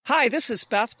Hi, this is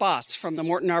Beth Botts from the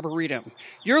Morton Arboretum.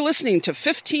 You're listening to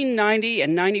 1590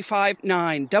 and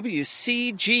 95.9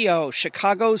 WCGO,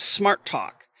 Chicago's Smart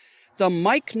Talk. The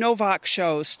Mike Dvorak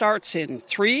Show starts in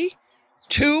 3,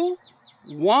 2,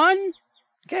 1...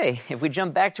 Okay, if we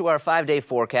jump back to our 5-day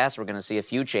forecast, we're going to see a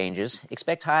few changes.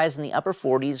 Expect highs in the upper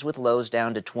 40s with lows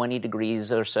down to 20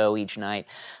 degrees or so each night.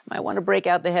 Might want to break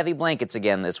out the heavy blankets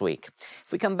again this week.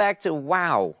 If we come back to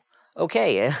wow,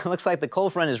 okay, it looks like the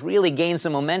cold front has really gained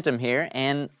some momentum here,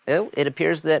 and it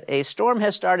appears that a storm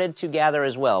has started to gather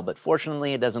as well, but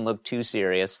fortunately it doesn't look too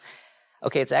serious.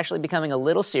 Okay, it's actually becoming a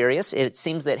little serious. It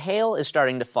seems that hail is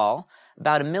starting to fall,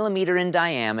 about 1 millimeter in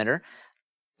diameter.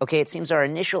 Okay, it seems our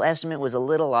initial estimate was a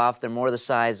little off. They're more the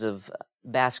size of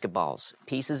basketballs.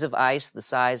 Pieces of ice the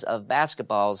size of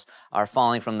basketballs are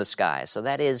falling from the sky, so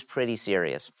that is pretty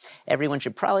serious. Everyone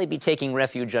should probably be taking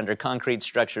refuge under concrete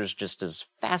structures just as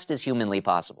fast as humanly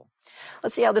possible.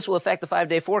 Let's see how this will affect the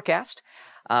 5-day forecast.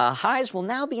 Highs will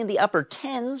now be in the upper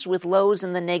 10s with lows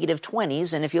in the negative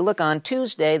 20s, and if you look on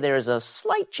Tuesday, there is a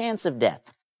slight chance of death.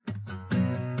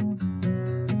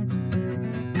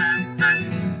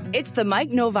 It's the Mike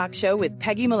Dvorak Show with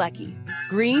Peggy Malecki.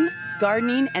 Green,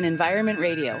 gardening, and environment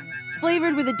radio.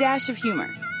 Flavored with a dash of humor.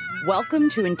 Welcome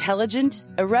to intelligent,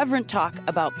 irreverent talk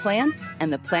about plants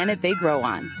and the planet they grow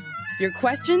on. Your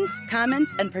questions,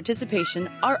 comments, and participation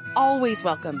are always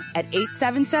welcome at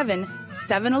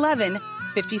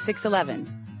 877-711-5611.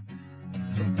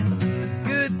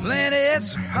 Good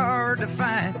planets are hard to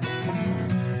find.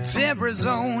 Temperate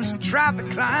zones and tropic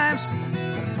climes.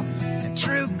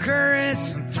 True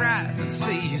currents and thriving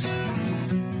seas,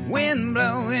 wind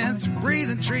blowing through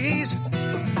breathing trees,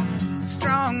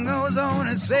 strong ozone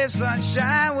and safe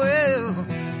sunshine. Well,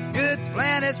 good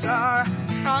planets are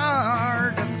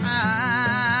hard to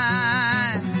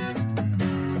find.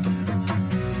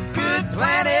 Good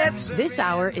planets. This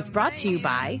hour is brought to you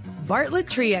by Bartlett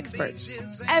Tree Experts.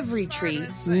 Every tree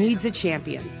needs a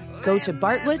champion. Go to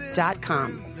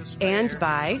bartlett.com. And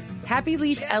by Happy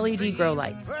Leaf LED Grow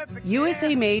Lights,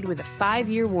 USA made with a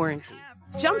 5-year warranty.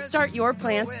 Jumpstart your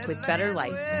plants with better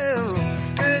light.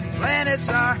 Good planets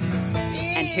are.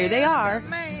 And here they are,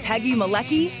 Peggy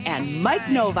Malecki and Mike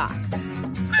Dvorak.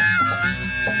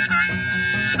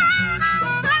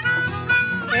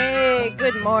 Hey,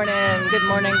 good morning, good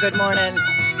morning, good morning.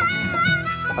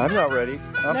 I'm not ready.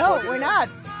 No, we're not.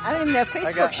 I didn't have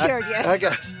Facebook shared yet. I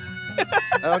got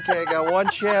one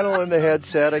channel in the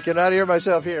headset. I cannot hear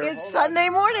myself here. It's Sunday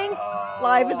morning,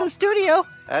 live at the studio.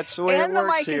 That's the way it works here. And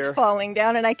the mic is falling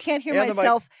down, and I can't hear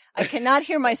myself. I cannot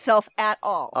hear myself at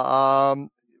all.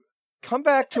 Come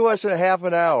back to us in a half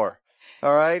an hour,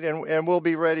 all right? And we'll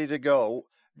be ready to go.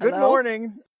 Good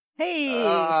morning. Hey.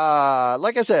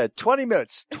 Like I said, 20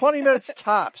 minutes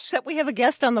tops. Except we have a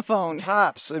guest on the phone.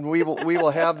 Tops, and we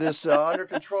will have this under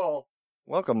control.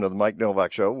 Welcome to the Mike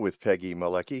Dvorak Show with Peggy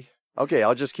Malecki. Okay,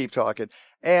 I'll just keep talking.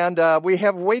 And we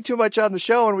have way too much on the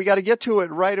show, and we got to get to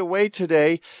it right away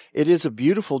today. It is a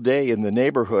beautiful day in the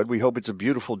neighborhood. We hope it's a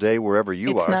beautiful day wherever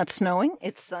you are. It's not snowing.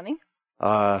 It's sunny.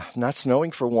 Not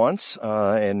snowing for once,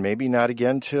 and maybe not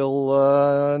again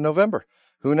till November.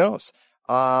 Who knows?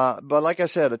 But like I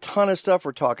said, a ton of stuff.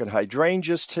 We're talking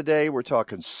hydrangeas today. We're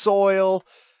talking soil.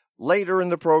 Later in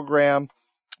the program,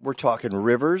 we're talking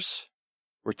rivers.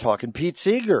 We're talking Pete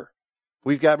Seeger.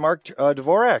 We've got Mark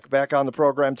Dvorak back on the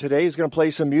program today. He's going to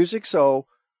play some music, so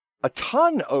a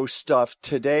ton of stuff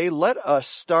today. Let us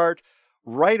start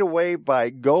right away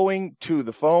by going to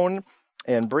the phone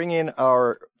and bring in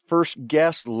our first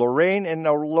guest, Lorraine. And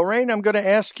now, Lorraine, I'm going to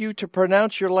ask you to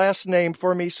pronounce your last name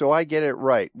for me so I get it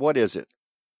right. What is it?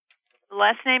 The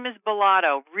last name is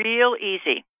Ballato. Real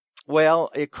easy.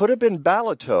 Well, it could have been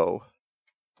Ballato.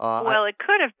 Well, it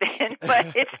could have been,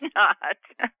 but it's not.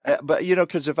 But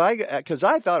because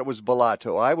I thought it was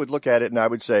Ballato, I would look at it and I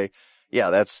would say, yeah,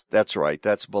 that's right,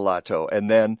 that's Ballato. And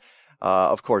then,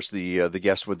 of course, the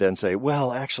guest would then say,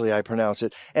 well, actually, I pronounce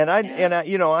it, and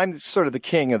I'm sort of the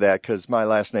king of that because my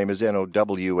last name is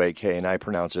Nowak, and I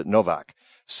pronounce it Novak.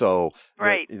 So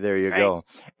right. there you go.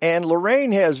 And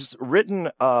Lorraine has written.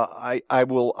 I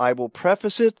will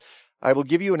preface it. I will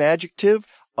give you an adjective.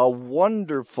 A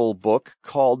wonderful book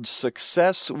called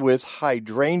Success with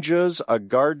Hydrangeas, A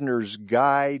Gardener's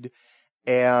Guide.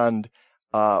 And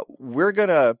I'm going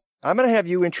to have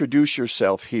you introduce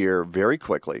yourself here very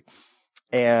quickly.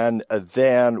 And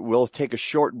then we'll take a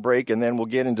short break and then we'll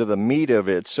get into the meat of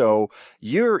it. So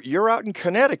you're out in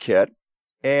Connecticut,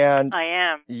 and I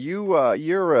am.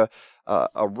 You're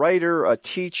a writer, a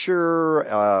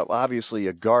teacher, obviously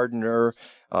a gardener.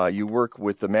 You work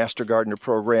with the Master Gardener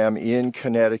program in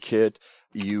Connecticut.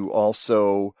 You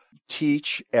also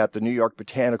teach at the New York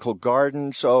Botanical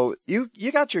Garden. So you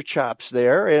got your chops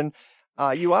there, and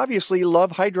you obviously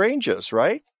love hydrangeas,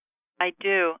 right? I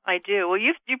do. Well,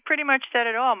 you pretty much said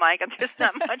it all, Mike. There's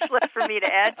not much left for me to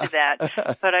add to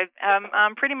that. But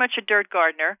I'm pretty much a dirt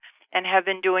gardener and have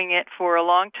been doing it for a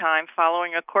long time,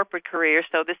 following a corporate career.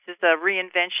 So this is a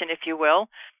reinvention, if you will.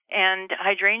 And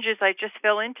hydrangeas, I just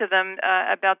fell into them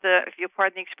about if you'll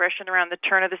pardon the expression, around the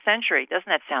turn of the century. Doesn't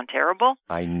that sound terrible?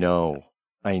 I know.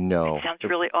 It sounds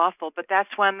really awful, but that's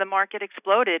when the market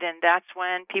exploded, and that's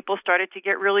when people started to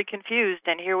get really confused.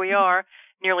 And here we are,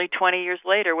 nearly 20 years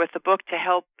later, with a book to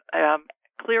help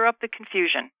clear up the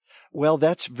confusion. Well,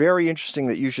 that's very interesting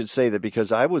that you should say that,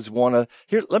 because I was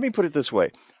here, let me put it this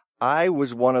way. I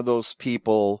was one of those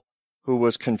people who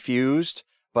was confused,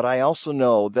 but I also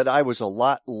know that I was a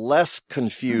lot less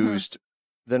confused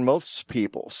than most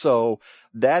people. So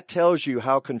that tells you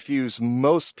how confused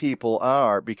most people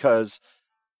are, because,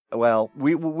 well,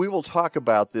 we will talk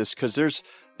about this, because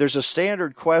there's a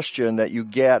standard question that you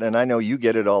get, and I know you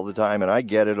get it all the time, and I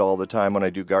get it all the time when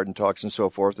I do garden talks and so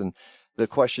forth. And the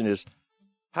question is,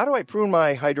 how do I prune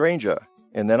my hydrangea?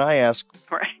 And then I ask,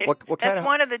 right. what kind That's of...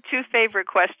 one of the two favorite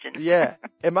questions. Yeah.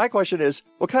 And my question is,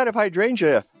 what kind of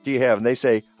hydrangea do you have? And they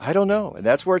say, I don't know. And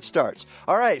that's where it starts.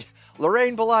 All right.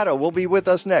 Lorraine Ballato will be with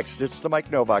us next. It's the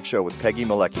Mike Novak Show with Peggy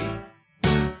Malecki.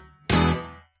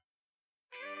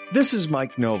 This is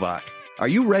Mike Novak. Are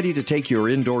you ready to take your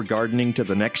indoor gardening to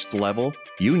the next level?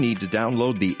 You need to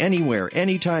download the Anywhere,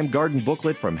 Anytime Garden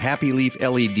Booklet from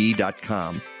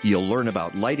HappyLeafLED.com. You'll learn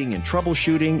about lighting and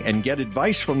troubleshooting and get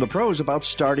advice from the pros about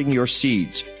starting your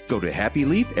seeds. Go to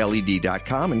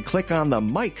HappyLeafLED.com and click on the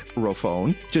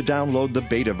microphone to download the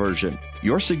beta version.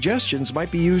 Your suggestions might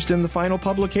be used in the final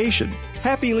publication.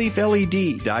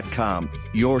 HappyLeafLED.com.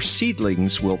 Your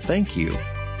seedlings will thank you.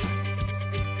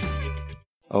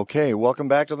 Okay, welcome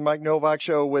back to the Mike Novak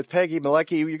Show with Peggy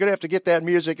Malecki. You're going to have to get that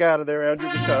music out of there,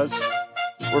 Andrew, because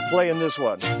we're playing this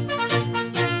one.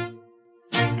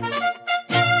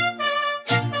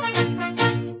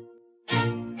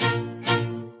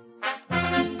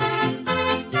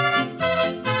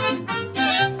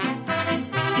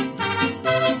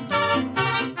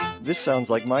 This sounds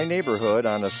like my neighborhood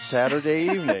on a Saturday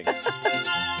evening.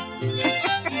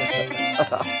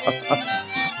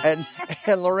 And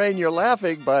Lorraine, you're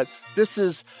laughing, but this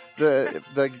is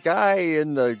the guy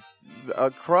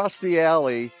across the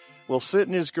alley will sit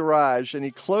in his garage, and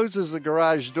he closes the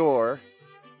garage door.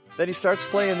 Then he starts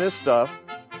playing this stuff,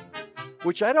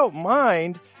 which I don't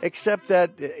mind, except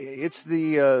that it's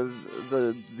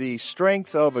the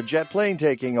strength of a jet plane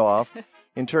taking off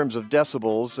in terms of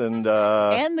decibels, and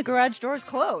the garage door is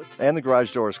closed. And the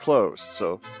garage door is closed.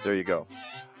 So there you go.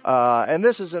 And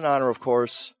this is in honor, of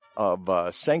course,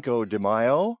 of Cinco de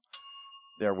Mayo.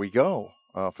 There we go.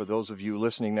 For those of you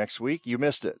listening next week, you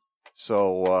missed it.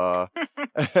 So,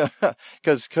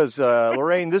 because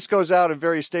Lorraine, this goes out in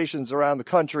various stations around the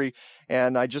country,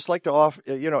 and I just like to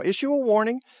issue a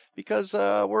warning, because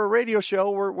we're a radio show,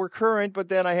 we're current, but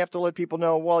then I have to let people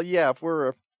know, well, yeah, if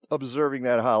we're observing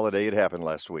that holiday, it happened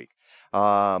last week.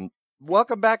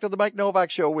 Welcome back to the Mike Novak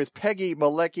Show with Peggy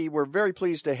Malecki. We're very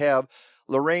pleased to have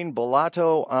Lorraine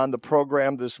Ballato on the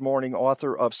program this morning,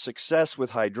 author of Success with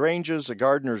Hydrangeas, A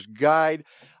Gardener's Guide.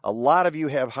 A lot of you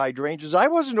have hydrangeas. I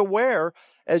wasn't aware,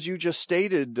 as you just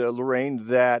stated, Lorraine,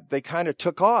 that they kind of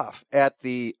took off at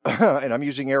the, and I'm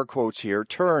using air quotes here,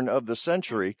 turn of the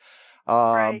century.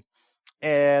 Right.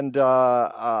 And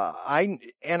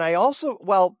I also,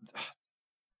 well,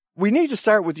 we need to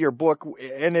start with your book,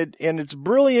 and it's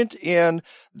brilliant in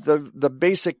the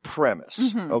basic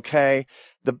premise, okay?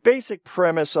 The basic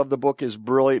premise of the book is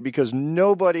brilliant, because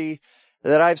nobody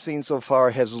that I've seen so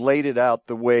far has laid it out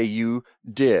the way you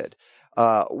did.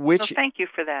 Which, so thank you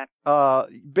for that.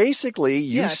 Basically,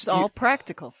 it's all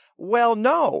practical. Well,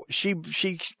 no, she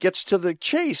gets to the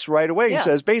chase right away. Yeah. He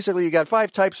says, basically, you got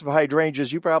 5 types of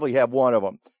hydrangeas. You probably have one of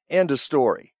them. End of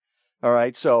story. All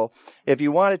right. So if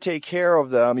you want to take care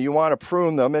of them, you want to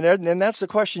prune them. And that's the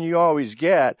question you always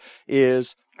get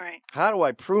is, right, how do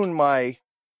I prune my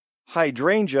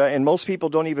hydrangea? And most people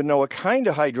don't even know what kind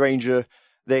of hydrangea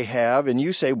they have. And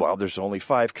you say, well, there's only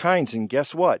 5 kinds. And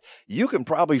guess what? You can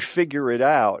probably figure it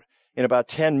out in about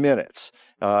 10 minutes.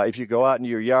 If you go out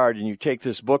into your yard and you take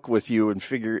this book with you and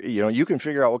you can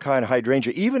figure out what kind of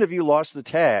hydrangea, even if you lost the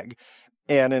tag.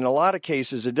 And in a lot of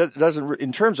cases, it doesn't,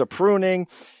 in terms of pruning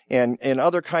and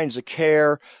other kinds of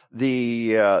care,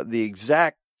 the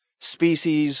exact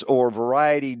species or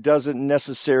variety doesn't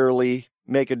necessarily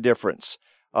make a difference.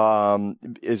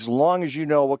 As long as you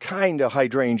know what kind of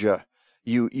hydrangea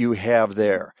you have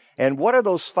there. And what are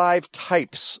those 5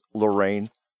 types, Lorraine?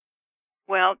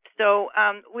 Well, so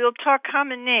we'll talk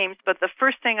common names, but the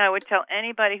first thing I would tell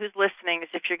anybody who's listening is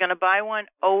if you're going to buy one,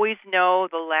 always know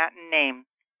the Latin name,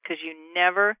 because you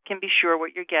never can be sure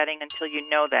what you're getting until you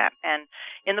know that. And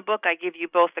in the book, I give you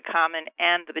both the common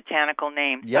and the botanical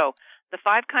name. Yep. So the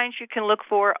 5 kinds you can look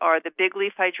for are the big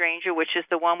leaf hydrangea, which is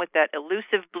the one with that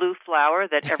elusive blue flower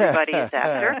that everybody is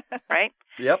after, right?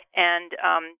 Yep. And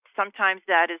sometimes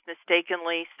that is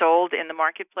mistakenly sold in the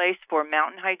marketplace for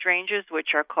mountain hydrangeas,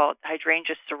 which are called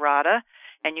hydrangea serrata.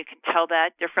 And you can tell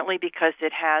that differently because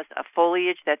it has a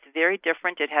foliage that's very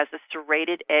different. It has a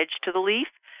serrated edge to the leaf,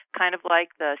 kind of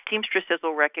like the seamstresses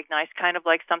will recognize, kind of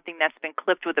like something that's been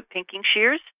clipped with a pinking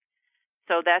shears.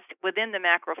 So that's within the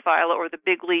macrophylla or the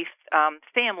big leaf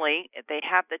family. They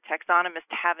have, the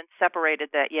taxonomists haven't separated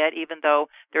that yet, even though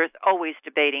there's always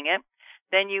debating it.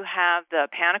 Then you have the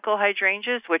panicle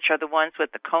hydrangeas, which are the ones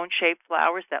with the cone-shaped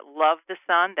flowers that love the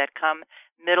sun, that come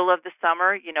middle of the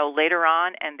summer, later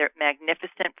on, and they're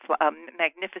magnificent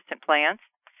plants.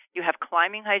 You have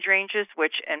climbing hydrangeas,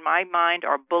 which in my mind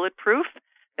are bulletproof.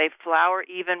 They flower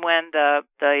even when the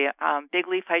big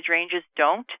leaf hydrangeas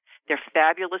don't. They're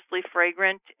fabulously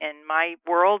fragrant. In my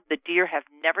world, the deer have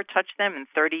never touched them in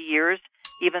 30 years,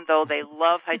 even though they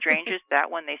love hydrangeas. That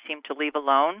one they seem to leave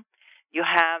alone. You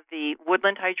have the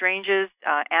woodland hydrangeas,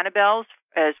 Annabelles,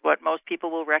 as what most people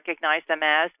will recognize them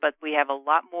as, but we have a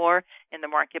lot more in the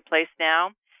marketplace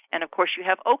now. And, of course, you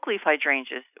have oak leaf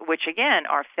hydrangeas, which, again,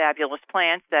 are fabulous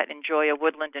plants that enjoy a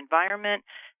woodland environment.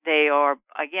 They are,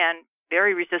 again,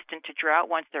 very resistant to drought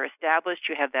once they're established.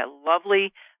 You have that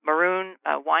lovely maroon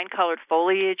wine-colored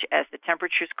foliage as the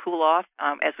temperatures cool off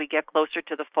as we get closer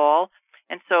to the fall.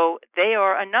 And so they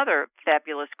are another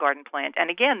fabulous garden plant. And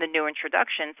again, the new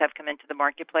introductions have come into the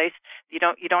marketplace. You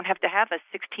don't have to have a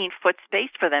 16-foot space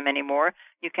for them anymore.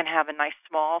 You can have a nice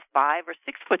small 5 or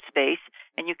 6 foot space,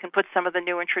 and you can put some of the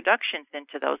new introductions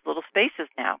into those little spaces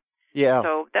now. Yeah.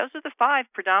 So those are the 5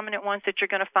 predominant ones that you're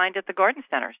going to find at the garden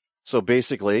centers. So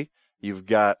basically, you've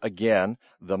got, again,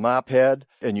 the mophead,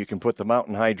 and you can put the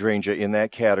mountain hydrangea in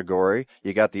that category.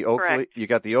 You got the oak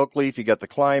leaf, you got the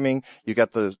climbing, you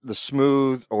got the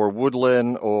smooth or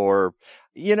woodland, or,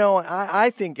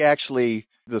 I think actually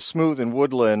the smooth and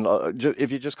woodland,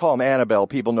 if you just call them Annabelle,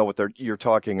 people know what you're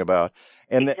talking about.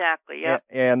 And exactly, yeah.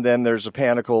 And then there's a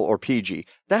panicle or PG.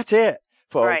 That's it,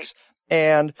 folks.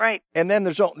 Right. And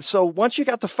then so once you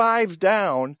got the 5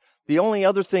 down, the only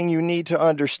other thing you need to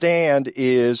understand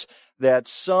is that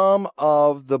some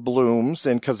of the blooms,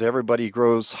 and because everybody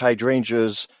grows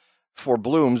hydrangeas for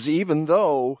blooms, even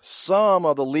though some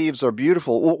of the leaves are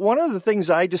beautiful. One of the things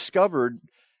I discovered,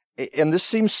 and this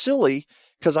seems silly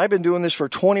because I've been doing this for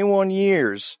 21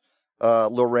 years,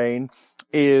 Lorraine,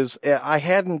 is I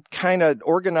hadn't kind of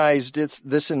organized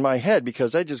this in my head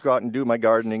because I just go out and do my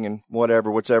gardening and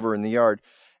what's ever in the yard.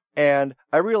 And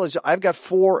I realized I've got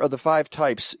 4 of the 5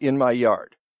 types in my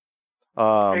yard.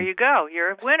 There you go.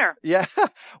 You're a winner. Yeah.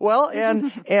 Well,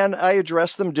 and I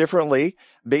address them differently.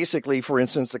 Basically, for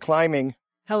instance, the climbing.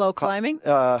 Hello, climbing?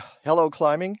 Hello,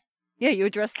 climbing. Yeah, you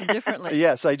address them differently.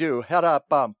 Yes, I do. Head up,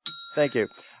 bum. Thank you.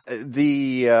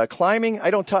 The climbing,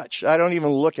 I don't touch. I don't even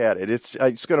look at it. It's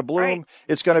going to bloom. Right.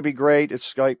 It's going to be great.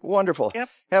 It's like wonderful. Yep.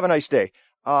 Have a nice day.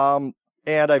 And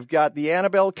I've got the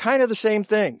Annabelle, kind of the same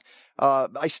thing.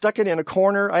 I stuck it in a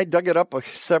corner. I dug it up a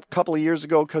couple of years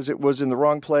ago because it was in the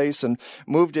wrong place and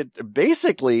moved it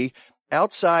basically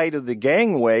outside of the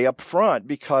gangway up front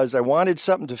because I wanted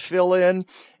something to fill in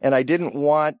and I didn't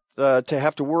want to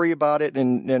have to worry about it.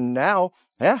 And now,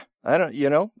 I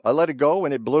don't, I let it go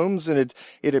and it blooms and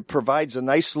it provides a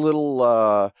nice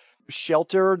little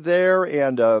shelter there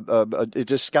and it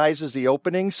disguises the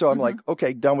opening. So I'm like,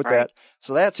 okay, done with that.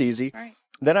 So that's easy. Right.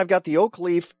 Then I've got the oak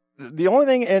leaf. The only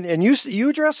thing, and you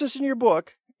address this in your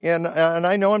book, and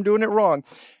I know I'm doing it wrong.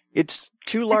 It's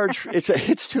too large.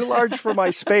 It's too large for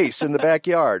my space in the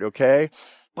backyard. Okay,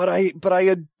 but I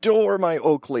adore my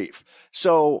oak leaf.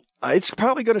 So it's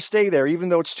probably going to stay there, even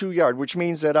though it's 2 yard, which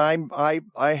means that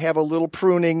I have a little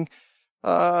pruning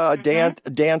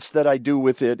dance that I do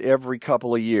with it every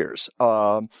couple of years.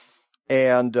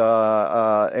 And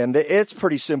it's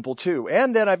pretty simple too.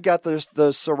 And then I've got the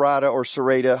serrata or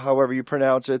serrata, however you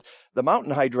pronounce it, the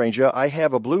mountain hydrangea. I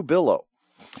have a blue billow.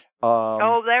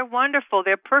 They're wonderful.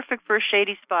 They're perfect for a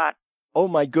shady spot. Oh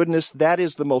my goodness, that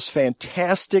is the most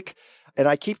fantastic. And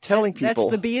I keep telling people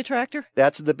that's the bee attractor.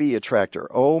 That's the bee attractor.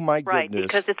 Oh my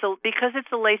goodness! Right, because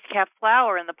it's a lace cap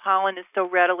flower and the pollen is so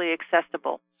readily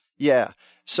accessible. Yeah.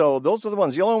 So those are the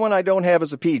ones. The only one I don't have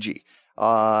is a PG.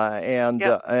 And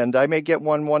I may get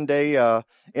one day.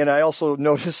 And I also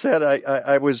noticed that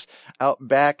I was out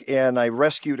back and I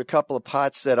rescued a couple of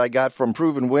pots that I got from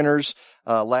Proven Winners.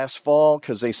 last fall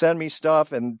because they send me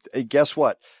stuff, and guess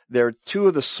what? They're two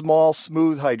of the small,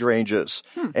 smooth hydrangeas,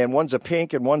 and one's a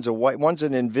pink and one's a white. One's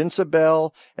an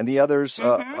Invincibelle, and the other's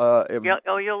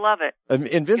you'll love it.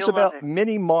 Invincibelle,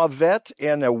 mini mauvette,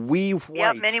 and a wee white.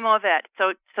 Yeah, mini mauvette.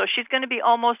 So she's going to be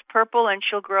almost purple, and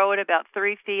she'll grow at about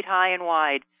 3 feet high and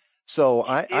wide. So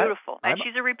beautiful, and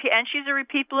she's a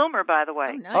repeat bloomer, by the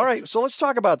way. Oh, nice. All right, so let's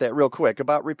talk about that real quick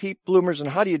about repeat bloomers and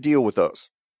how do you deal with those?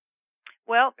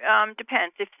 Well,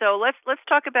 depends. Let's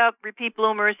talk about repeat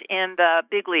bloomers in the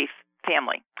big leaf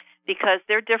family because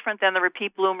they're different than the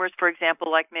repeat bloomers, for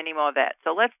example, like mini mauvette.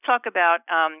 So let's talk about.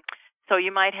 So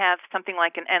you might have something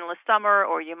like an endless summer,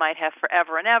 or you might have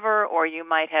forever and ever, or you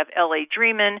might have L.A.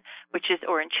 Dreamin',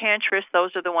 or Enchantress.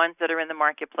 Those are the ones that are in the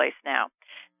marketplace now.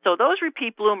 So those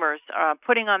repeat bloomers are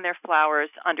putting on their flowers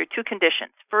under two conditions.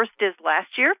 First is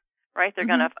last year, right? They're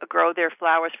going to grow their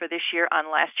flowers for this year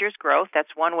on last year's growth.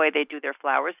 That's one way they do their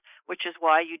flowers, which is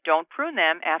why you don't prune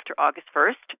them after August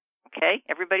 1st. Okay?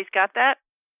 Everybody's got that?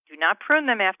 Do not prune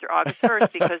them after August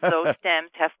 1st because those stems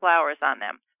have flowers on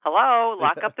them. Hello?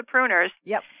 Lock up the pruners.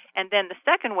 Yep. And then the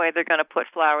second way they're going to put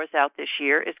flowers out this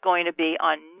year is going to be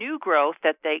on new growth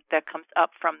that comes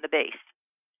up from the base.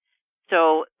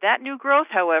 So that new growth,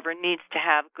 however, needs to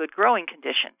have good growing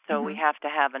conditions. So we have to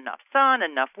have enough sun,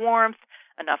 enough warmth,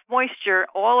 enough moisture,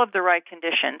 all of the right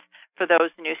conditions for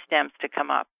those new stems to come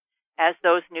up. As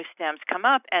those new stems come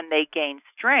up and they gain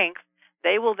strength,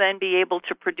 they will then be able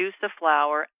to produce a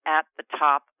flower at the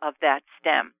top of that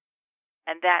stem.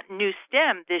 And that new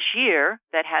stem this year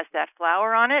that has that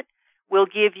flower on it will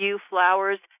give you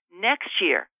flowers next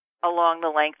year along the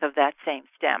length of that same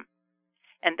stem.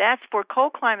 And that's for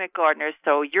cold climate gardeners.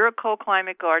 So you're a cold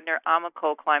climate gardener. I'm a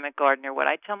cold climate gardener. What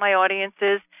I tell my audience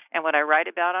is, and what I write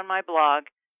about on my blog,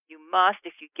 you must,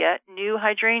 if you get new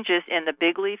hydrangeas in the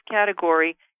big leaf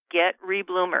category, get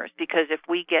rebloomers. Because if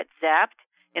we get zapped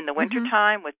in the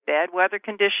wintertime with bad weather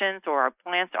conditions, or our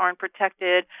plants aren't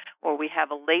protected, or we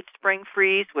have a late spring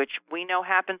freeze, which we know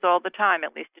happens all the time,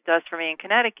 at least it does for me in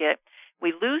Connecticut,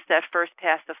 we lose that first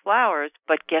pass of flowers.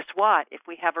 But guess what? If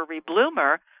we have a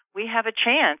rebloomer, we have a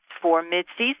chance for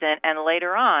mid-season and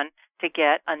later on to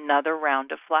get another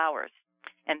round of flowers.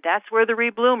 And that's where the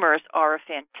rebloomers are a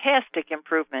fantastic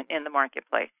improvement in the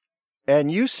marketplace. And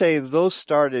you say those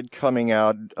started coming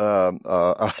out again.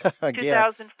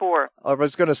 2004. I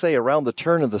was going to say around the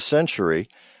turn of the century.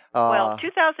 Well,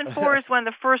 2004 is when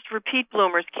the first repeat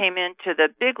bloomers came into the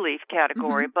big leaf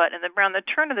category, but around the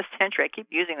turn of the century, I keep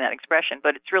using that expression,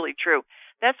 but it's really true.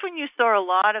 That's when you saw a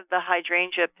lot of the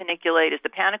hydrangea paniculators, the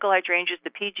panicle hydrangeas,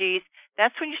 the PGs.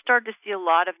 That's when you started to see a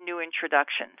lot of new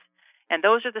introductions. And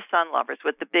those are the sun lovers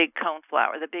with the big cone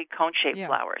flower, the big cone-shaped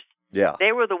flowers. Yeah.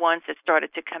 They were the ones that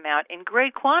started to come out in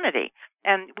great quantity.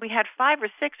 And we had 5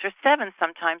 or 6 or 7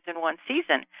 sometimes in one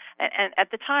season. And at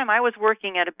the time, I was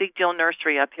working at a big deal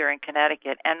nursery up here in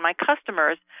Connecticut, and my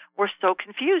customers were so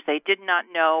confused. They did not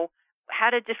know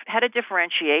how to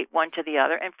differentiate one to the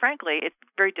other. And frankly, it's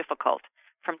very difficult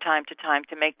from time to time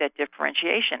to make that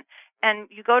differentiation. And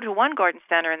you go to one garden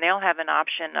center and they'll have an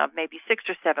option of maybe 6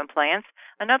 or 7 plants.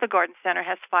 Another garden center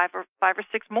has 5 or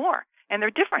 6 more, and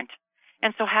they're different.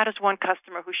 And so how does one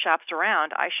customer who shops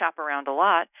around, I shop around a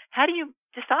lot, how do you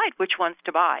decide which ones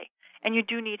to buy? And you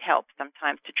do need help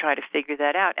sometimes to try to figure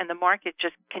that out. And the market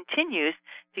just continues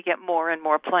to get more and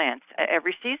more plants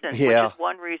every season, which is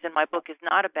one reason my book is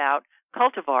not about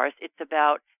cultivars. It's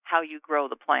about how you grow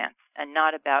the plants and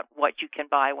not about what you can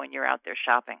buy when you're out there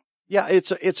shopping. Yeah,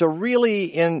 it's a really,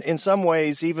 in some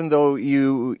ways, even though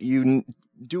you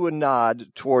do a nod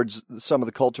towards some of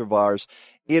the cultivars,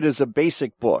 it is a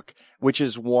basic book, which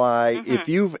is why if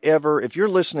you're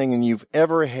listening and you've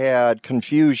ever had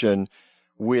confusion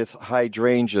with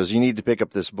hydrangeas, you need to pick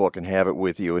up this book and have it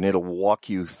with you, and it'll walk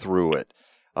you through it.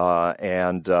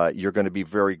 And you're going to be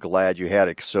very glad you had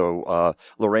it. So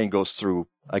Lorraine goes through,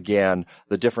 again,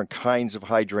 the different kinds of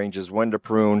hydrangeas, when to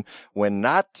prune, when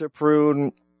not to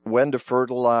prune, when to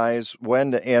fertilize,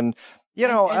 and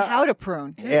how to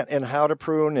prune, and how to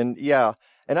prune, and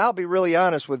and I'll be really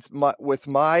honest with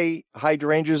my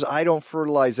hydrangeas. I don't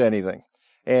fertilize anything,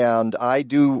 and I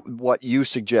do what you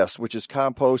suggest, which is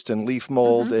compost and leaf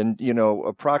mold, and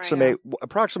approximate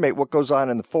what goes on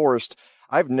in the forest.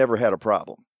 I've never had a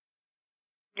problem.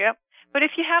 Yep. But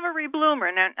if you have a rebloomer,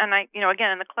 and I,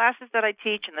 again, in the classes that I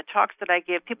teach and the talks that I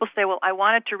give, people say, well, I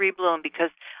want it to rebloom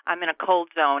because I'm in a cold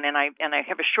zone and I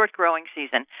have a short growing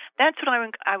season. That's what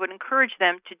I would encourage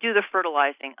them to do the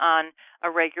fertilizing on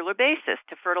a regular basis,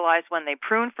 to fertilize when they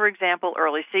prune, for example,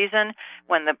 early season,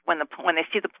 when they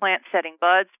see the plant setting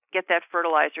buds, get that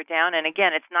fertilizer down. And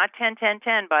again, it's not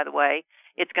 10-10-10, by the way.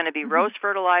 It's going to be rose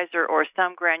fertilizer or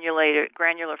some granular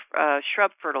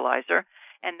shrub fertilizer,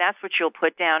 and that's what you'll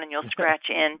put down, and you'll scratch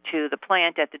into the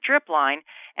plant at the drip line,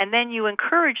 and then you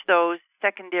encourage those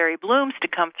secondary blooms to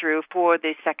come through for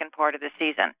the second part of the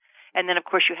season. And then, of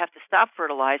course, you have to stop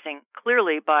fertilizing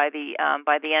clearly by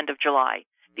the end of July,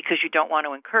 because you don't want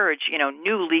to encourage,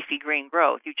 new leafy green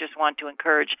growth. You just want to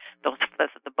encourage the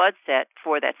bud set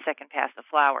for that second pass of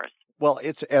flowers. Well,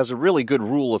 it's as a really good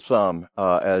rule of thumb,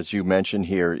 as you mentioned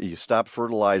here, you stop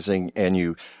fertilizing and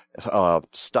you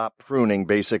stop pruning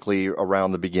basically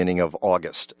around the beginning of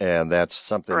August. And that's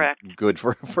something good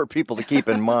for people to keep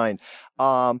in mind.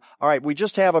 All right, we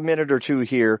just have a minute or two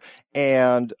here,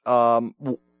 and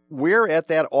we're at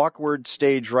that awkward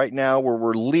stage right now where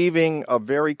we're leaving a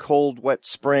very cold, wet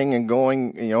spring and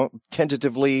going,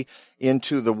 tentatively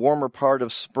into the warmer part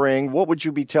of spring. What would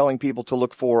you be telling people to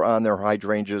look for on their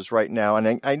hydrangeas right now?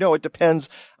 And I know it depends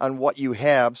on what you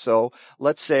have. So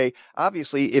let's say,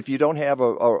 obviously, if you don't have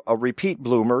a repeat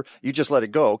bloomer, you just let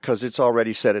it go because it's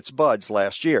already set its buds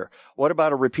last year. What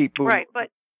about a repeat bloomer? Right, but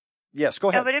yes, go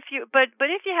ahead. But if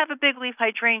you have a big leaf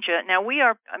hydrangea, now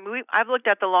I've looked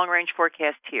at the long range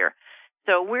forecast here,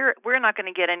 so we're not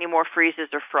going to get any more freezes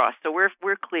or frost, so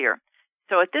we're clear.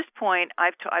 So at this point,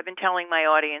 I've been telling my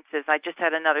audiences, I just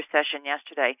had another session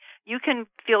yesterday, you can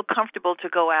feel comfortable to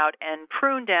go out and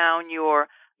prune down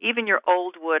even your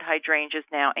old wood hydrangeas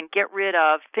now and get rid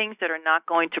of things that are not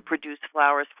going to produce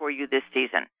flowers for you this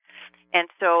season. And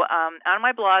so on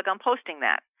my blog, I'm posting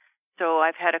that. So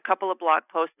I've had a couple of blog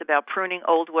posts about pruning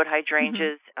old wood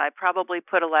hydrangeas. I probably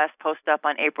put a last post up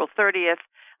on April 30th.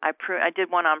 I did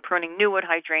one on pruning new wood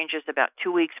hydrangeas about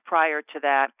 2 weeks prior to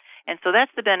that. And so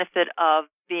that's the benefit of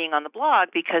being on the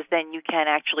blog, because then you can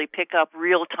actually pick up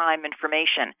real-time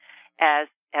information as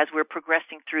we're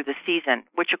progressing through the season,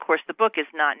 which, of course, the book is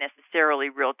not necessarily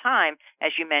real-time.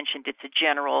 As you mentioned, it's a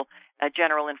general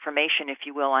information, if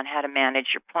you will, on how to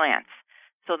manage your plants.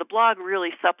 So the blog really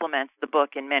supplements the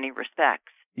book in many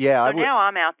respects. Yeah. So now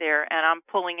I'm out there and I'm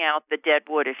pulling out the dead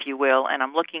wood, if you will, and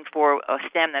I'm looking for a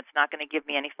stem that's not going to give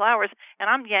me any flowers, and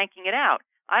I'm yanking it out.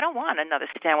 I don't want another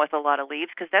stem with a lot of leaves,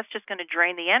 because that's just going to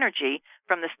drain the energy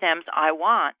from the stems I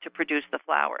want to produce the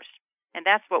flowers. And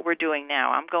that's what we're doing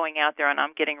now. I'm going out there and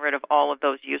I'm getting rid of all of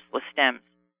those useless stems.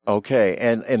 Okay.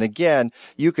 And again,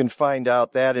 you can find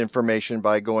out that information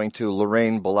by going to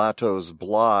Lorraine Ballato's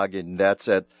blog, and that's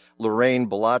at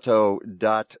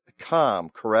lorraineballato.com,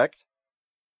 correct?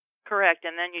 Correct.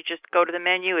 And then you just go to the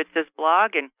menu, it says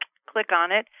blog, and click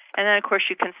on it. And then, of course,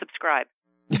 you can subscribe.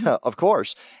 Yeah, of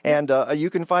course. And you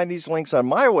can find these links on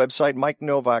my website,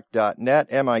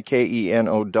 MikeNovak.net,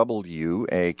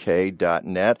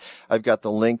 MikeNowak.net. I've got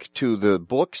the link to the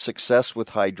book, Success with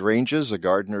Hydrangeas, A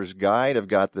Gardener's Guide. I've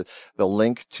got the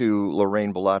link to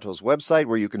Lorraine Ballato's website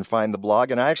where you can find the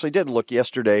blog. And I actually did look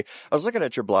yesterday. I was looking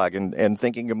at your blog and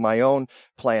thinking of my own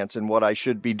plants and what I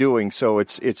should be doing. So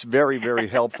it's very, very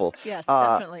helpful. Yes,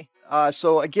 definitely.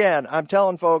 So again, I'm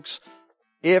telling folks,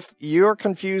 if you're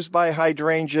confused by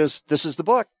hydrangeas, this is the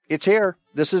book. It's here.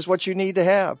 This is what you need to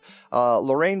have.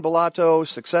 Lorraine Ballato,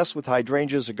 Success with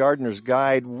Hydrangeas, A Gardener's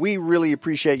Guide. We really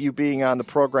appreciate you being on the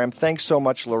program. Thanks so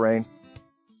much, Lorraine.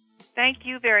 Thank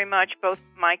you very much, both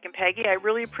Mike and Peggy. I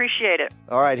really appreciate it.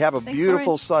 All right. Have a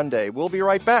beautiful Sunday. We'll be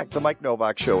right back. The Mike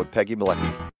Novak Show with Peggy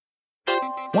Malecki.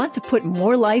 Want to put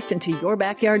more life into your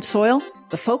backyard soil?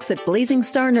 The folks at Blazing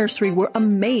Star Nursery were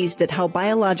amazed at how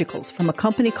biologicals from a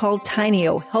company called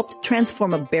Tineo helped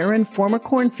transform a barren former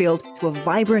cornfield to a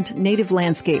vibrant native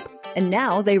landscape. And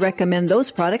now they recommend those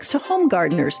products to home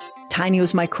gardeners.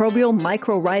 Tineo's microbial,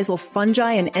 mycorrhizal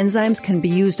fungi and enzymes can be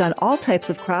used on all types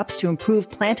of crops to improve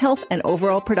plant health and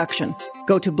overall production.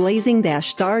 Go to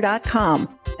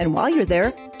blazing-star.com. And while you're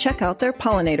there, check out their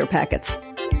pollinator packets.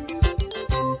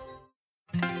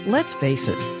 Let's face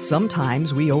it,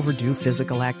 sometimes we overdo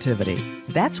physical activity.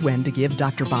 That's when to give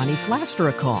Dr. Bonnie Flaster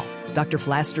a call. Dr.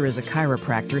 Flaster is a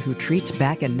chiropractor who treats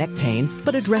back and neck pain,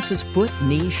 but addresses foot,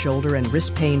 knee, shoulder, and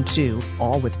wrist pain too,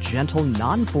 all with gentle,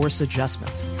 non-force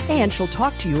adjustments. And she'll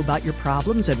talk to you about your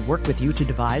problems and work with you to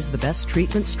devise the best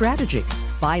treatment strategy.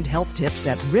 Find health tips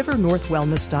at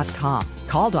rivernorthwellness.com.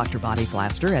 Call Dr. Bonnie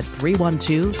Flaster at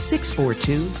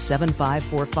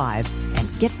 312-642-7545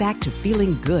 and get back to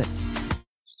feeling good.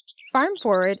 Farm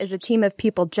Forward is a team of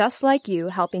people just like you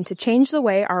helping to change the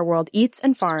way our world eats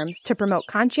and farms to promote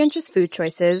conscientious food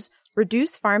choices,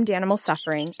 reduce farmed animal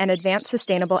suffering, and advance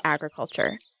sustainable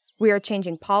agriculture. We are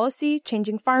changing policy,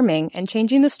 changing farming, and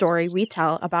changing the story we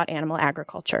tell about animal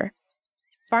agriculture.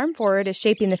 Farm Forward is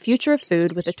shaping the future of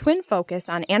food with a twin focus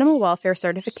on animal welfare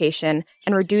certification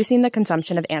and reducing the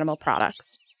consumption of animal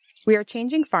products. We are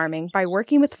changing farming by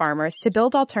working with farmers to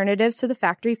build alternatives to the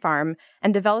factory farm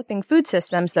and developing food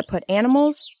systems that put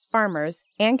animals, farmers,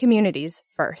 and communities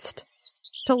first.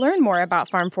 To learn more about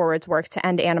Farm Forward's work to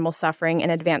end animal suffering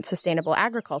and advance sustainable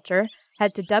agriculture,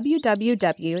 head to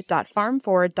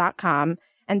www.farmforward.com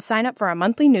and sign up for our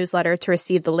monthly newsletter to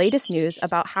receive the latest news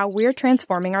about how we're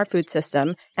transforming our food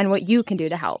system and what you can do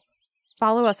to help.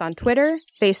 Follow us on Twitter,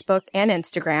 Facebook, and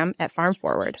Instagram at Farm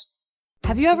Forward.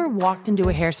 Have you ever walked into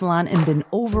a hair salon and been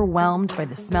overwhelmed by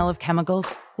the smell of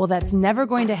chemicals? Well, that's never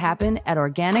going to happen at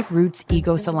Organic Roots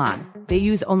Eco Salon. They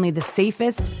use only the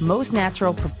safest, most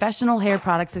natural, professional hair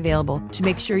products available to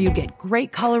make sure you get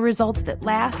great color results that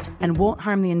last and won't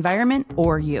harm the environment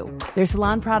or you. Their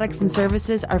salon products and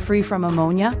services are free from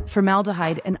ammonia,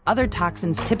 formaldehyde, and other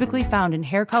toxins typically found in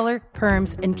hair color,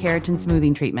 perms, and keratin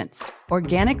smoothing treatments.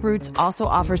 Organic Roots also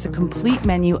offers a complete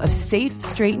menu of safe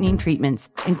straightening treatments,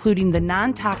 including the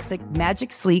non-toxic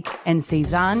Magic Sleek and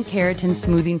Cezanne keratin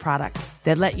smoothing products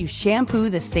that let you shampoo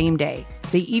the same day.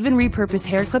 They even repurpose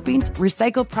hair clippings,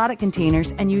 recycle product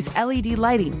containers, and use LED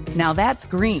lighting. Now that's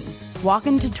green. Walk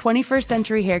into 21st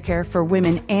century hair care for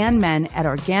women and men at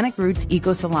Organic Roots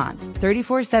Eco Salon,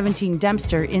 3417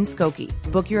 Dempster in Skokie.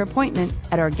 Book your appointment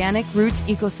at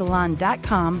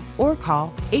organicrootsecosalon.com or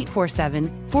call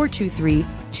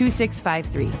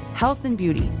 847-423-2653. Health and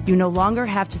beauty. You no longer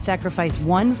have to sacrifice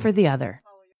one for the other.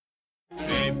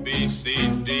 A, B, C,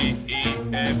 D, E,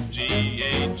 F, G,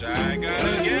 H, I got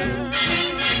a girl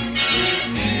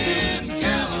in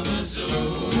Kalamazoo.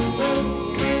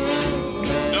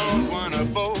 Don't want to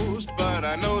boast, but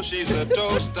I know she's a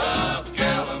toast of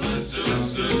Kalamazoo.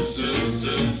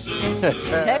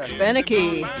 Tex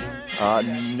Beneke.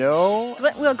 No.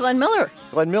 Glenn Miller.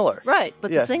 Glenn Miller. Right,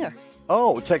 but the singer.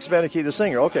 Oh, Tex Beneke, the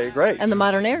singer. Okay, great. And the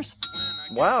Modern Airs.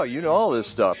 Wow, you know all this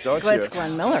stuff, don't you? It's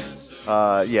Glenn Miller.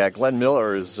 Glenn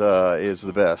Miller is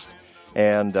the best.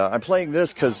 And I'm playing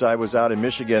this because I was out in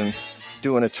Michigan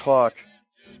doing a talk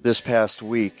this past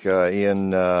week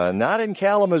not in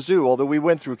Kalamazoo, although we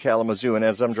went through Kalamazoo. And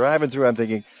as I'm driving through, I'm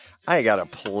thinking, I got to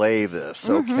play this,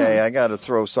 okay? Mm-hmm. I got to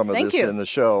throw some of this in the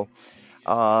show.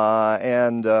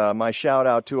 And my shout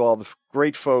out to all the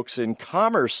great folks in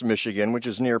Commerce, Michigan, which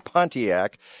is near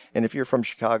Pontiac. And if you're from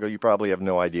Chicago, you probably have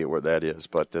no idea where that is,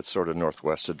 but that's sort of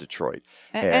northwest of Detroit.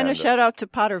 And a shout out to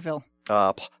Potterville.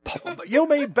 You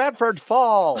mean Bedford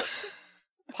Falls.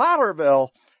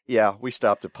 Potterville. Yeah, we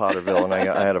stopped at Potterville, and I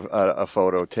had a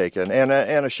photo taken. And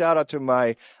a shout out to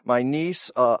my niece,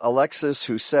 Alexis,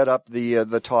 who set up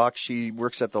the talk. She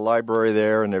works at the library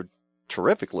there, and they're a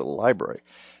terrific little library.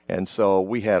 And so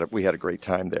we had a great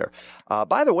time there.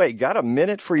 By the way, got a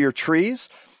minute for your trees?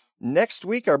 Next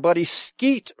week, our buddy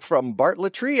Skeet from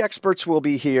Bartlett Tree Experts will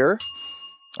be here.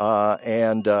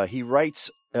 And he writes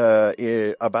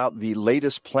about the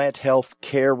latest plant health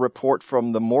care report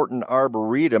from the Morton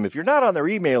Arboretum. If you're not on their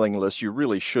emailing list, you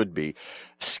really should be.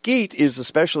 Skeet is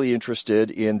especially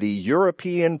interested in the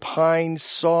European pine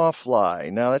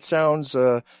sawfly. Now, that sounds,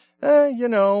 I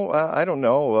don't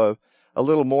know, a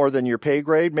little more than your pay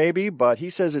grade, maybe, but he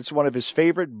says it's one of his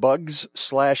favorite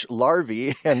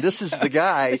bugs/larvae, and this is the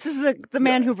guy. This is the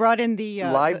man who brought in the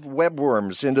live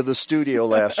webworms into the studio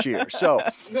last year. So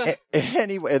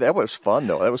anyway, that was fun,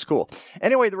 though. That was cool.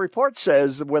 Anyway, the report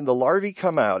says when the larvae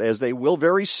come out, as they will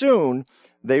very soon,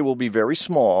 they will be very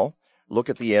small. Look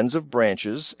at the ends of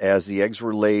branches as the eggs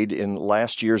were laid in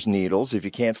last year's needles. If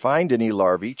you can't find any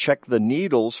larvae, check the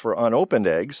needles for unopened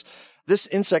eggs. This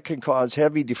insect can cause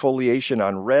heavy defoliation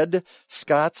on red,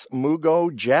 Scots,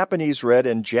 mugo, Japanese red,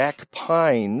 and jack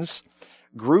pines.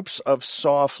 Groups of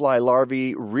sawfly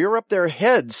larvae rear up their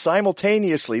heads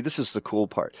simultaneously. This is the cool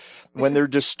part. When they're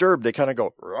disturbed, they kind of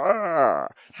go, "Rawr."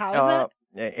 How is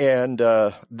that? And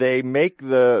they make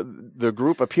the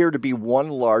group appear to be one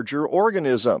larger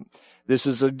organism. This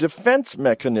is a defense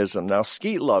mechanism. Now,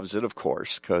 Skeet loves it, of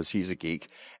course, because he's a geek.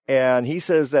 And he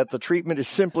says that the treatment is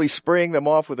simply spraying them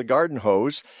off with a garden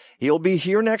hose. He'll be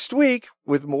here next week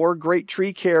with more great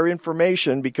tree care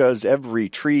information because every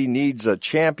tree needs a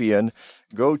champion.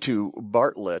 Go to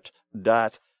bartlett.com.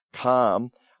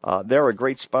 They're a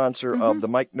great sponsor of the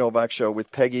Mike Novak Show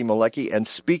with Peggy Malecki. And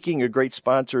speaking of great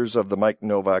sponsors of the Mike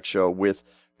Novak Show with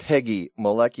Peggy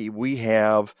Malecki, we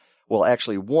have, well,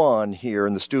 actually one here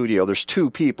in the studio. There's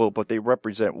two people, but they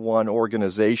represent one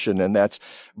organization, and that's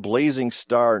Blazing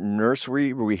Star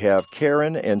Nursery. We have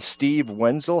Karen and Steve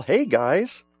Wenzel. Hey,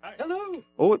 guys. Hello.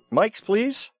 Oh, mics,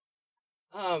 please.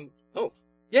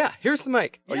 Yeah, here's the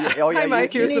mic. Oh, yeah. Hi,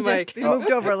 Mike. Here's the mic. He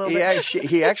moved over a little bit.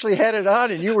 He actually had it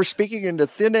on, and you were speaking into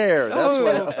thin air.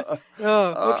 That's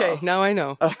okay. Now I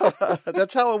know.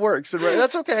 That's how it works. And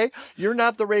that's okay. You're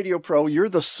not the radio pro. You're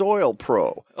the soil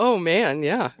pro. Oh, man.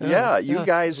 Yeah. Yeah, you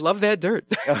guys love that dirt.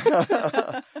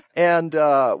 And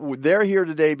they're here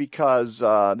today because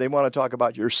they want to talk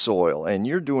about your soil. And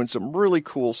you're doing some really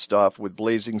cool stuff with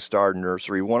Blazing Star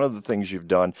Nursery. One of the things you've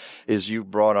done is you've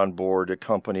brought on board a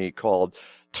company called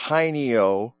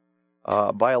Tinyo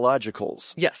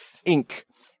Biologicals. Yes. Inc.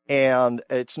 And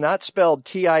it's not spelled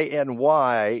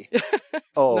Tinyo.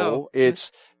 No.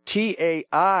 It's Tainio.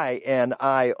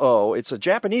 It's a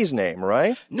Japanese name,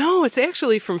 right? No, it's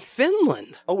actually from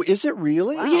Finland. Oh, is it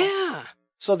really? Wow. Yeah.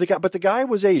 So the guy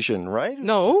was Asian, right?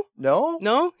 No. He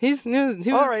was,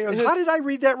 all right. How did I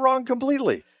read that wrong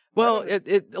completely? Well,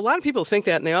 a lot of people think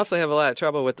that, and they also have a lot of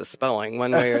trouble with the spelling,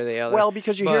 one way or the other. Well,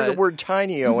 because you hear the word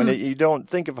tinyo, and you don't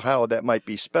think of how that might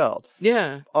be spelled.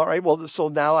 Yeah. All right. Well, so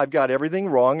now I've got everything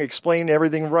wrong. Explain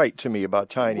everything right to me about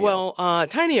tinyo. Well,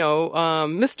 Tinyo,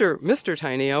 Mr.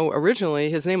 Tinyo, originally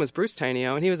his name was Bruce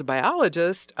Tinyo, and he was a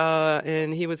biologist,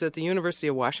 and he was at the University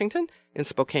of Washington in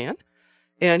Spokane,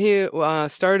 and he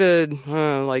started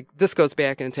this goes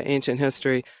back into ancient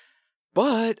history.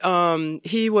 But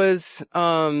he was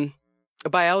a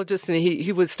biologist, and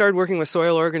he started working with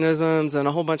soil organisms and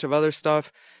a whole bunch of other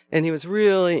stuff. And he was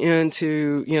really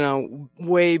into,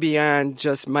 way beyond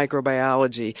just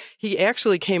microbiology. He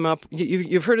actually came up.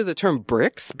 You've heard of the term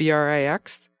BRICS,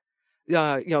 B-R-I-X.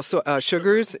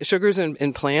 Sugars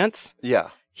in plants.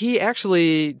 Yeah. He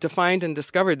actually defined and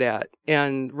discovered that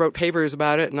and wrote papers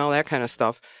about it and all that kind of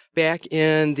stuff back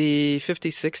in the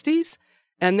 50s, 60s.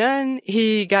 And then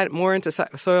he got more into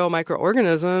soil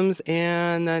microorganisms,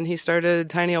 and then he started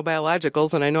Tinyo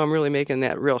Biologicals. And I know I'm really making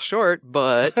that real short,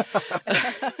 but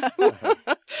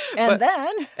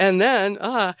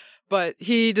but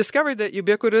he discovered that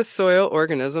ubiquitous soil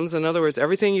organisms, in other words,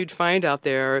 everything you'd find out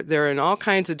there, they're in all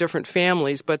kinds of different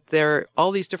families, but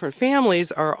all these different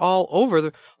families are all over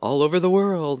the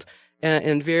world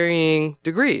in varying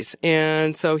degrees.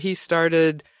 And so he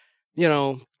started,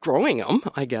 growing them,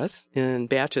 I guess, in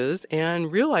batches,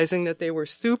 and realizing that they were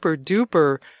super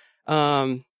duper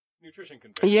nutrition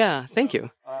content. Yeah, thank you.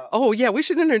 We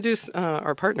should introduce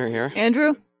our partner here,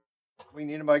 Andrew. We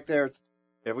need a mic there.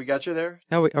 Have we got you there?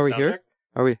 Are we here? Check?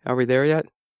 Are we there yet?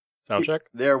 Sound check.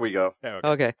 There we go. Yeah,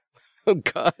 okay. Oh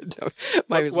God,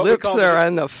 my lips are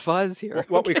on the fuzz here.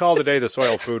 What we call today the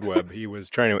soil food web. He was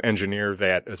trying to engineer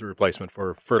that as a replacement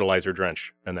for fertilizer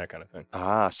drench and that kind of thing.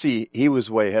 See, he was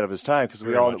way ahead of his time because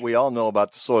we all know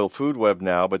about the soil food web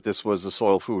now, but this was the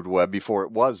soil food web before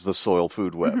it was the soil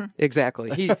food web. Mm-hmm.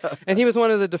 Exactly. He was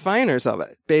one of the definers of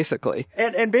it, basically.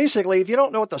 And basically, if you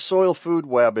don't know what the soil food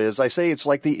web is, I say it's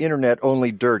like the internet,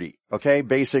 only dirty. Okay,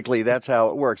 basically that's how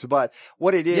it works. But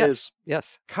what it is,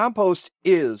 yes, compost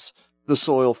is the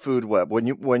soil food web.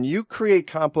 When you create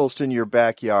compost in your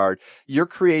backyard, you're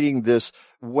creating this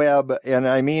web, and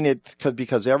I mean it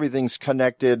because everything's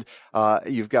connected.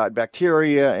 You've got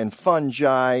bacteria and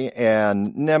fungi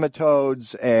and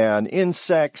nematodes and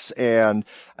insects, and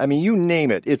I mean, you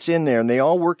name it, it's in there, and they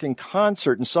all work in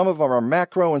concert, and some of them are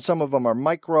macro and some of them are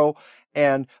micro,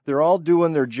 and they're all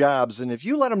doing their jobs. And if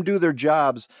you let them do their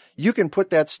jobs, you can put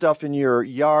that stuff in your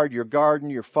yard, your garden,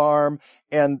 your farm,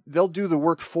 and they'll do the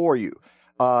work for you.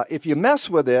 If you mess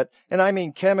with it, and I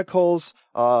mean chemicals,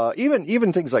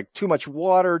 even things like too much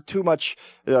water, too much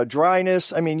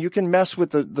dryness, I mean, you can mess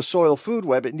with the soil food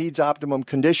web. It needs optimum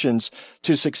conditions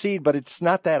to succeed, but it's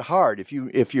not that hard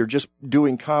if you're just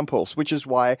doing compost, which is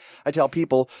why I tell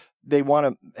people they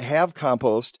want to have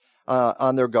compost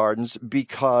on their gardens,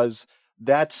 because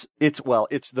it's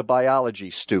the biology,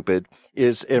 stupid,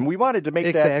 and we wanted to make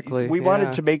exactly,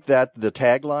 wanted to make that the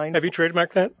tagline. Have you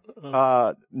trademarked that?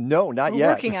 No, not We're yet.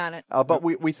 Working on it. But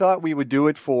we thought we would do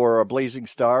it for Blazing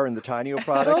Star and the Tinyo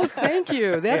products. Oh, thank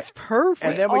you. That's perfect.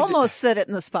 And then almost said it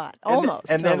in the spot.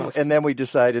 Almost. And then we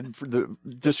decided the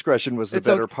discretion was the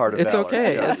better part of it's valor.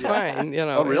 Okay. It's fine.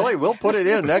 Oh, really? We'll put it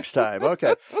in next time.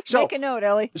 Okay. So, make a note,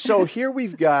 Ellie. So here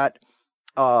we've got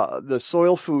the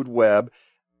soil food web.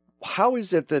 How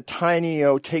is it that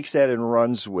Tinyo takes that and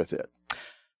runs with it?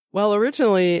 Well,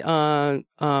 originally, Bruce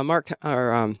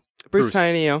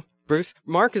Tinyo.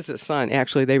 Mark is his son.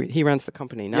 Actually, he runs the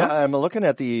company now. Yeah, I'm looking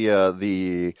at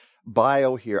the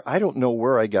bio here. I don't know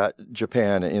where I got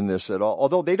Japan in this at all.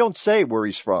 Although they don't say where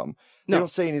he's from. They don't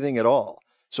say anything at all.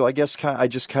 So I guess I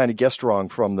just kind of guessed wrong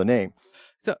from the name.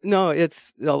 So no,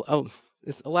 it's a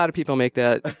lot of people make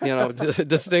that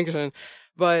distinction,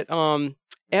 but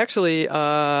actually,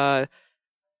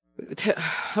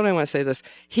 how do I want to say this?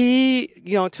 He,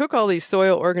 took all these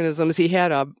soil organisms. He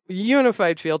had a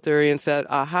unified field theory and said,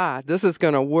 aha, this is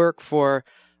going to work for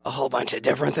a whole bunch of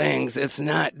different things. It's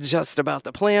not just about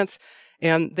the plants.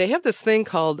 And they have this thing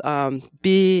called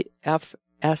BFS,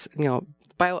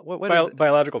 what is it?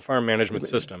 Biological Farm Management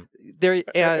System.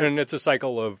 And it's a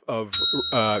cycle of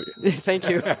Thank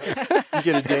you. You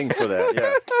get a ding for that,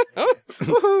 yeah.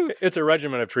 It's a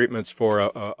regimen of treatments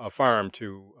for a farm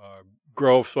to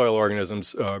grow soil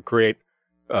organisms, create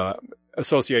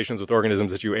associations with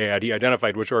organisms that you add. He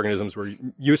identified which organisms were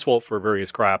useful for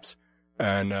various crops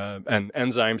and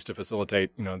enzymes to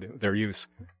facilitate, their use.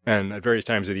 And at various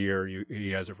times of the year,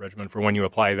 he has a regimen for when you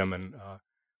apply them and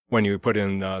when you put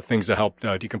in things to help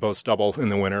decompose stubble in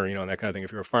the winter, and that kind of thing.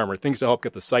 If you're a farmer, things to help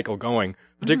get the cycle going,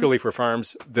 particularly for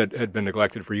farms that had been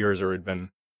neglected for years or had been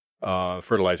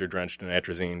fertilizer drenched in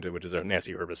atrazine, which is a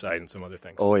nasty herbicide, and some other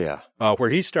things. Oh, yeah. Where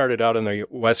he started out on the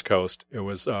West Coast, it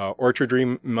was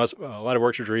orchardry, a lot of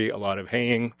orchardry, a lot of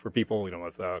haying for people,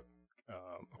 with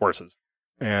horses.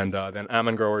 And then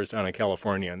almond growers down in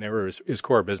California, and they were his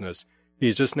core business.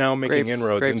 He's just now making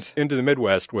inroads into the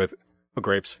Midwest with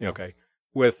grapes,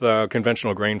 with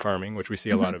conventional grain farming, which we see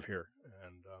a lot of here.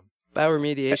 And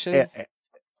bioremediation.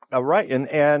 Right.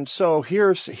 And so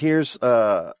here's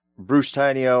Bruce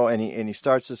Tainio, and he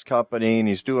starts this company, and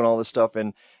he's doing all this stuff,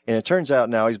 and it turns out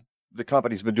now the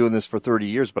company's been doing this for 30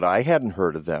 years, but I hadn't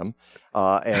heard of them.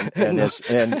 Well,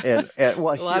 a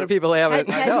lot of people haven't.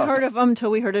 I hadn't heard of them until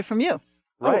we heard it from you.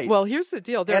 Right. Oh, well, here's the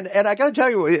deal. And I got to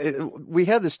tell you, we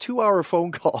had this 2-hour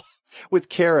phone call with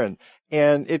Karen,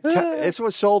 and it's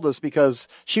what sold us, because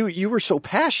you were so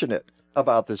passionate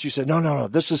about this. You said, no,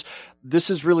 this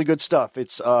is really good stuff.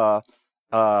 It's how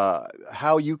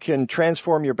you can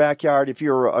transform your backyard. If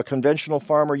you're a conventional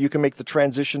farmer, you can make the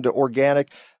transition to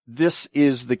organic. This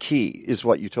is the key, is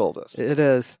what you told us. It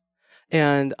is.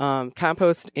 And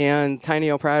compost and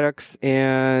Tainio products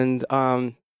and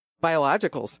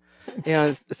biologicals.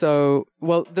 And so,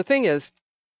 the thing is,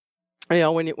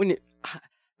 when you, how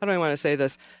do I want to say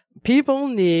this? People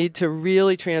need to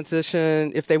really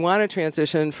transition, if they want to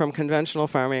transition from conventional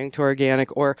farming to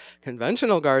organic or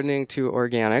conventional gardening to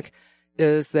organic,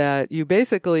 is that you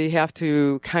basically have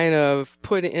to kind of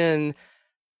put in,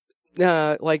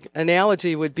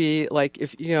 analogy would be like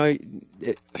if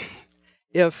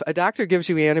a doctor gives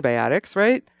you antibiotics,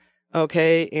 right?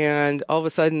 Okay. And all of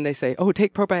a sudden they say, oh,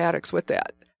 take probiotics with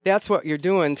that. That's what you're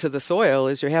doing to the soil,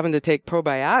 is you're having to take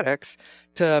probiotics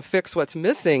to fix what's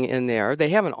missing in there. They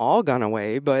haven't all gone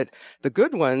away, but the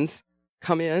good ones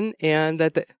come in and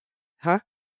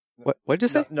What'd you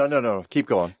say? No. Keep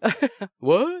going.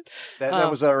 What?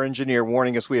 That was our engineer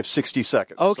warning us we have 60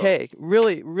 seconds. Okay. So.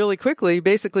 Really, really quickly.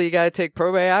 Basically, you got to take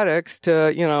probiotics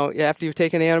to, after you've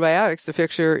taken antibiotics to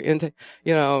fix your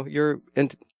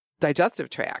digestive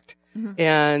tract. Mm-hmm.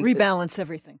 And rebalance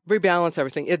everything.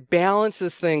 It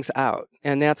balances things out.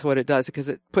 And that's what it does, because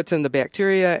it puts in the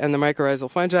bacteria and the mycorrhizal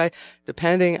fungi.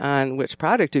 Depending on which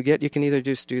product you get, you can either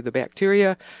just do the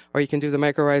bacteria or you can do the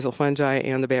mycorrhizal fungi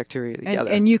and the bacteria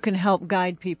together. And you can help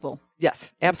guide people.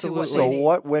 Yes, absolutely.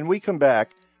 So when we come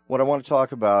back, what I want to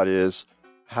talk about is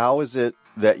how is it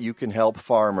that you can help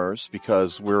farmers,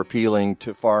 because we're appealing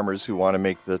to farmers who want to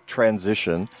make the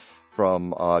transition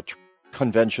from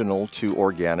conventional to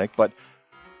organic, but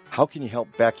how can you help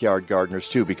backyard gardeners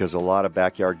too? Because a lot of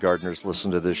backyard gardeners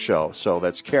listen to this show. So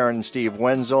that's Karen and Steve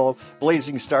Wenzel,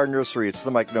 Blazing Star Nursery. It's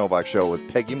the Mike Novak Show with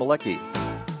Peggy Malecki.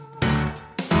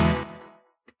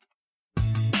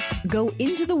 Go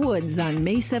into the woods on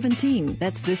May 17.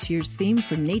 That's this year's theme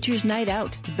for Nature's Night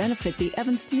Out to benefit the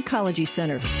Evanston Ecology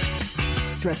Center.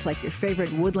 Dress like your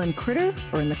favorite woodland critter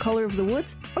or in the color of the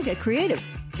woods, or get creative.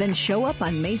 Then show up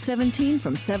on May 17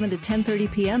 from 7 to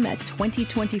 10:30 p.m. at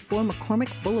 2024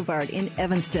 McCormick Boulevard in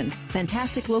Evanston.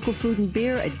 Fantastic local food and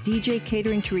beer, a DJ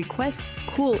catering to requests,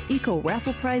 cool eco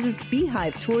raffle prizes,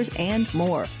 beehive tours, and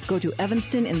more. Go to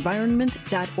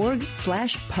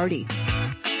evanstonenvironment.org/party.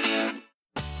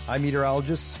 I'm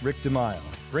meteorologist Rick DeMaio.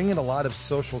 Bringing a lot of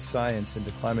social science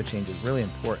into climate change is really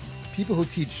important. People who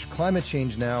teach climate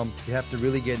change now, you have to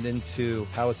really get into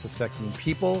how it's affecting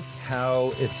people,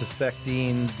 how it's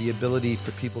affecting the ability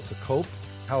for people to cope,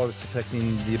 how it's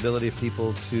affecting the ability of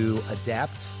people to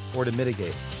adapt or to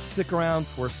mitigate. Stick around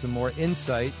for some more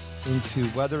insight into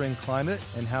weather and climate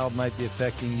and how it might be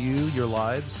affecting you, your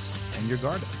lives, and your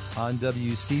garden on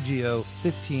WCGO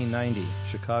 1590,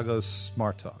 Chicago's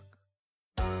Smart Talk.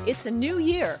 It's a new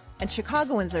year, and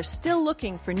Chicagoans are still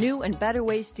looking for new and better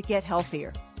ways to get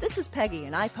healthier. This is Peggy,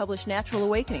 and I publish Natural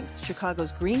Awakenings,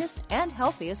 Chicago's greenest and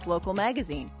healthiest local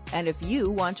magazine. And if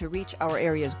you want to reach our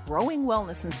area's growing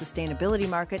wellness and sustainability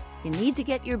market, you need to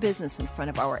get your business in front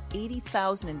of our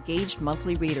 80,000 engaged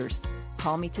monthly readers.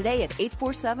 Call me today at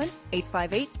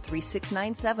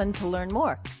 847-858-3697 to learn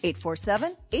more.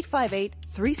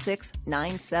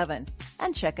 847-858-3697.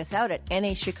 And check us out at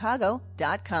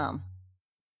nachicago.com.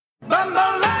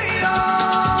 Bamboleo,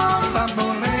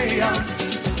 bamboleo,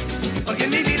 porque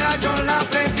mi vida yo la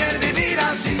prefiero vivir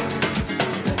así.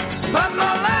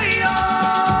 Bamboleo,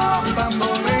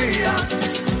 bamboleo,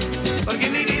 porque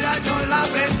mi vida yo la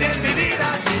prefiero vivir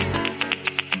así.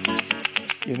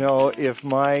 You know, if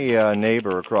my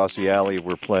neighbor across the alley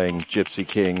were playing Gypsy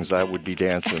Kings, I would be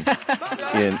dancing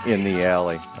in the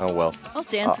alley. Oh, well. I'll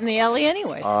dance in the alley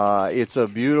anyways. It's a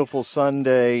beautiful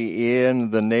Sunday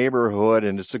in the neighborhood,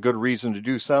 and it's a good reason to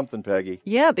do something, Peggy.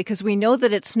 Yeah, because we know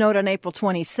that it snowed on April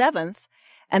 27th,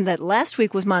 and that last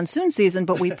week was monsoon season,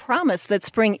 but we promise that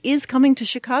spring is coming to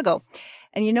Chicago.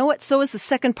 And you know what? So is the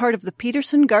second part of the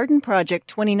Peterson Garden Project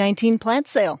 2019 plant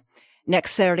sale.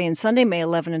 Next Saturday and Sunday, May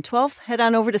 11 and 12th, head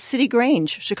on over to City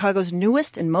Grange, Chicago's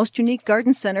newest and most unique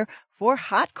garden center for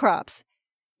hot crops.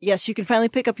 Yes, you can finally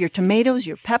pick up your tomatoes,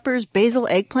 your peppers, basil,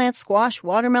 eggplant, squash,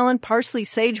 watermelon, parsley,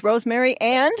 sage, rosemary,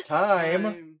 and...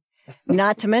 time.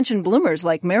 Not to mention bloomers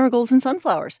like marigolds and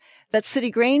sunflowers. That's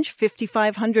City Grange,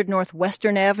 5500 North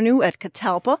Western Avenue at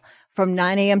Catalpa, from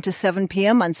 9 a.m. to 7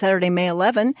 p.m. on Saturday, May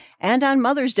 11, and on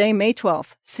Mother's Day, May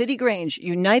 12th. City Grange,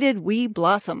 united we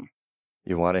blossom.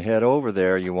 You want to head over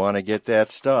there. You want to get that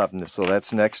stuff. And so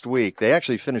that's next week. They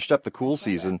actually finished up the cool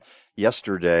season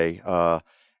yesterday,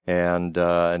 and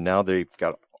now they've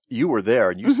got. You were there,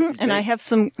 and you and I have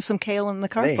some kale in the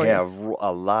car. They for have you.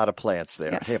 a lot of plants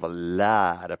there. Yes. They have a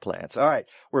lot of plants. All right,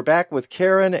 we're back with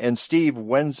Karen and Steve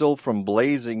Wenzel from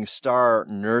Blazing Star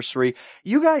Nursery.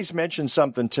 You guys mentioned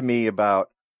something to me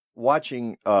about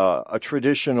watching a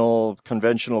traditional,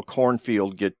 conventional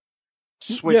cornfield get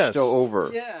switched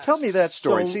over. Yeah. Tell me that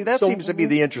story. So- See, that so seems to be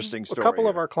the interesting story. A couple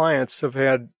of here. our clients have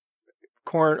had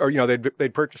corn, or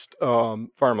they'd purchased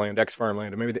farmland,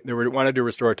 ex-farmland, and maybe they wanted to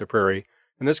restore it to prairie.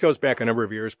 And this goes back a number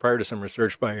of years prior to some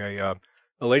research by a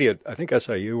lady at, I think,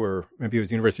 SIU, or maybe it was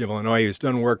University of Illinois, who's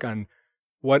done work on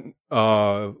what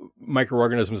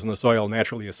microorganisms in the soil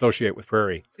naturally associate with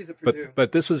prairie. She's at Purdue.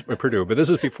 But this was Purdue. But this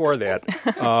was before that.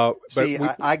 See,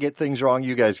 I get things wrong.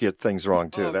 You guys get things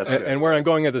wrong too. That's good. And where I'm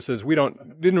going at this is we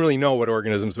didn't really know what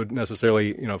organisms would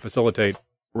necessarily facilitate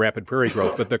rapid prairie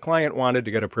growth. But the client wanted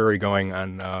to get a prairie going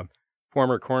on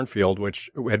former cornfield,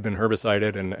 which had been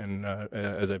herbicided and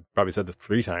as I probably said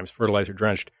 3 times, fertilizer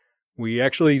drenched. We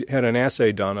actually had an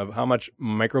assay done of how much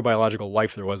microbiological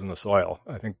life there was in the soil.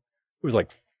 I think it was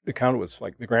like the gram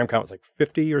count was like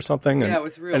 50 or something. And, yeah, it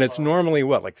was real and it's low. normally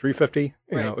like 350.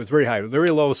 Right. It was very high, very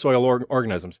low soil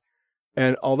organisms.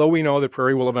 And although we know that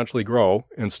prairie will eventually grow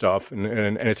and stuff, and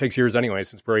it takes years anyway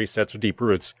since prairie sets deep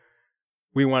roots,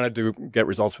 we wanted to get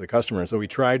results for the customer. So we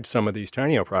tried some of these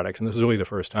Tineo products, and this is really the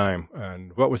first time.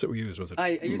 And what was it we used? Was it?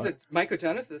 I used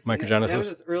Mycogenesis. Mycogenesis. That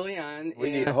was early on.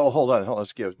 Hold on.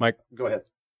 Let's give Mike. Go ahead.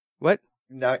 What?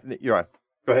 No, you're on.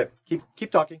 Go ahead.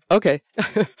 Keep talking. Okay.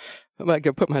 I might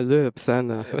go put my lips on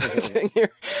the thing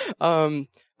here.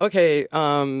 Okay.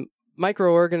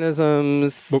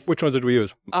 Microorganisms. Which ones did we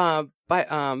use?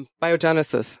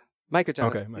 Biogenesis. Mycogenesis.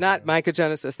 Okay, Not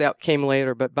mycogenesis. That came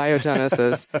later, but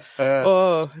biogenesis.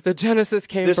 The genesis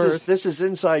came first. This is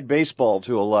inside baseball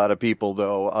to a lot of people,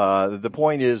 though. The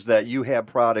point is that you have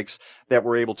products that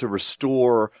were able to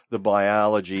restore the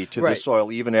biology to the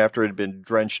soil even after it had been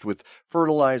drenched with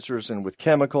fertilizers and with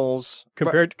chemicals.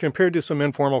 Compared to some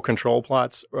informal control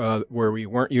plots where we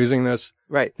weren't using this,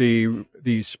 right? The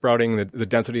sprouting, the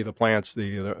density of the plants,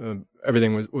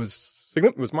 everything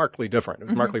was markedly different. It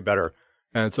was markedly better.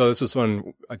 And so this is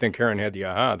when I think Karen had the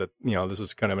aha that, this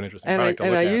is kind of an interesting product to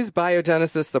look at. And I use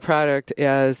Biogenesis, the product,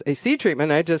 as a seed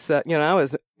treatment. I just, I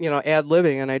was,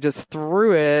 ad-libbing, and I just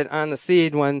threw it on the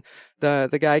seed when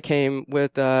the guy came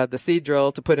with the seed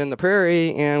drill to put in the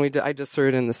prairie, and I just threw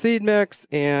it in the seed mix,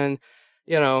 and,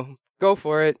 go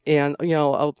for it. And,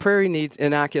 a prairie needs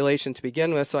inoculation to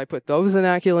begin with, so I put those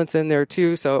inoculants in there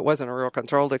too, so it wasn't a real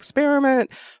controlled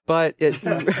experiment, but it...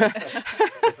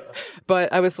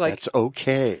 But I was like, that's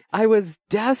okay. I was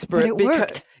desperate. But it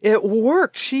worked. It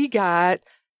worked. She got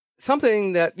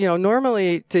something that,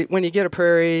 normally when you get a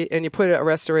prairie and you put a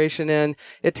restoration in,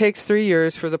 it takes 3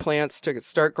 years for the plants to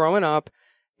start growing up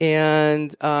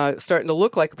and starting to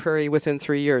look like a prairie within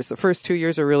 3 years. The first 2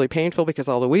 years are really painful because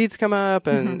all the weeds come up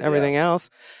and everything else.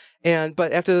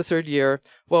 But after the third year,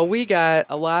 well, we got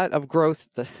a lot of growth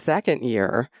the second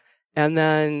year. And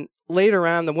then later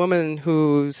on, the woman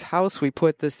whose house we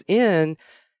put this in,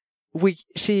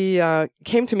 she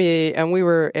came to me, and we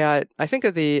were at, I think,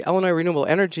 at the Illinois Renewable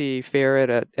Energy Fair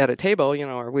at a table,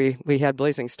 or we had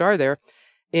Blazing Star there.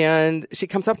 And she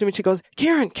comes up to me and she goes,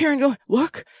 Karen, go,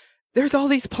 look, there's all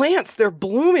these plants. They're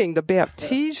blooming. The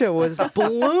Baptisia was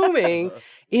blooming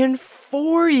in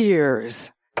 4 years.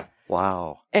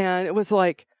 Wow. And it was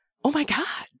like, oh my God.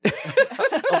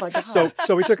 Oh my God.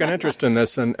 So we took an interest in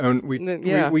this, and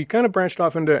we kind of branched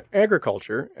off into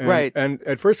agriculture. And, right. And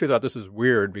at first we thought this is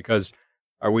weird because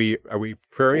are we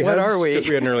prairie heads? What are we? Because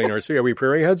we had an early nursery. Are we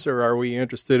prairie heads, or are we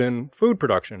interested in food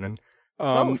production? And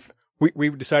both.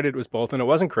 We decided it was both, and it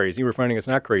wasn't crazy. We're finding it's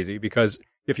not crazy because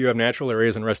if you have natural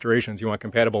areas and restorations, you want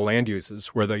compatible land uses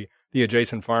where the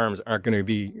adjacent farms aren't going to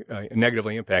be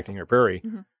negatively impacting your prairie.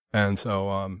 Mm-hmm. And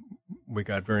so we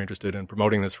got very interested in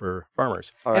promoting this for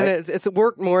farmers. All right. And it's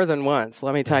worked more than once,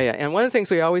 let me tell you. And one of the things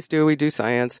we always do, we do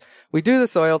science. We do the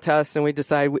soil test, and we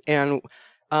decide, and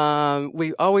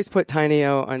we always put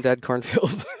Tineo on dead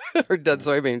cornfields or dead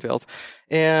soybean fields.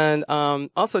 And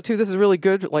also, too, this is really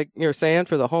good, like you're saying,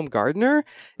 for the home gardener.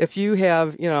 If you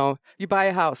have, you buy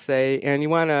a house, say, and you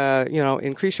want to,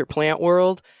 increase your plant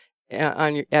world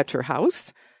at your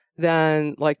house,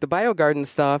 then like the biogarden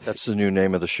stuff. That's the new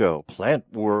name of the show, Plant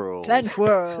World. Plant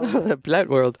World. Plant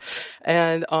World.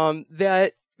 And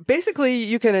that basically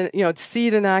you can,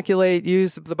 seed inoculate,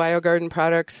 use the biogarden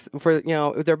products for,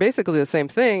 they're basically the same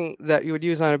thing that you would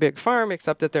use on a big farm,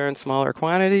 except that they're in smaller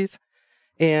quantities.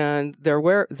 And they're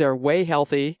way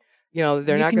healthy.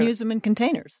 They're not. You can use them in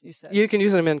containers. You said you can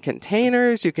use them in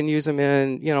containers. You can use them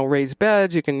in raised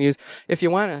beds. You can use if you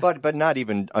want to. But not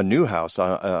even a new house.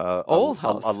 Old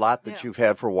house. A lot that you've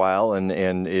had for a while, and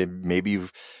maybe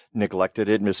you've neglected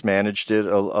it, mismanaged it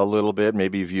a little bit.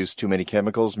 Maybe you've used too many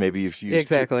chemicals. Maybe you've used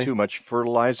too much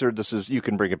fertilizer. You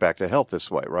can bring it back to health this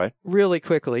way, right? Really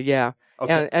quickly, yeah.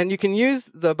 Okay. And you can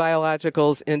use the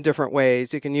biologicals in different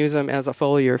ways. You can use them as a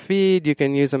foliar feed. You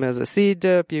can use them as a seed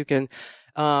dip. You can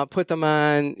put them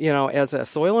on, as a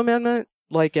soil amendment,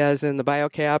 like as in the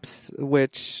biocaps,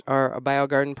 which are a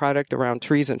biogarden product around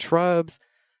trees and shrubs.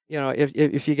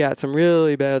 If you got some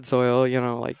really bad soil,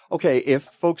 like. Okay, if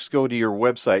folks go to your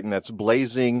website, and that's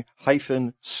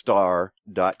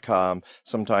blazing-star.com,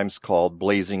 sometimes called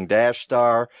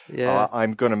blazing-star. Yeah.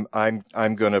 I'm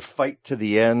gonna fight to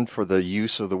the end for the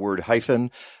use of the word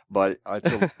hyphen, but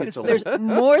there's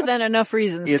more than enough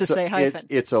reasons to say hyphen.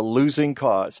 It's a losing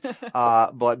cause.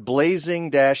 But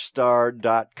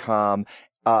blazing-star.com,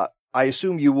 I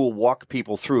assume you will walk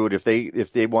people through it if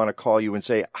they want to call you and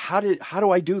say, how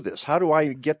do I do this? How do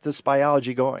I get this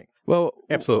biology going? Well,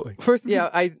 absolutely. First, yeah,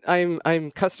 I'm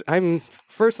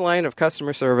first line of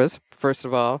customer service. First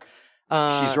of all,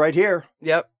 she's right here.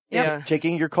 Yep. Yeah.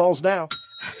 Taking your calls now.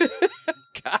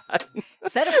 God.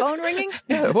 Is that a phone ringing?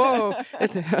 Whoa!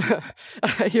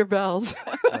 I hear bells.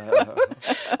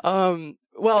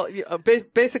 Well,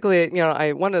 basically,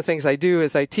 one of the things I do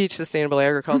is I teach sustainable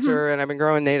agriculture, and I've been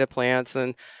growing native plants,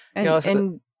 and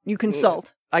you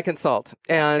consult. I consult,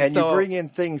 and you bring in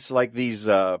things like these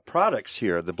products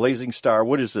here. The Blazing Star.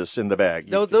 What is this in the bag?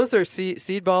 Those are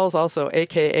seed balls, also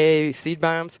AKA seed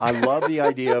bombs. I love the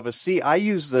idea of a seed. I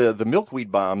use the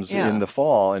milkweed bombs in the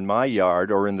fall in my yard,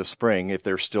 or in the spring if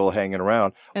they're still hanging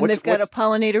around. And they've got a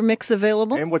pollinator mix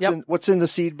available. And what's in the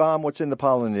seed bomb? What's in the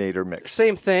pollinator mix?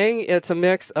 Same thing. It's a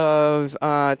mix of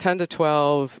 10 to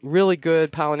 12 really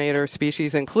good pollinator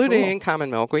species, including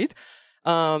common milkweed.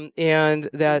 And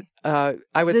that,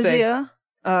 I would Zizia,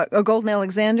 a golden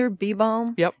Alexander, bee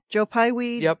balm. Yep. Joe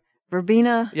Pyeweed. Yep.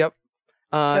 Verbena. Yep.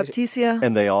 Baptisia.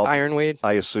 And they all ironweed.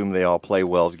 I assume they all play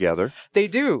well together. They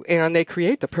do, and they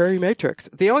create the prairie matrix.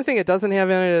 The only thing it doesn't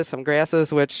have in it is some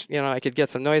grasses, which I could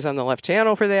get some noise on the left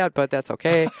channel for that, but that's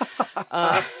okay.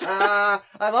 I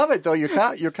love it though.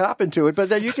 You're copping to it, but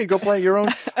then you can go play your own.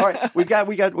 All right, we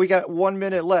got 1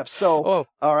 minute left. So,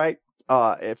 all right.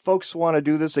 If folks want to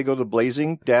do this, they go to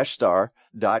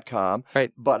blazing-star.com.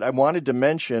 Right. But I wanted to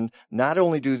mention, not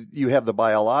only do you have the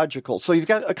biological, so you've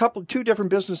got two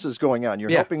different businesses going on.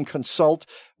 You're helping consult,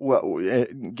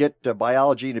 get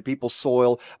biology into people's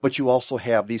soil, but you also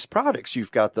have these products.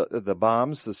 You've got the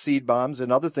bombs, the seed bombs,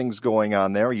 and other things going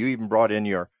on there. You even brought in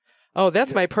your... Oh,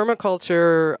 that's my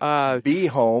permaculture... bee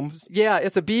homes. Yeah,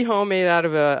 it's a bee home made out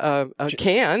of a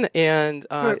can. And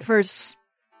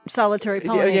solitary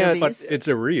pollinator bees. But it's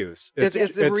a reuse. It's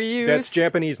a reuse. That's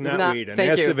Japanese knotweed, and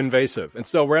massive invasive. And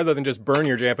so rather than just burn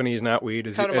your Japanese knotweed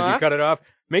as you cut it off,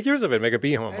 make use of it. Make a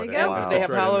bee home with it. Wow. They have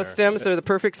hollow stems. They're the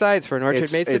perfect size for an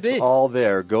orchard mates of bee. It's all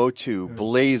there. Go to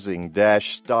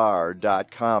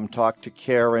blazing-star.com. Talk to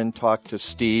Karen. Talk to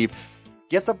Steve.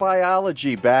 Get the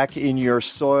biology back in your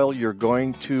soil. You're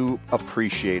going to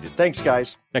appreciate it. Thanks,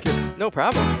 guys. Thank you. No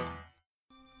problem.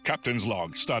 Captain's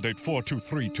log, stardate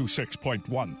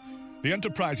 42326.1. The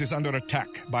Enterprise is under attack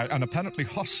by an apparently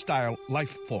hostile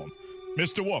life form.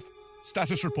 Mr. Worf,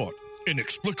 status report.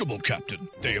 Inexplicable, Captain.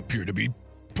 They appear to be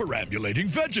perambulating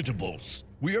vegetables.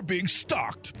 We are being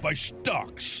stalked by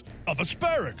stalks of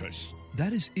asparagus.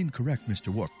 That is incorrect, Mr.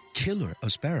 Worf. Killer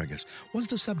asparagus was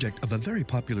the subject of a very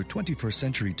popular 21st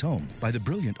century tome by the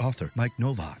brilliant author Mike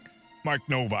Dvorak. Mike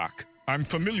Dvorak. I'm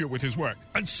familiar with his work,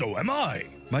 and so am I.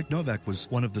 Mike Dvorak was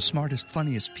one of the smartest,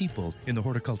 funniest people in the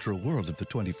horticultural world of the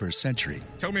 21st century.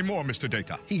 Tell me more, Mr.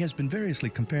 Data. He has been variously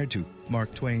compared to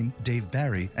Mark Twain, Dave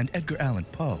Barry, and Edgar Allan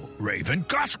Poe. Raven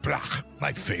Gosblach,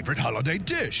 my favorite holiday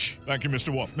dish. Thank you,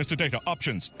 Mr. Wolf. Mr. Data,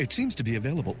 options. It seems to be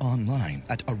available online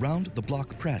at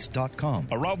aroundtheblockpress.com.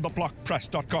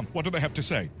 Aroundtheblockpress.com. What do they have to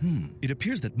say? It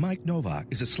appears that Mike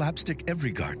Dvorak is a slapstick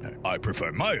every gardener. I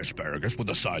prefer my asparagus with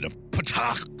a side of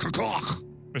patach.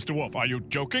 Mr. Wolf, are you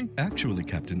joking? Actually,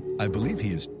 Captain, I believe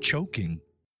he is choking.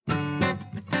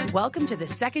 Welcome to the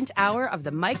second hour of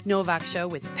the Mike Dvorak Show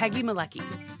with Peggy Malecki.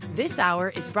 This hour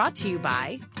is brought to you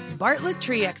by Bartlett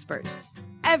Tree Experts.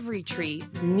 Every tree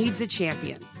needs a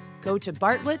champion. Go to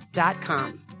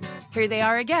bartlett.com. Here they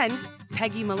are again,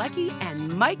 Peggy Malecki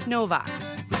and Mike Dvorak.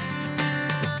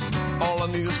 All I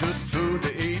need is good food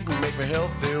to eat and make me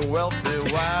healthy,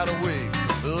 wealthy, wide awake.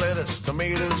 Lettuce,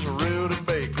 tomatoes, root, and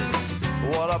bacon.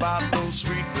 What about those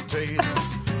sweet potatoes?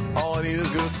 All I need is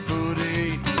good food to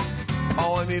eat.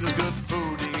 All I need is good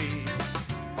food to eat.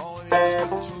 All I need is good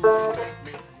food to make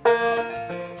me.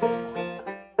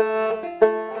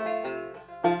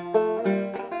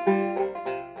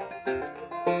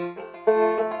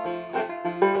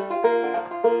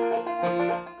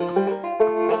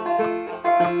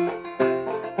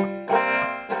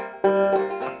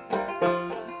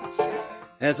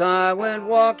 As I went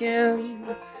walking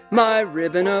my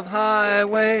ribbon of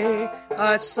highway,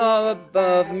 I saw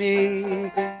above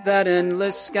me that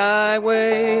endless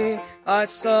skyway. I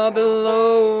saw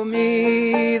below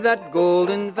me that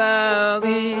golden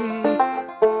valley.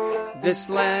 This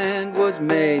land was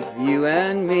made for you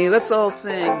and me. Let's all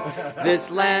sing.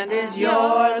 This land is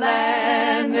your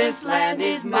land. This land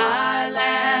is my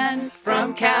land.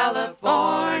 From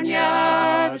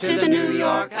California to the New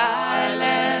York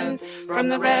Island. From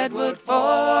the redwood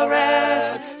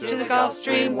forest to the Gulf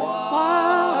Stream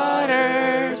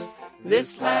waters.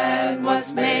 This land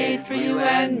was made for you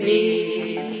and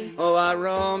me. Oh, I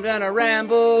roamed and I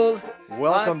rambled.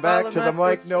 Welcome back to the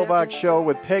Mike Dvorak Show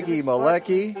with Peggy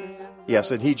Malecki.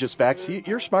 Yes, and he just backs.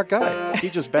 You're a smart guy. He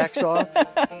just backs off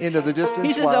into the distance.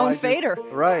 He's his own fader.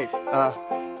 Right.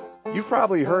 You've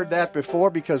probably heard that before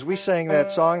because we sang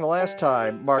that song the last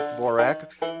time Mark Dvorak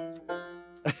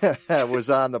was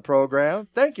on the program.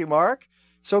 Thank you, Mark.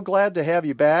 So glad to have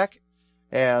you back.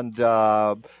 And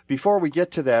before we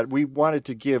get to that, we wanted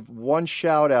to give one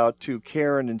shout out to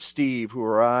Karen and Steve, who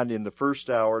are on in the first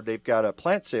hour. They've got a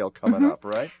plant sale coming up,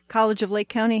 right? College of Lake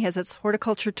County has its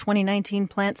Horticulture 2019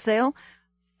 plant sale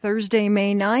Thursday,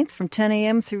 May 9th from 10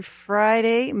 a.m. through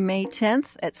Friday, May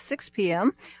 10th at 6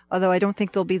 p.m., although I don't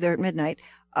think they'll be there at midnight.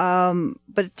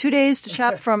 But 2 days to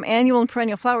shop from annual and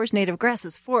perennial flowers, native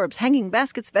grasses, forbs, hanging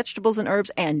baskets, vegetables, and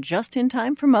herbs, and just in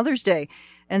time for Mother's Day.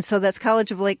 And so that's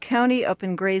College of Lake County up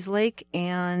in Grays Lake,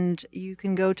 and you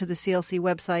can go to the CLC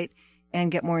website and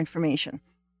get more information.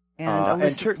 And a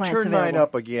list of plants turn mine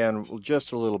up again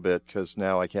just a little bit, because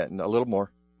now I can't. A little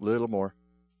more.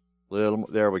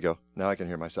 There we go. Now I can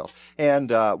hear myself.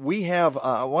 And we have,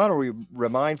 I want to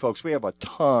remind folks, we have a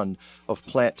ton of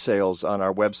plant sales on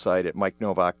our website at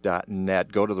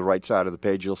MikeNovak.net. Go to the right side of the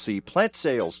page. You'll see Plant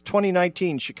Sales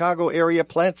 2019 Chicago Area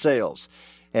Plant Sales.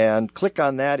 And click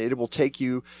on that. It will take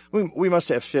you. We must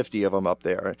have 50 of them up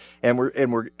there, and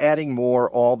we're adding more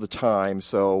all the time.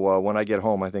 So when I get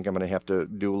home, I think I'm going to have to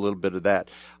do a little bit of that.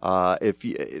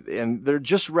 And they're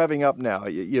just revving up now.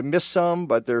 You missed some,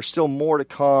 but there's still more to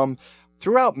come.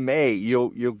 Throughout May, you'll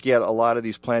get a lot of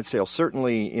these plant sales.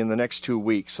 Certainly in the next 2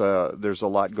 weeks, there's a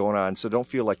lot going on. So don't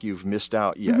feel like you've missed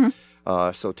out yet. Mm-hmm.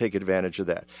 So take advantage of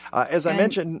that. As I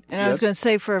mentioned... And I was going to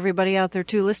say for everybody out there,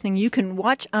 too, listening, you can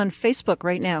watch on Facebook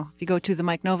right now if you go to The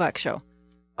Mike Dvorak Show.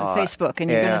 on Facebook, and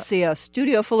you're going to see a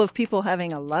studio full of people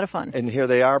having a lot of fun. And here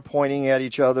they are pointing at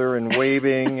each other and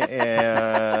waving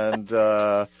and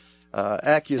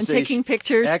and taking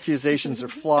pictures. Accusations are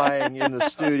flying in the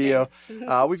studio.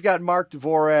 We've got Mark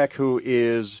Dvorak, who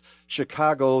is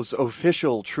Chicago's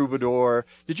official troubadour.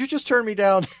 Did you just turn me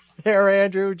down there,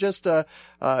 Andrew? Just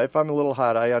if I'm a little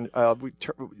hot,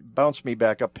 bounce me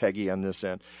back up, Peggy, on this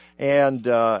end.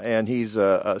 And he's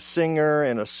a singer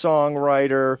and a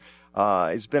songwriter.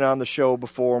 He's been on the show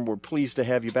before, and we're pleased to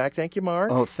have you back. Thank you,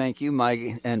 Mark. Oh, thank you,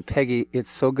 Mike and Peggy.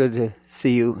 It's so good to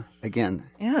see you again.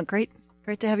 Yeah, great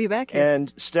to have you back here.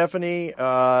 And Stephanie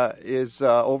is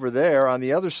over there on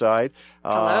the other side.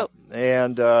 Hello.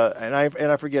 And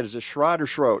I forget, is it Schrott or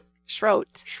Schroet?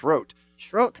 Schroet.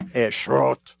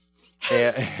 Schroet.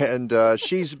 And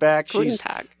she's back. She's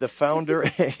the founder,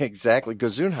 exactly,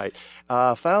 Gesundheit,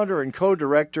 founder and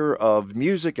co-director of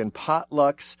Music and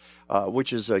Potlucks,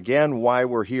 which is, again, why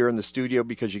we're here in the studio,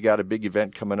 because you got a big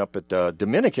event coming up at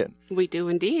Dominican. We do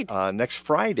indeed. Next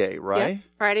Friday, right? Yep.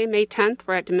 Friday, May 10th,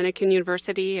 we're at Dominican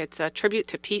University. It's a tribute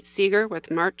to Pete Seeger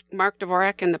with Mark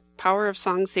Dvorak and the Power of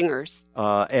Song Singers.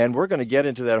 And we're going to get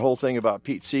into that whole thing about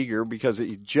Pete Seeger, because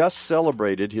he just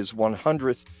celebrated his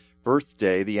 100th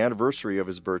birthday, the anniversary of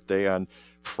his birthday on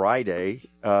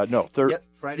Friday. Third. Yep,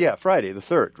 Friday. Yeah, Friday, the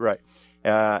 3rd, right.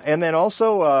 And then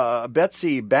also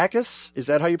Betsy Backus. Is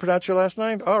that how you pronounce your last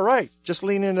name? All right. Just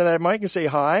lean into that mic and say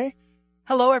hi.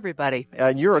 Hello, everybody.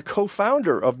 And you're a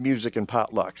co-founder of Music and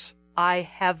Potlucks. I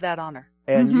have that honor.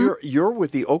 And you're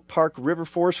with the Oak Park River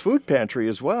Forest Food Pantry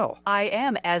as well. I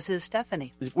am, as is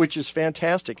Stephanie. Which is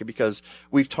fantastic, because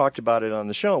we've talked about it on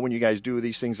the show. When you guys do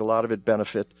these things, a lot of it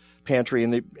benefit Pantry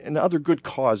and other good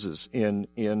causes in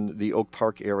the Oak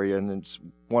Park area. And it's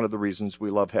one of the reasons we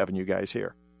love having you guys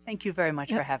here. Thank you very much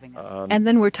for having us. And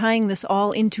then we're tying this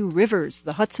all into rivers,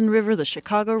 the Hudson River, the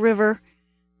Chicago River.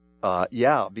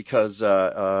 Because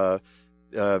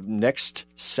next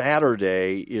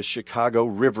Saturday is Chicago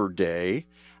River Day.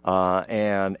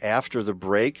 And after the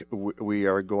break, we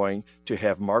are going to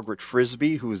have Margaret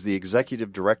Frisbie, who is the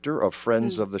executive director of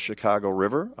Friends of the Chicago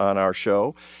River, on our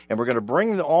show. And we're going to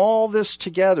bring all this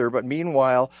together. But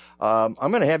meanwhile, I'm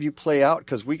going to have you play out,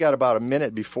 because we got about a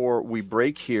minute before we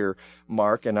break here,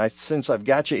 Mark. And since I've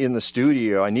got you in the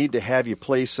studio, I need to have you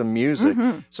play some music.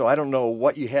 So I don't know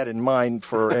what you had in mind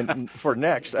for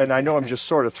next. And I know I'm just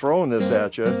sort of throwing this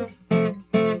at you.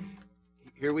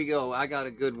 Here we go. I got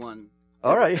a good one.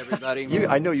 All right, everybody.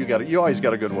 I know you got it. You always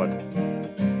got a good one.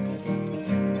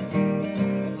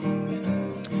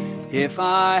 If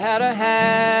I had a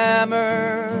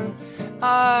hammer,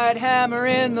 I'd hammer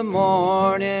in the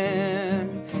morning,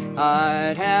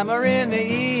 I'd hammer in the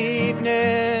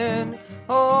evening,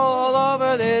 all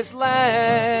over this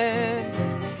land.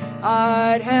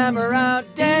 I'd hammer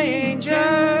out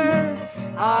danger,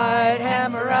 I'd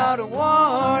hammer out a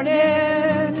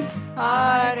warning,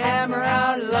 I'd hammer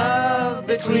out love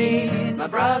between my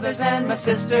brothers and my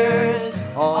sisters,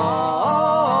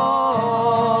 all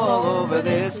over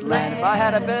this land. If I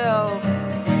had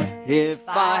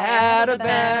a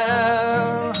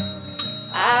bell,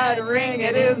 I'd ring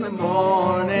it in the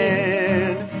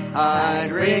morning,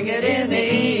 I'd ring it in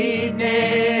the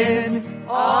evening,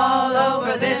 all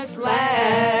over this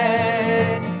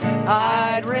land.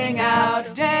 I'd ring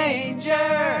out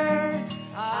danger,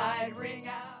 I'd ring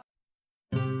out...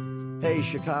 Hey,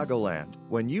 Chicagoland,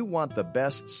 when you want the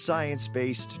best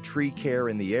science-based tree care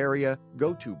in the area,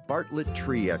 go to Bartlett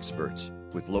Tree Experts.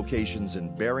 With locations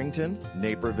in Barrington,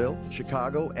 Naperville,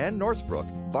 Chicago, and Northbrook,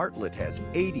 Bartlett has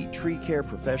 80 tree care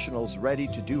professionals ready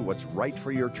to do what's right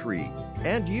for your tree.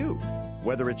 And you.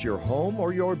 Whether it's your home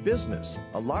or your business,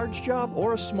 a large job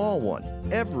or a small one,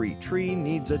 every tree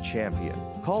needs a champion.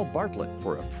 Call Bartlett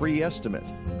for a free estimate.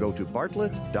 Go to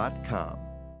bartlett.com.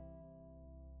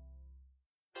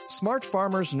 Smart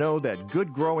farmers know that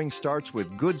good growing starts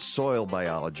with good soil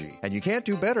biology, and you can't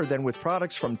do better than with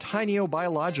products from Tineo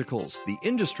Biologicals, the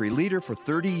industry leader for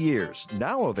 30 years,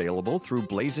 now available through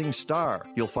Blazing Star.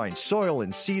 You'll find soil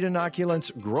and seed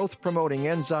inoculants, growth-promoting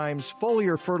enzymes,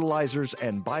 foliar fertilizers,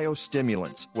 and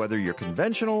biostimulants. Whether you're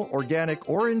conventional, organic,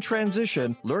 or in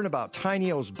transition, learn about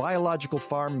Tineo's biological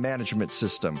farm management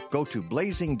system. Go to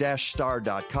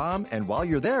blazing-star.com, and while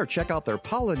you're there, check out their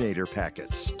pollinator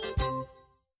packets.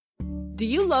 Do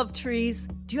you love trees?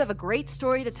 Do you have a great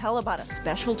story to tell about a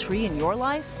special tree in your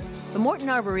life? The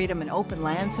Morton Arboretum and Open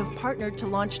Lands have partnered to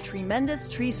launch Tremendous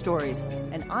Tree Stories,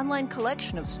 an online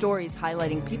collection of stories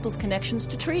highlighting people's connections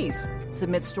to trees.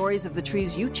 Submit stories of the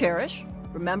trees you cherish,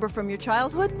 remember from your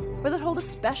childhood, or that hold a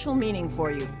special meaning for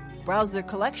you. Browse their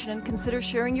collection and consider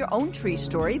sharing your own tree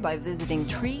story by visiting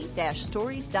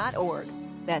tree-stories.org.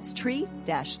 That's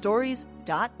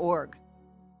tree-stories.org.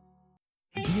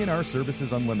 DNR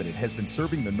Services Unlimited has been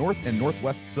serving the north and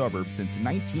northwest suburbs since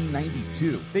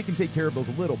 1992. They can take care of those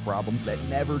little problems that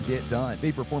never get done.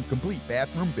 They perform complete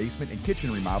bathroom, basement, and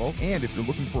kitchen remodels, and if you're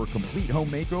looking for a complete home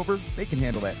makeover, they can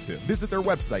handle that too. Visit their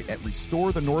website at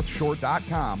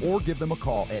restorethenorthshore.com or give them a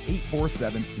call at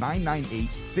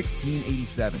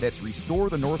 847-998-1687. That's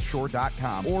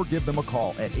restorethenorthshore.com or give them a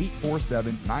call at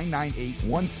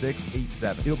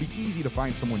 847-998-1687. It'll be easy to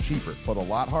find someone cheaper, but a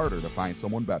lot harder to find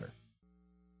someone better.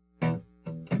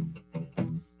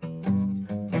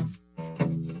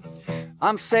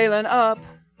 I'm sailing up,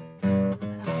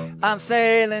 I'm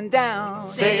sailing down,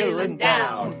 Sailing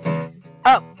down.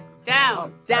 up,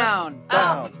 down, down,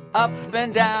 up, up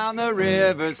and down the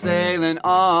river, sailing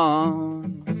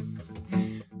on,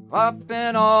 up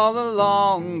and all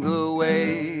along the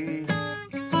way.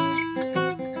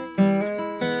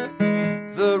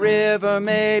 The river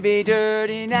may be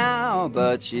dirty now,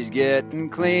 but she's getting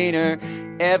cleaner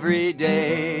every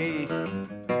day.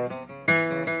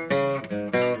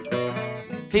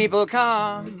 People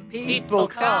come, People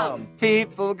come.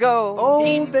 people go. Oh,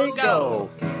 People they go. go.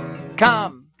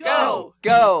 Come, Go.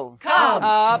 go, Come.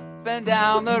 up and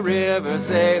down the river,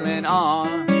 sailing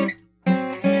on,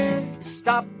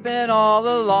 stopping all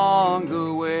along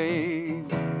the way.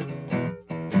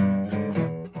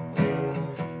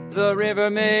 The river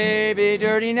may be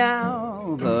dirty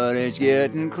now, but it's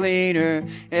getting cleaner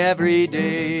every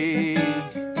day.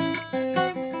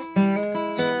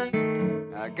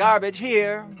 Garbage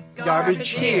here, Garbage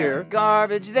here.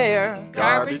 garbage there,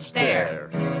 Garbage there.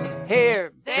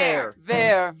 here, There.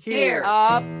 there, Here.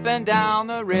 up and down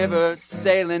the river,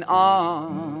 sailing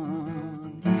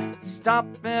on,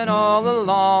 stopping all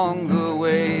along the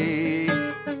way.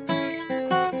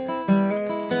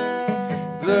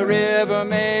 The river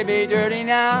may be dirty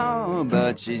now,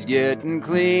 but she's getting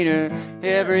cleaner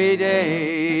every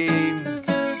day.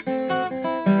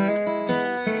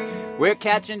 We're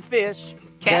catching fish,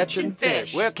 Catching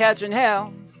fish. we're catching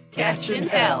hell, Catching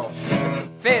hell.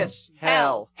 fish,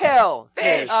 Hell. hell,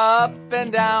 Fish. up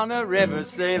and down the river,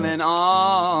 sailing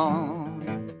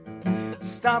on,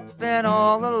 stopping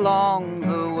all along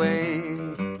the way.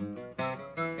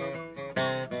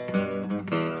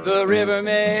 The river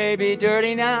may be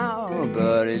dirty now,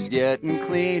 but it's getting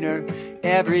cleaner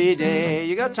every day.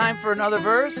 You got time for another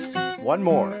verse? One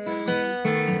more.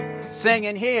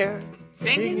 Singing here,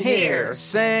 Singing here.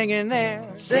 singing there,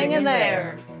 Singing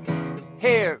there.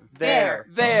 here, There.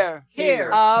 there, Here.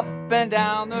 up and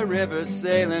down the river,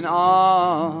 sailing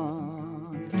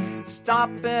on,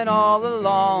 stopping all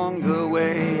along the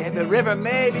way. The river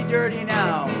may be dirty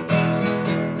now.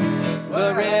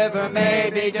 The river may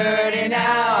be dirty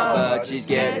now, but she's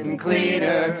getting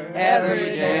cleaner every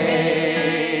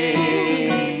day.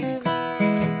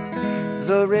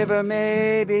 The river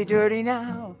may be dirty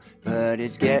now, but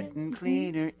it's getting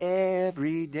cleaner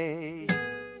every day.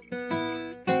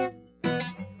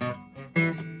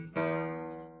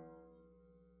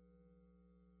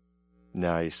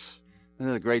 Nice. This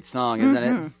is a great song, isn't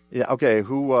it? Yeah. Okay.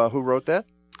 Who wrote that?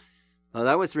 Well,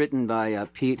 that was written by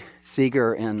Pete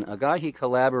Seeger and a guy he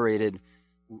collaborated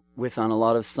with on a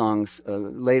lot of songs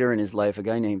later in his life, a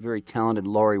guy named very talented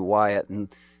Laurie Wyatt. And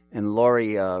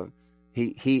Laurie,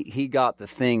 he got the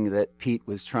thing that Pete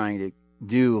was trying to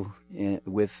do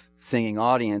with singing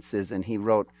audiences, and he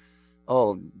wrote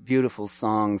beautiful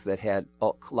songs that had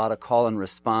a lot of call and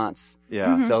response.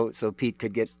 Yeah. Mm-hmm. So Pete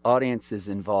could get audiences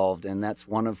involved, and that's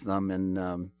one of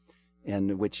them.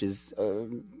 And which is.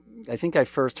 I think I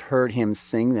first heard him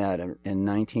sing that in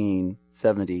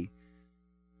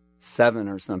 1977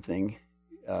 or something.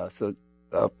 So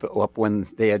up when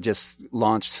they had just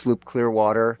launched Sloop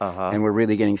Clearwater, and were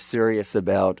really getting serious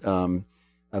about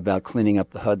cleaning up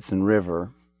the Hudson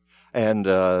River. And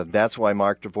that's why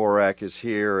Mark Dvorak is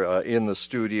here in the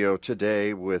studio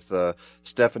today with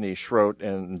Stephanie Schroet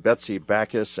and Betsy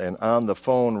Backus. And on the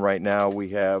phone right now we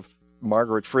have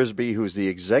Margaret Frisbie, who's the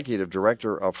executive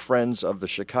director of Friends of the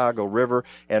Chicago River.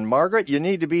 And Margaret, you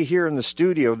need to be here in the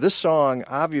studio. This song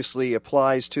obviously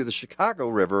applies to the Chicago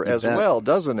River as well,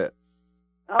 doesn't it?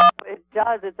 Oh, it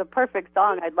does. It's a perfect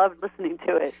song. I love listening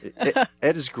to it.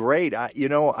 It is great. I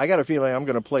got a feeling I'm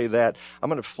going to play that. I'm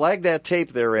going to flag that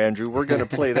tape there, Andrew. We're going to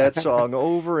play that song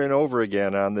over and over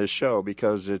again on this show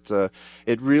because it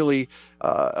really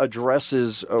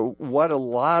addresses what a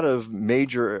lot of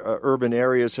major urban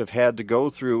areas have had to go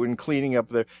through in cleaning up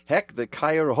the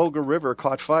Cuyahoga River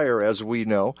caught fire, as we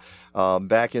know,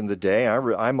 back in the day.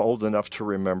 I'm old enough to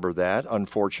remember that,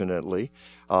 unfortunately.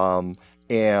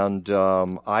 And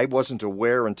I wasn't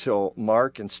aware until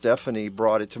Mark and Stephanie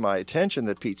brought it to my attention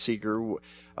that Pete Seeger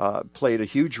played a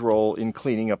huge role in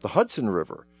cleaning up the Hudson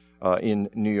River in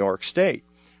New York State.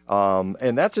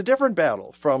 And that's a different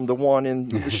battle from the one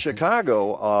in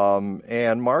Chicago.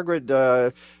 And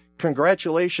Margaret,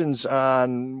 congratulations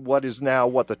on what is now,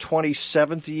 the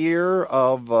 27th year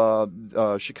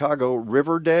of Chicago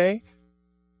River Day?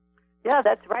 Yeah,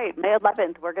 that's right. May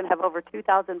 11th, we're going to have over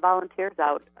 2,000 volunteers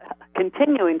out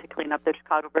continuing to clean up the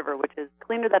Chicago River, which is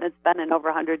cleaner than it's been in over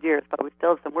 100 years, but we still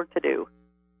have some work to do.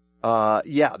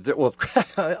 Yeah, well,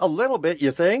 a little bit,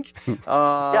 you think?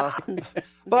 Yeah.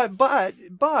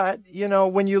 But you know,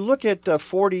 when you look at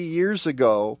 40 years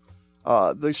ago,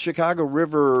 the Chicago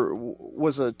River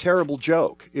was a terrible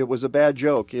joke. It was a bad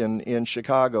joke in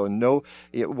Chicago. No,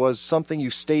 it was something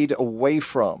you stayed away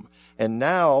from. And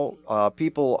now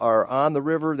people are on the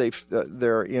river.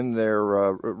 They're in their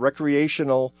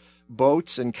recreational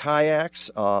boats and kayaks.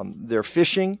 They're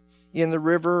fishing in the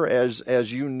river,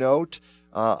 as you note.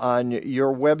 On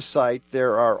your website,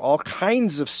 there are all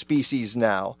kinds of species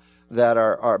now that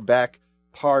are back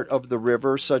part of the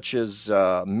river, such as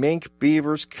mink,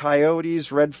 beavers,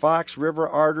 coyotes, red fox, river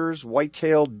otters,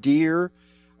 white-tailed deer,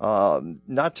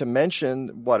 not to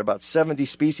mention, about 70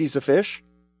 species of fish?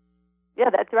 Yeah,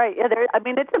 that's right. Yeah,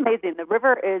 it's amazing. The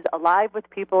river is alive with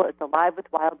people. It's alive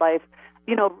with wildlife.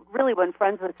 You know, really, when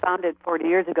Friends was founded 40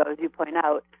 years ago, as you point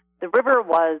out, the river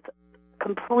was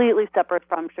completely separate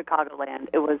from Chicagoland.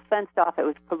 It was fenced off. It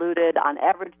was polluted. On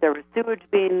average, there was sewage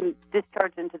being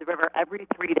discharged into the river every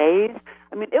 3 days.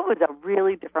 I mean, it was a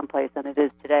really different place than it is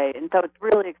today. And so it's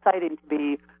really exciting to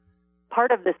be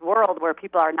part of this world where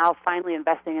people are now finally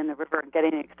investing in the river and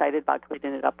getting excited about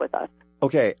cleaning it up with us.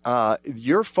 Okay,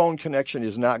 your phone connection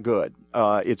is not good.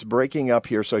 It's breaking up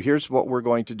here, so here's what we're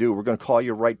going to do. We're going to call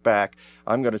you right back.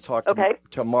 I'm going to talk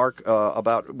to Mark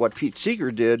about what Pete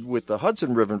Seeger did with the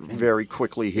Hudson River very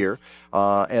quickly here,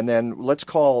 and then let's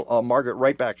call Margaret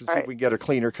right back to see if we can get a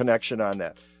cleaner connection on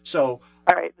that. So,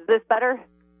 all right, is this better?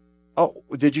 Oh,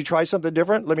 did you try something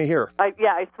different? Let me hear.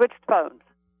 Yeah, I switched phones.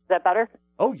 Is that better?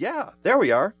 Oh, yeah. There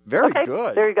we are. Very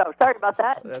good. There you go. Sorry about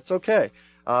that. That's okay.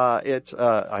 I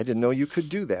didn't know you could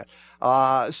do that.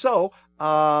 So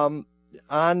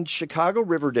on Chicago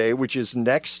River Day, which is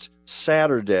next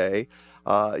Saturday,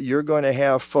 you're going to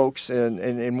have folks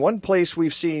in one place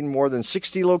we've seen more than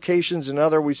 60 locations,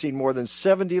 another we've seen more than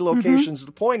 70 locations. Mm-hmm.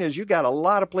 The point is you got a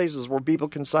lot of places where people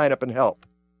can sign up and help.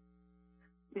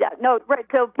 Yeah, no, right.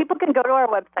 So people can go to our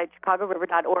website,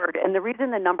 chicagoriver.org, and the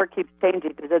reason the number keeps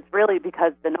changing is it's really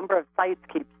because the number of sites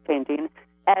keeps changing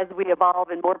as we evolve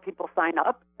and more people sign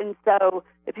up. And so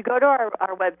if you go to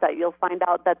our website, you'll find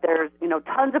out that there's,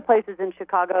 tons of places in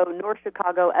Chicago, North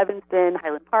Chicago, Evanston,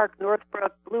 Highland Park,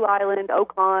 Northbrook, Blue Island,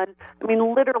 Oak Lawn. I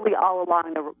mean, literally all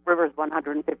along the river's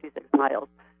 156 miles.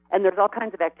 And there's all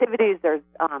kinds of activities. There's,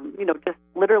 just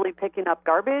literally picking up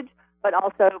garbage. But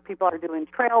also people are doing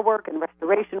trail work and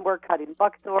restoration work, cutting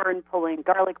buckthorn, pulling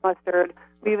garlic mustard.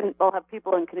 We'll have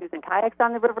people in canoes and kayaks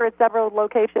on the river at several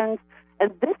locations.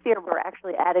 And this year we're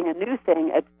actually adding a new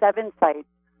thing at 7 sites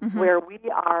where we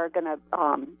are going to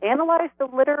analyze the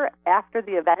litter after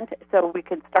the event so we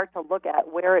can start to look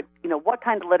at where it, what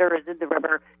kind of litter is in the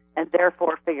river and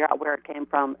therefore figure out where it came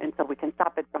from, and so we can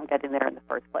stop it from getting there in the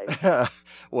first place.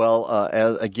 Well,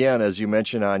 as you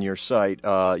mentioned on your site,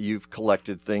 you've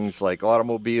collected things like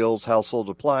automobiles, household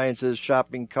appliances,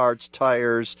 shopping carts,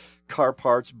 tires, car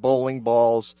parts, bowling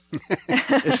balls.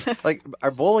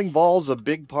 Are bowling balls a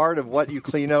big part of what you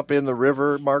clean up in the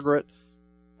river, Margaret?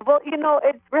 Well,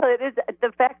 it is.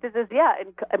 The fact is, yeah.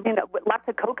 And, lots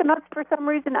of coconuts for some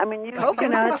reason.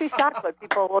 Coconuts. You see chocolate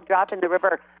people will drop in the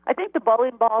river. I think the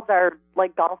bowling balls are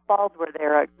like golf balls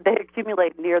where they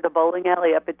accumulate near the bowling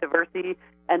alley up at Diversey,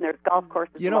 and there's golf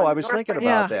courses. I was thinking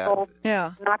about that.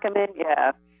 Yeah. Knock them in,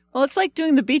 yeah. Well, it's like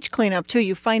doing the beach cleanup, too.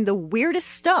 You find the weirdest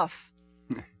stuff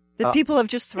that people have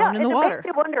just thrown in the water. It makes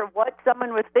you wonder what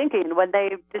someone was thinking when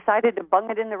they decided to bung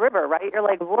it in the river, right? You're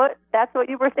like, what? That's what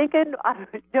you were thinking? I'm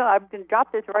going to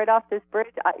drop this right off this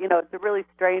bridge. It's a really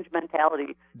strange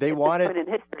mentality. They wanted in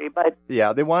history, but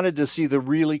they wanted to see the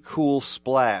really cool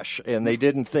splash, and they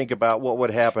didn't think about what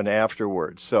would happen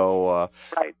afterwards. So,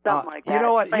 right, something like that. You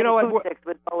know what?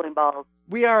 With bowling balls.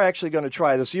 We are actually going to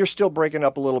try this. You're still breaking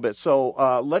up a little bit,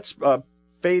 so let's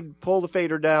pull the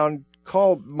fader down.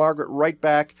 Call Margaret right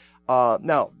back.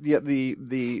 Now,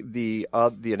 the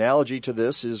analogy to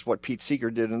this is what Pete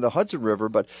Seeger did in the Hudson River,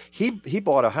 but he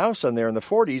bought a house on there in the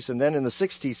 40s, and then in the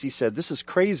 60s he said, "This is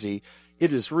crazy.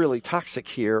 It is really toxic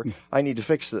here. I need to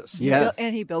fix this." Yeah,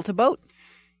 and he built a boat.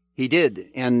 He did,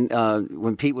 and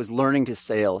when Pete was learning to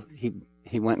sail,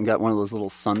 he went and got one of those little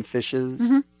sunfishes.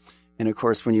 Mm-hmm. And, of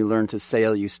course, when you learn to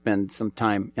sail, you spend some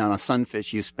time on a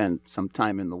sunfish, you spend some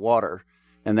time in the water.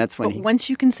 And that's when once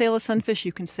you can sail a sunfish,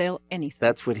 you can sail anything.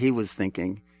 That's what he was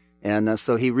thinking. And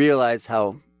so he realized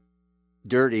how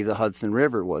dirty the Hudson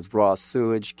River was, raw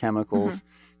sewage, chemicals. Mm-hmm.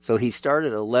 So he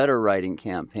started a letter-writing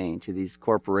campaign to these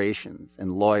corporations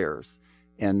and lawyers,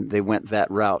 and they went that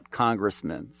route.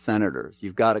 Congressmen, senators,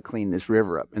 you've got to clean this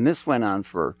river up. And this went on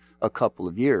for a couple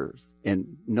of years,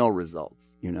 and no results,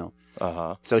 you know.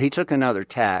 Uh-huh. So he took another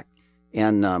tack,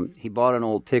 and he bought an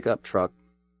old pickup truck,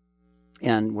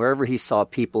 and wherever he saw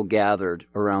people gathered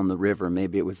around the river,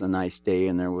 maybe it was a nice day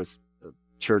and there was a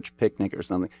church picnic or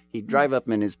something, he'd drive up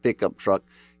in his pickup truck,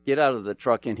 get out of the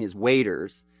truck in his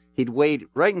waders. He'd wade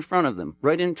right in front of them,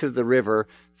 right into the river,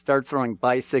 start throwing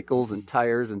bicycles and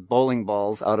tires and bowling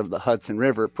balls out of the Hudson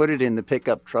River, put it in the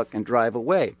pickup truck, and drive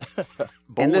away.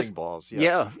 Bowling balls, yes.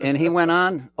 Yeah, and he went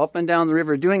on up and down the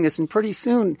river doing this, and pretty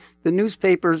soon the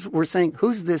newspapers were saying,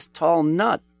 who's this tall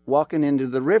nut walking into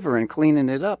the river and cleaning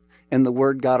it up? And the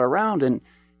word got around,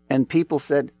 and people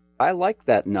said, I like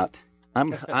that nut.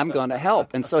 I'm going to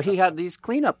help. And so he had these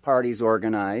cleanup parties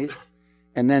organized.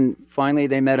 And then finally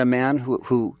they met a man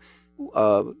who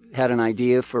had an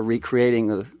idea for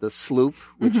recreating the sloop,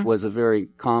 which Mm-hmm. was a very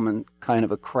common kind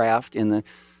of a craft in the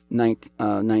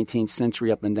 19th century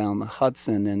up and down the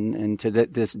Hudson. And to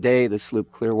this day, the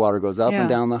sloop Clearwater goes up and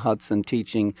down the Hudson,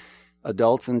 teaching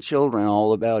adults and children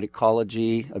all about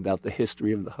ecology, about the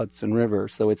history of the Hudson River.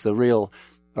 So it's a real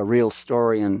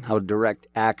story and how direct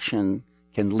action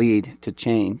can lead to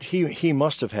change. He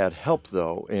must have had help,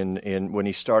 though, in when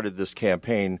he started this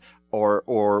campaign,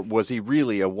 or was he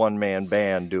really a one-man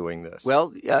band doing this?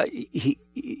 Well,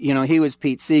 he was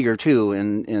Pete Seeger too,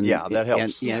 and yeah, that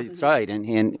helps. Yeah, that's right.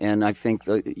 And I think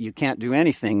that you can't do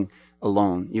anything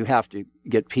alone. You have to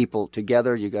get people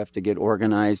together. You have to get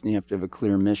organized, and you have to have a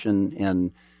clear mission.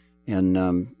 And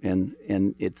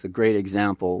it's a great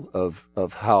example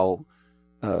of how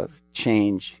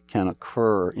change can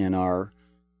occur in our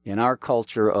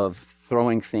culture of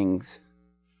throwing things.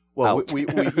 Well, out. we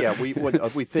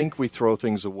think we throw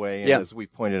things away, and as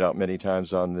we've pointed out many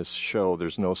times on this show,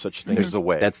 there's no such thing as a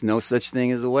way. That's no such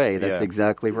thing as a way. That's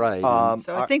exactly right.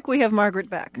 So I think we have Margaret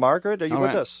back. Margaret, are you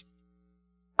with us?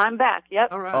 I'm back. Yep.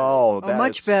 All right. Oh, that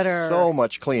much is better. So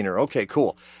much cleaner. Okay,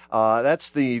 cool.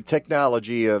 That's the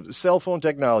technology of cell phone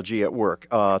technology at work.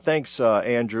 Thanks,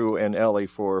 Andrew and Ellie,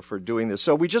 for doing this.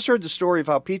 So we just heard the story of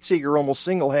how Pete Seeger almost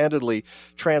single-handedly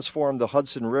transformed the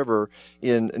Hudson River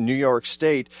in New York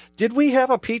State. Did we have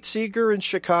a Pete Seeger in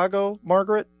Chicago,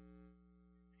 Margaret?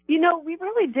 You know, we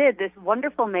really did. This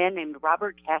wonderful man named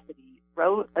Robert Cassidy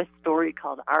wrote a story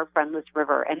called Our Friendless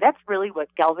River, and that's really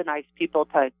what galvanized people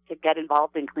to get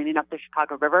involved in cleaning up the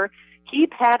Chicago River. He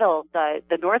paddled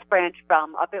the North Branch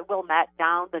from up at Wilmette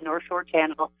down the North Shore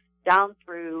Channel, down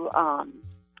through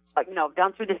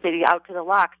the city out to the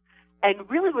locks, and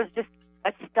really was just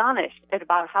astonished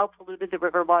about how polluted the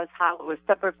river was, how it was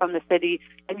separate from the city,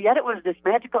 and yet it was this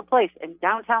magical place in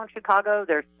downtown Chicago.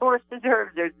 There's forest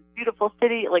preserves, there's this beautiful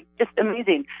city, like just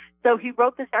amazing. So he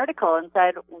wrote this article and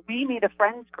said, we need a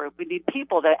friends group. We need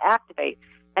people to activate.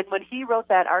 And when he wrote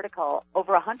that article,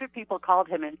 over 100 people called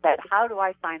him and said, how do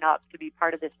I sign up to be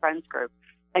part of this friends group?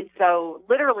 And so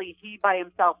literally he by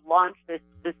himself launched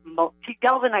he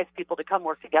galvanized people to come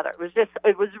work together.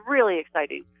 It was really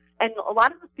exciting. And a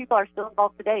lot of those people are still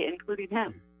involved today, including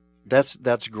him.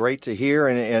 That's great to hear,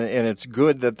 and it's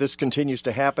good that this continues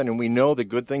to happen, and we know that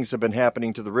good things have been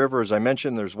happening to the river. As I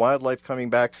mentioned, there's wildlife coming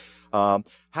back.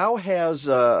 How has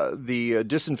the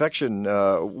disinfection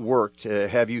worked?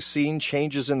 Have you seen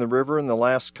changes in the river in the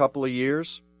last couple of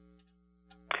years?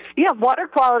 Yeah, water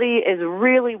quality is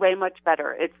really way much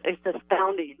better. It's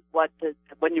astounding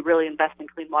when you really invest in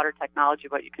clean water technology,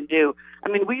 what you can do. I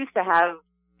mean, we used to have,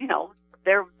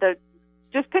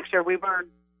 just picture, we were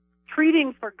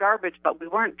treating for garbage, but we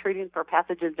weren't treating for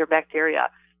pathogens or bacteria.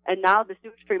 And now the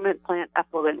sewage treatment plant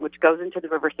effluent, which goes into the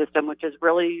river system, which is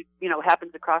really,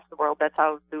 happens across the world. That's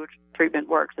how sewage treatment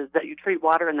works, is that you treat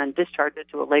water and then discharge it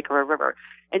to a lake or a river.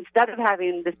 Instead of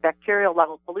having this bacterial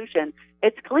level pollution,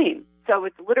 it's clean. So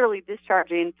it's literally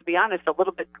discharging, to be honest, a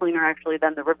little bit cleaner actually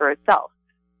than the river itself.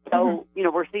 So,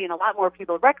 we're seeing a lot more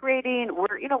people recreating.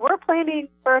 We're planning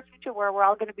for a future where we're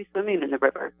all going to be swimming in the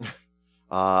river.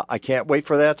 I can't wait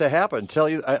for that to happen.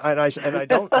 I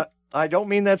I don't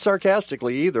mean that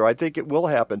sarcastically either. I think it will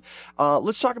happen.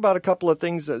 Let's talk about a couple of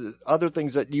things, other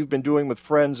things that you've been doing with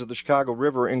Friends of the Chicago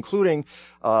River, including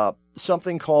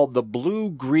something called the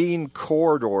Blue-Green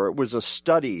Corridor. It was a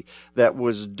study that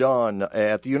was done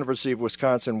at the University of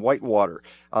Wisconsin-Whitewater.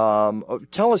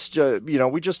 Tell us,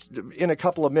 we just, in a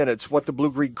couple of minutes, what the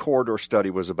Blue-Green Corridor study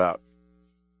was about.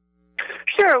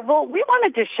 Sure. Well, we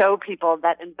wanted to show people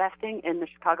that investing in the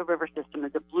Chicago River system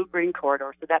is a blue-green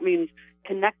corridor. So that means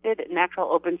connected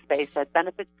natural open space that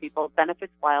benefits people,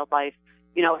 benefits wildlife,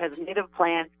 has native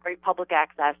plants, great public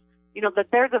access, that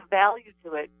there's a value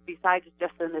to it besides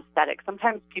just an aesthetic.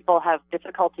 Sometimes people have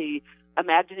difficulty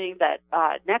imagining that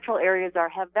natural areas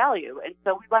have value. And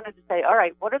so we wanted to say, all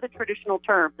right, what are the traditional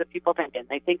terms that people think in?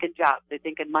 They think in jobs. They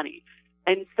think in money.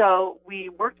 And so we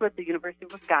worked with the University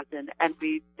of Wisconsin, and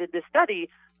we did this study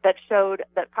that showed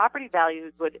that property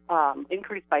values would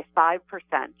increase by 5%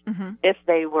 if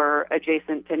they were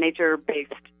adjacent to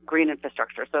nature-based green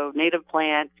infrastructure. So native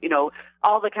plants,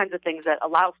 all the kinds of things that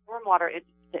allow stormwater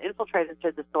to infiltrate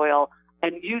into the soil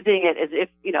and using it as if,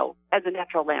 as a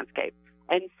natural landscape.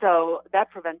 And so that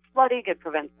prevents flooding, it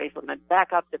prevents basement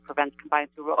backups, it prevents combined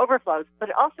sewer overflows, but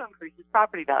it also increases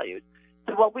property values.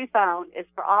 So what we found is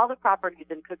for all the properties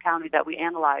in Cook County that we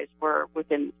analyzed were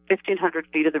within 1,500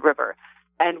 feet of the river.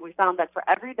 And we found that for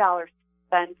every dollar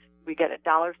spent, we get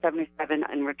 $1.77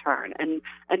 in return. And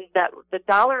that the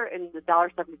dollar and the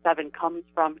 $1.77 comes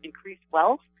from increased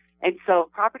wealth. And so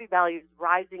property values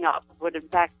rising up would, in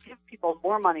fact, give people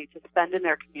more money to spend in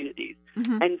their communities.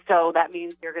 And so that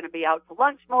means you're going to be out to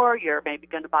lunch more. You're maybe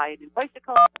going to buy a new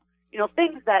bicycle,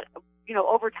 things that,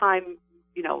 over time,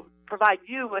 provide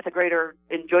you with a greater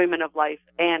enjoyment of life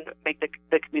and make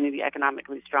the community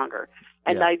economically stronger.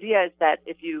 And the idea is that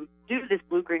if you do this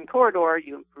blue-green corridor,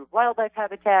 you improve wildlife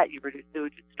habitat, you reduce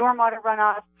sewage and stormwater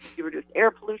runoff, you reduce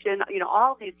air pollution,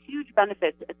 all these huge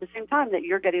benefits at the same time that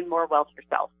you're getting more wealth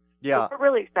yourself. Yeah. So we're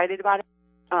really excited about it.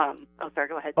 Sorry,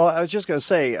 go ahead. Oh, I was just going to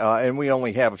say, and we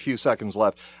only have a few seconds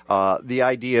left, the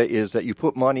idea is that you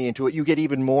put money into it, you get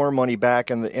even more money back,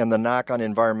 and the knock on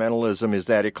environmentalism is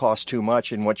that it costs too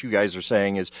much, and what you guys are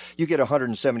saying is you get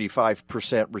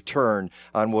 175% return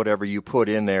on whatever you put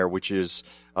in there, which is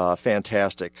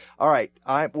fantastic. All right,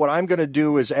 what I'm going to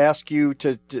do is ask you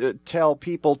to tell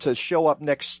people to show up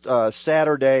next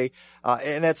Saturday,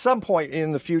 and at some point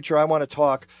in the future, I want to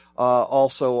talk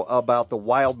also about the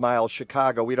Wild Mile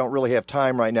Chicago. We don't really have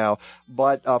time right now,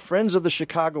 but Friends of the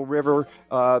Chicago River,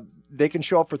 they can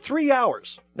show up for 3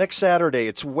 hours next Saturday.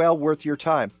 It's well worth your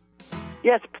time.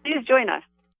 Yes, please join us.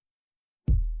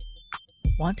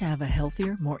 Want to have a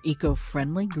healthier, more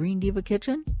eco-friendly Green Diva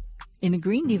kitchen? In a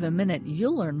Green Diva Minute,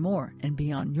 you'll learn more and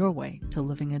be on your way to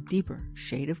living a deeper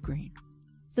shade of green.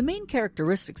 The main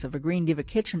characteristics of a Green Diva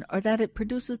kitchen are that it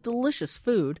produces delicious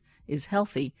food, is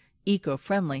healthy,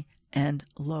 eco-friendly, and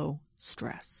low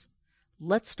stress.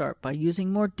 Let's start by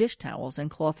using more dish towels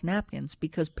and cloth napkins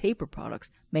because paper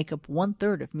products make up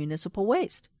 1/3 of municipal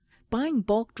waste. Buying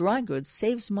bulk dry goods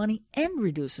saves money and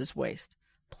reduces waste.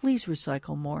 Please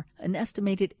recycle more. An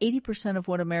estimated 80% of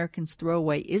what Americans throw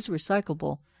away is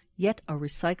recyclable, yet our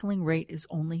recycling rate is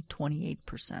only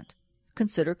 28%.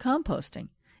 Consider composting.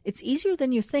 It's easier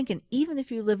than you think, and even if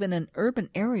you live in an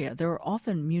urban area, there are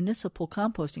often municipal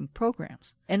composting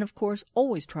programs. And of course,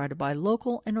 always try to buy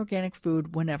local and organic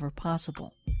food whenever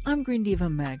possible. I'm Green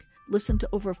Diva Meg. Listen to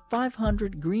over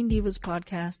 500 Green Divas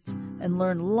podcasts and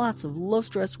learn lots of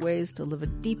low-stress ways to live a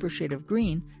deeper shade of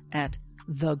green at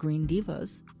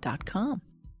thegreendivas.com.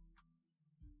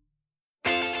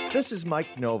 This is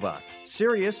Mike Novak.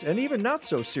 Serious and even not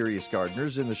so serious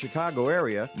gardeners in the Chicago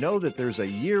area know that there's a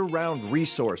year-round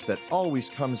resource that always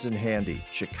comes in handy: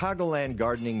 Chicagoland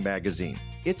Gardening Magazine.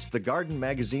 It's the garden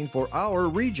magazine for our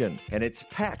region, and it's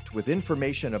packed with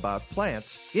information about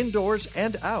plants, indoors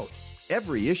and out.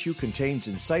 Every issue contains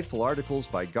insightful articles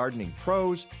by gardening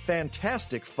pros,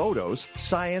 fantastic photos,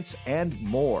 science, and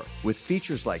more. With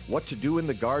features like what to do in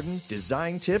the garden,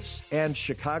 design tips, and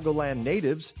Chicagoland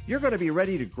natives, you're going to be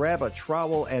ready to grab a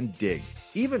trowel and dig.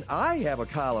 Even I have a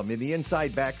column in the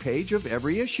inside back page of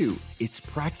every issue. It's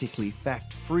practically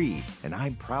fact-free, and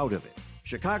I'm proud of it.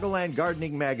 Chicagoland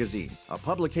Gardening Magazine, a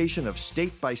publication of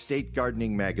state-by-state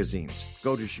gardening magazines.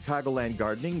 Go to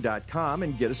chicagolandgardening.com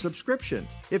and get a subscription.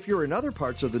 If you're in other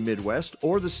parts of the Midwest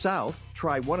or the South,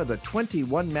 try one of the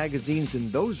 21 magazines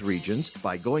in those regions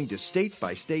by going to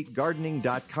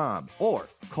statebystategardening.com or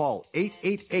call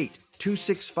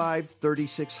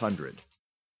 888-265-3600.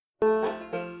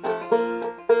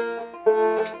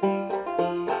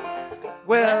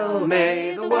 Well,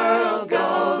 may the world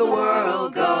go, the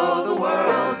world go, the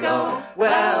world go.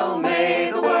 Well,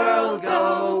 may the world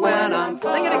go when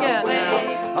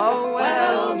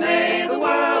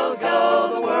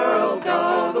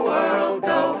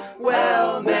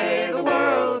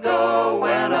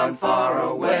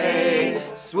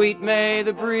Sweet may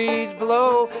the breeze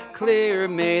blow, clear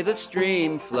may the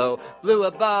stream flow, blue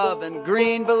above and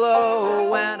green below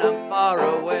when I'm far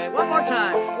away. One more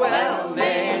time. Well,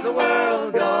 may the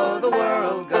world go, the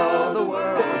world go, the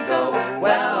world go.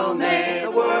 Well, may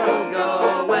the world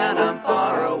go when I'm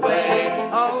far away.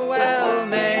 Oh, well,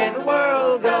 may the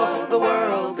world go, the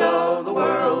world go, the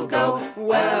world go.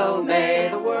 Well, may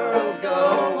the world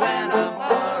go when I'm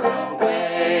far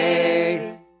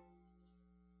away.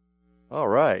 All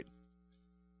right.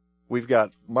 We've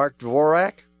got Mark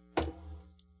Dvorak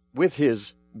with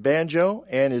his banjo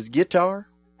and his guitar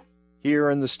here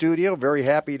in the studio. Very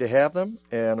happy to have them.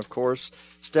 And, of course,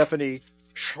 Stephanie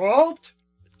Schrodt.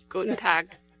 Guten Tag.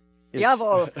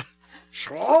 Jawohl.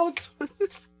 Schrodt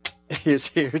is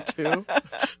here, too.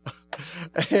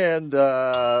 And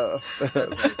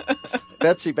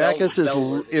Betsy Backus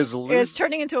is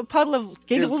turning into a puddle of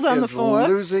giggles on the floor.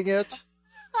 Losing it.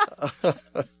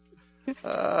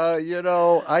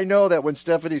 I know that when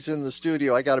Stephanie's in the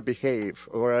studio, I got to behave.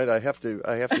 All right, I have to be.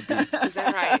 Is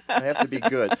that right? I have to be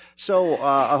good. So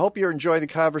I hope you're enjoying the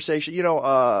conversation. We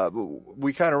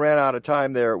kind of ran out of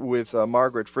time there with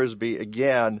Margaret Frisbie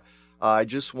again. I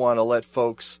just want to let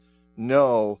folks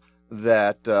know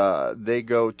that they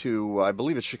go to, I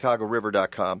believe it's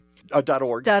ChicagoRiver.com.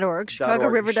 .org.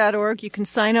 ChicagoRiver.org. You can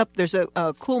sign up. There's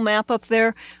a cool map up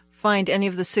there. Find any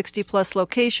of the 60-plus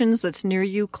locations that's near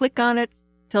you. Click on it.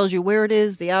 Tells you where it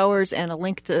is, the hours, and a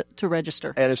link to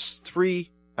register. And it's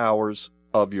 3 hours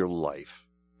of your life.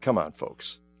 Come on,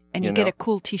 folks. And you get a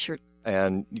cool T-shirt.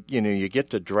 And, you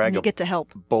get to drag to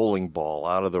help. Bowling ball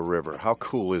out of the river. How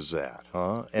cool is that,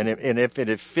 huh? And if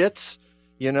it fits,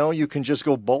 you can just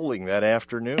go bowling that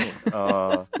afternoon.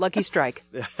 Lucky strike.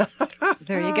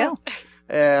 There you go.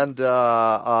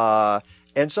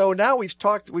 And so now we've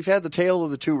had the tale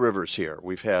of the two rivers here.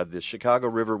 We've had the Chicago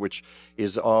River, which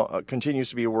is continues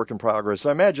to be a work in progress.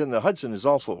 I imagine the Hudson is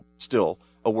also still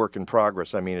a work in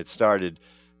progress. I mean, it started,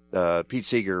 Pete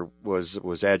Seeger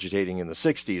was agitating in the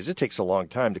 60s. It takes a long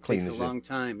time to clean this. It takes a long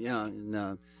time, yeah.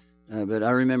 And, but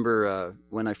I remember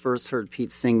when I first heard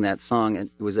Pete sing that song, it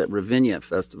was at Ravinia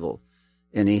Festival.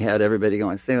 And he had everybody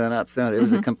going, sing it up, sing it. It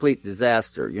was a complete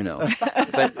disaster,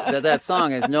 But that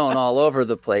song is known all over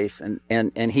the place. And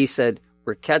he said,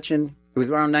 it was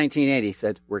around 1980, he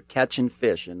said, we're catching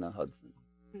fish in the Hudson,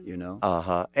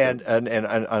 Uh-huh. And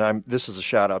this is a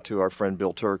shout out to our friend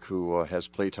Bill Turk, who has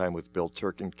Playtime with Bill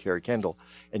Turk and Carrie Kendall.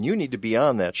 And you need to be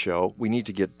on that show. We need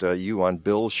to get you on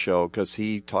Bill's show because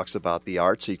he talks about the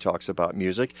arts, he talks about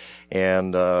music,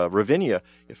 and Ravinia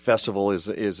Festival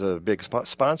is a big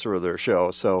sponsor of their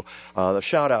show. So the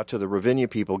shout out to the Ravinia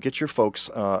people. Get your folks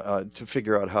to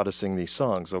figure out how to sing these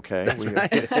songs, okay?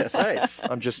 That's right.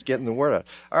 I'm just getting the word out.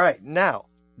 All right, now.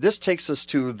 This takes us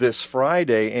to this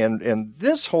Friday, and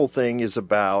this whole thing is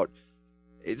about,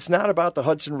 it's not about the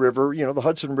Hudson River. The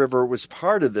Hudson River was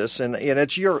part of this, and I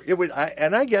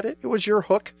get it. It was your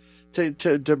hook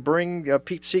to bring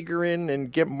Pete Seeger in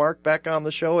and get Mark back on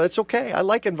the show. It's okay. I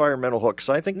like environmental hooks.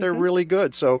 I think they're really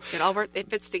good. So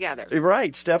it fits together.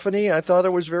 Right, Stephanie. I thought it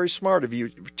was very smart of you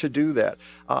to do that.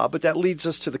 But that leads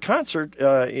us to the concert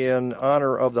in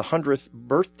honor of the 100th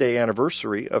birthday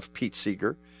anniversary of Pete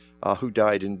Seeger. Who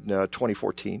died in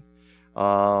 2014.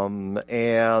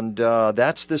 And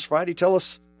that's this Friday. Tell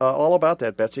us all about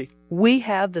that, Betsy. We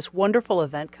have this wonderful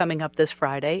event coming up this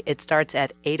Friday. It starts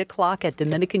at 8 o'clock at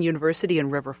Dominican University in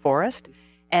River Forest.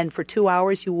 And for 2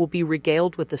 hours, you will be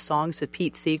regaled with the songs of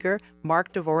Pete Seeger.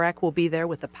 Mark Dvorak will be there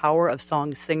with the Power of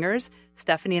Song Singers.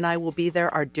 Stephanie and I will be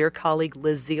there. Our dear colleague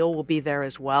Liz Zeal will be there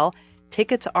as well.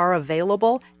 Tickets are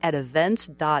available at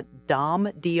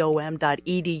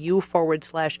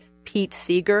events.dom.edu/Pete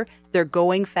Seeger. They're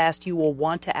going fast. You will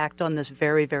want to act on this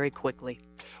very, very quickly.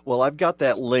 Well, I've got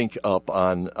that link up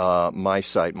on my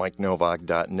site,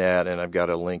 MikeNovak.net, and I've got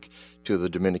a link to the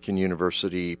Dominican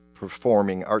University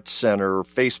Performing Arts Center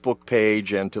Facebook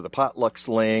page and to the Potlucks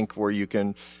link where you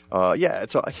can,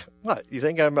 it's what you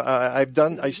think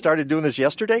I started doing this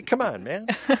yesterday? Come on, man.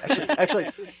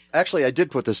 Actually, I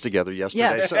did put this together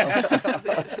yesterday. Yes. So.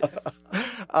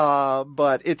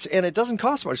 But it doesn't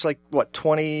cost much. It's like what,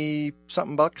 20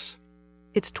 something bucks?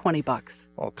 It's $20.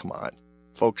 Oh, come on.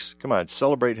 Folks, come on.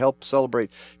 Help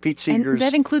celebrate Pete Seeger's. And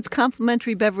that includes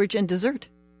complimentary beverage and dessert.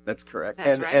 That's correct.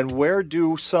 That's right. And where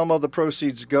do some of the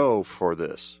proceeds go for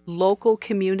this? Local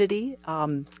community,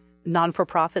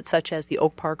 non-for-profit such as the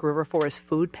Oak Park River Forest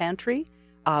Food Pantry.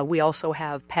 We also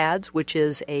have PADS, which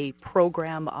is a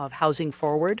program of Housing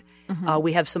Forward. Mm-hmm.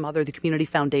 We have the Community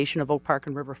Foundation of Oak Park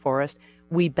and River Forest.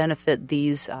 We benefit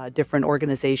these different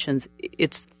organizations.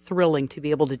 It's thrilling to be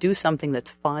able to do something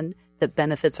that's fun, that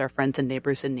benefits our friends and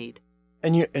neighbors in need.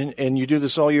 And you do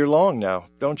this all year long now,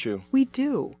 don't you? We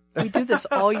do. We do this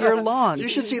all year long. You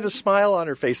should see the smile on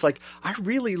her face. Like, I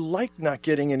really like not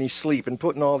getting any sleep and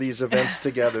putting all these events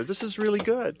together. This is really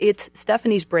good. It's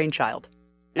Stephanie's brainchild.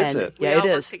 Is it? Yeah, we all it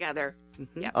work is. together.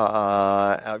 Yep.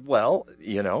 Well,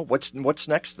 what's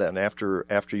next then after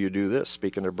you do this?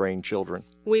 Speaking of brain children,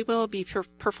 We will be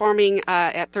performing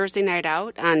at Thursday Night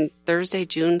Out on Thursday,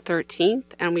 June 13th,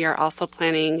 and we are also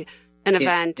planning an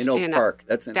event in Oak Park.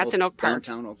 That's in Oak Park.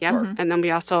 Downtown Oak Yep. Park. And then we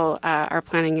also are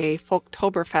planning a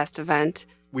Folktoberfest event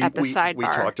at the Sidebar we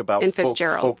talked about in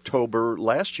Fitzgerald. Folktober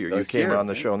last year. You came on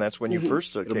the show, and that's when you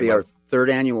first It'll came be on. our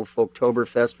third annual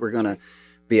Folktoberfest. We're going to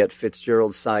be at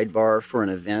Fitzgerald Sidebar for an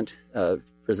event,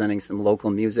 presenting some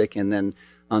local music. And then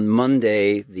on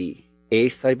Monday, the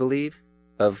 8th, I believe,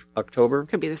 of October.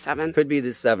 Could be the 7th. Could be the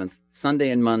 7th. Sunday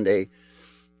and Monday.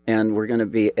 And we're going to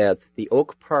be at the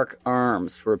Oak Park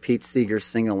Arms for a Pete Seeger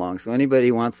sing-along. So anybody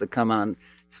who wants to come on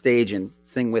stage and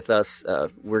sing with us,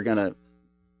 we're gonna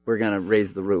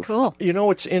raise the roof. Cool. You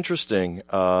know, it's interesting.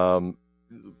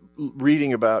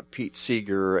 Reading about Pete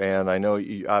Seeger, and I know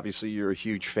obviously you're a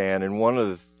huge fan,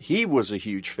 and he was a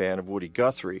huge fan of Woody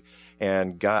Guthrie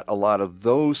and got a lot of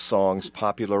those songs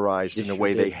popularized in a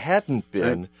way they hadn't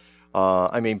been. Right.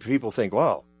 I mean, people think,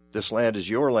 wow, this land is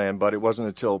your land, but it wasn't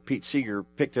until Pete Seeger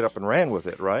picked it up and ran with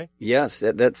it, right? Yes,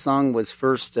 that song was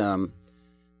first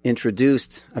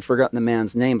introduced. I've forgotten the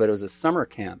man's name, but it was a summer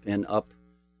camp in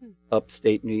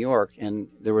upstate New York, and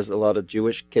there was a lot of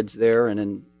Jewish kids there,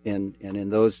 and in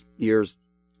those years,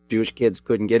 Jewish kids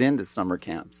couldn't get into summer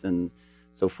camps and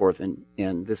so forth,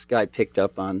 and this guy picked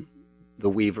up on the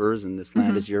Weavers and This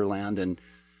Land is Your Land,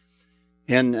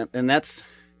 and that's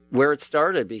where it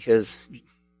started, because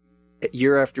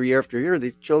year after year after year,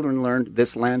 these children learned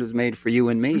this land was made for you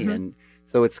and me, and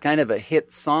so it's kind of a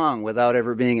hit song without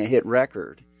ever being a hit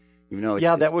record.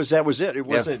 That was it. It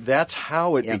wasn't. That's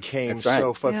how it became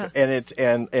so fun. Yeah.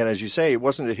 And as you say, it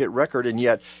wasn't a hit record, and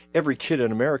yet every kid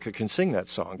in America can sing that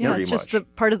song. Yeah, pretty it's much. just the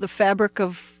part of the fabric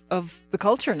of the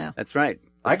culture now. That's right.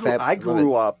 I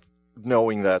grew up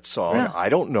knowing that song. Yeah. I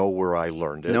don't know where I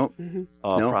learned it. Nope.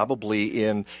 Probably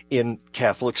in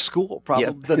Catholic school.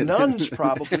 Probably the nuns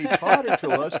probably taught it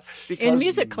to us because, in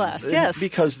music class. Yes,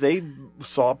 because they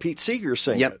saw Pete Seeger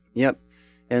sing it. Yep.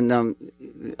 And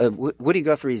Woody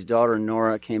Guthrie's daughter,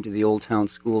 Nora, came to the Old Town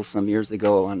School some years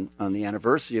ago on the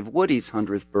anniversary of Woody's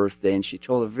 100th birthday, and she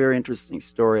told a very interesting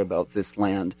story about this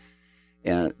land,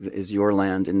 is your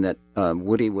land, and that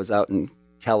Woody was out in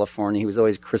California. He was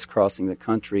always crisscrossing the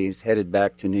country. He's headed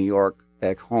back to New York,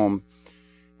 back home,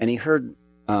 and he heard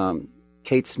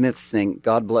Kate Smith sing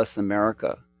God Bless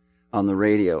America on the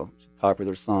radio, a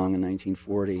popular song in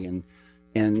 1940, and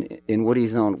in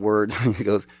Woody's own words, he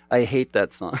goes, "I hate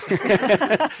that song,"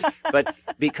 but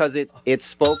because it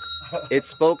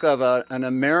spoke of an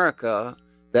America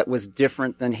that was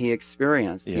different than he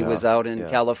experienced. He was out in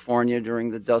California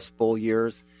during the Dust Bowl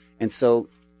years, and so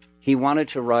he wanted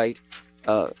to write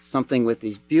something with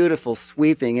these beautiful,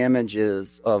 sweeping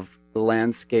images of the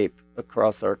landscape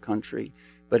across our country.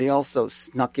 But he also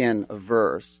snuck in a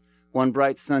verse. One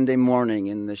bright Sunday morning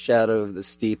in the shadow of the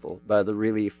steeple by the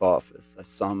relief office, I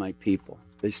saw my people.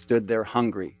 They stood there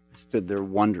hungry, stood there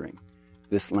wondering.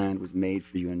 This land was made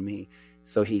for you and me.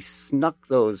 So he snuck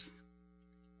those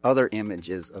other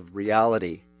images of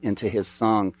reality into his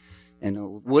song.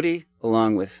 And Woody,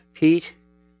 along with Pete,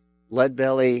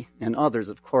 Leadbelly, and others,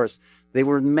 of course, they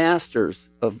were masters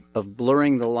of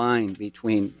blurring the line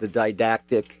between the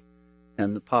didactic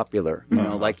and the popular.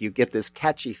 Like you get this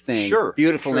catchy thing,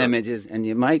 beautiful images, and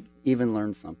you might even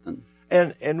learn something.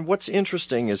 And what's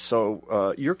interesting is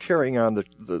you're carrying on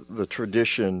the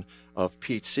tradition of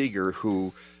Pete Seeger,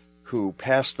 who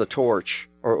passed the torch,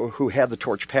 or who had the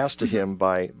torch passed to him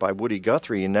by Woody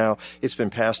Guthrie, and now it's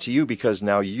been passed to you because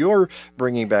now you're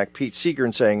bringing back Pete Seeger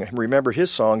and saying, remember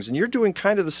his songs, and you're doing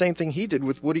kind of the same thing he did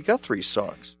with Woody Guthrie's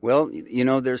songs. Well,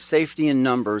 there's safety in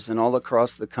numbers, and all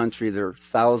across the country there are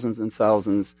thousands and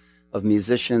thousands of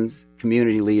musicians,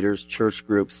 community leaders, church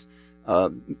groups,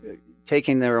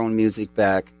 taking their own music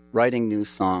back, writing new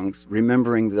songs,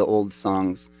 remembering the old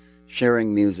songs,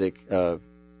 sharing music. I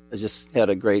just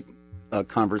had a great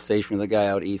conversation with a guy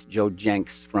out east, Joe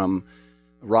Jenks from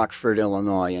Rockford,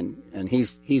 Illinois, and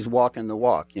he's walking the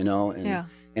walk,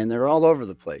 and they're all over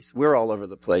the place. We're all over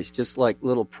the place, just like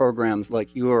little programs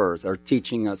like yours are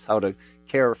teaching us how to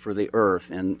care for the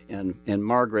earth, and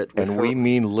Margaret. And we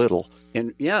mean little.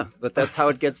 And but that's how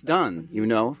it gets done,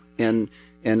 and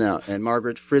and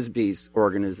Margaret Frisbie's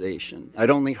organization. I'd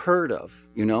only heard of,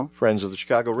 Friends of the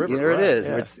Chicago River. There right, it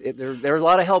is. yeah. There are a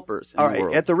lot of helpers in All the right,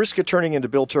 world. at the risk of turning into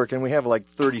Bill Turk, and we have like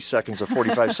 30 seconds or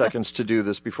 45 seconds to do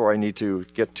this before I need to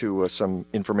get to some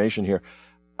information here.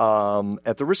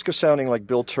 At the risk of sounding like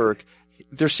Bill Turk,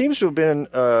 there seems to have been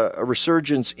a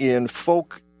resurgence in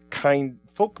folk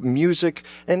music,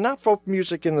 and not folk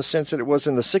music in the sense that it was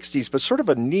in the 60s, but sort of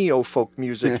a neo-folk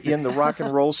music in the rock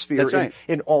and roll sphere, That's right.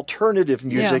 in alternative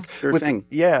music. Yeah, sure thing.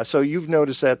 Yeah, so you've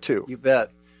noticed that too. You bet.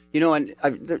 In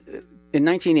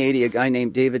 1980, a guy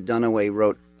named David Dunaway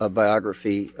wrote a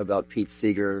biography about Pete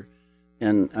Seeger,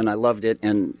 and I loved it.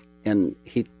 And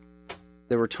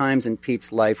there were times in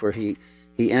Pete's life where he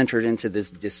entered into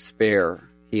this despair.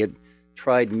 He had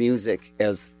tried music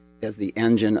as the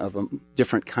engine of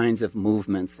different kinds of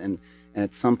movements, and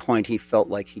at some point he felt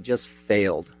like he just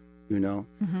failed,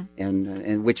 Mm-hmm.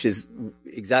 and which is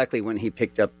exactly when he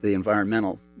picked up the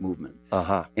environmental movement.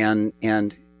 Uh-huh. And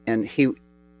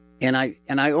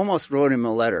I almost wrote him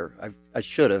a letter. I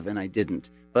should have, and I didn't.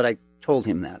 But I told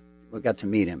him that. I got to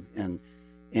meet him,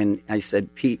 and I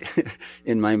said, Pete,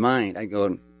 in my mind, I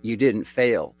go, you didn't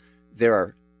fail. There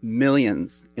are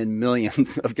millions and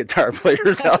millions of guitar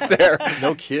players out there.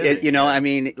 No kidding.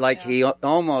 He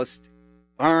almost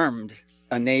armed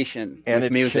a nation and with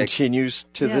it music. continues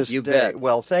to Yes, this you day. bet.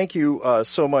 Well, thank you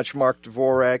so much, Mark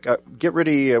Dvorak. Get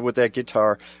ready with that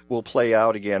guitar. We'll play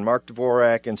out again. Mark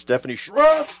Dvorak and Stephanie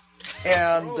Schroep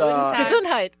and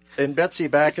Gesundheit. and Betsy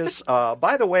Backus.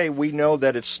 By the way, we know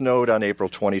that it snowed on April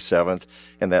 27th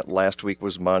and that last week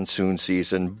was monsoon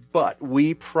season, but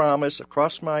we promise,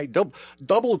 across my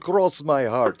double cross my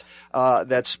heart,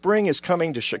 that spring is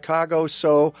coming to Chicago.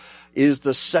 So is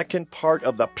the second part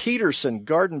of the Peterson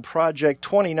Garden Project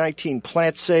 2019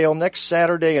 plant sale next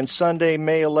Saturday and Sunday,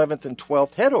 May 11th and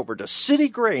 12th. Head over to City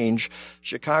Grange,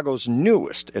 Chicago's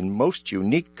newest and most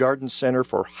unique garden center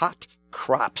for hot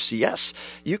crops. Yes,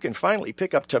 you can finally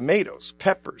pick up tomatoes,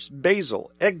 peppers, basil,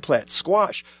 eggplant,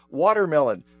 squash,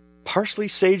 watermelon, parsley,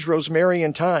 sage, rosemary,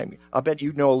 and thyme. I bet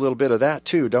you know a little bit of that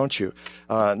too, don't you?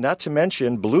 Not to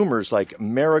mention bloomers like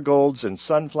marigolds and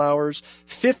sunflowers.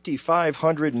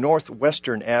 5500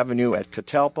 Northwestern Avenue at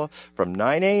Catalpa from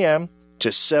 9 a.m.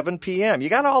 to 7 p.m. You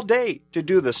got all day to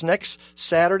do this next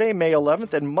Saturday, May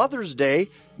 11th, and Mother's Day,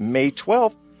 May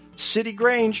 12th. City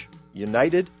Grange,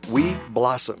 united we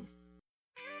blossom.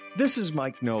 This is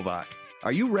Mike Novak.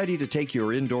 Are you ready to take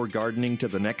your indoor gardening to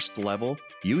the next level?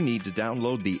 You need to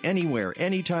download the Anywhere,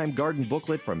 Anytime Garden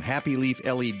Booklet from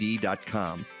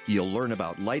HappyLeafLED.com. You'll learn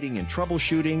about lighting and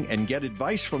troubleshooting and get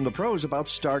advice from the pros about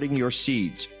starting your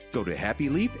seeds. Go to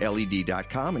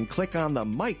HappyLeafLED.com and click on the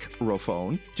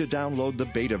microphone to download the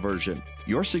beta version.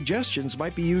 Your suggestions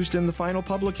might be used in the final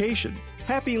publication.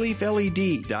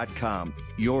 HappyLeafLED.com.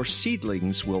 Your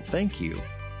seedlings will thank you.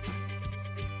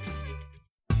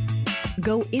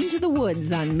 Go into the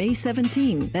woods on May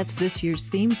 17. That's this year's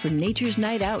theme for Nature's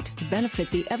Night Out to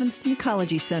benefit the Evanston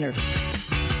Ecology Center.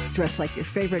 Dress like your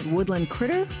favorite woodland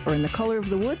critter or in the color of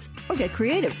the woods, or get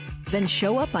creative. Then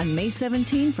show up on May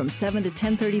 17 from 7 to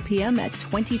 10:30 p.m. at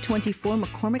 2024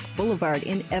 McCormick Boulevard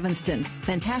in Evanston.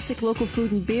 Fantastic local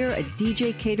food and beer, a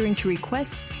DJ catering to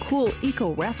requests, cool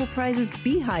eco raffle prizes,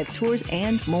 beehive tours,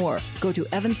 and more. Go to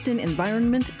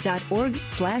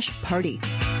evanstonenvironment.org/party.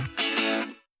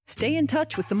 Stay in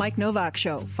touch with The Mike Novak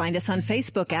Show. Find us on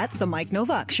Facebook at The Mike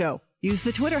Novak Show. Use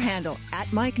the Twitter handle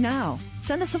at Mike Now.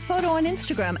 Send us a photo on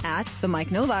Instagram at The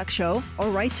Mike Novak Show or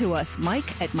write to us,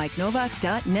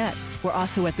 mike@mikenovak.net. We're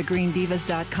also at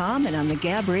thegreendivas.com and on the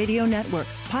Gab Radio Network.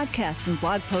 Podcasts and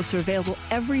blog posts are available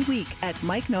every week at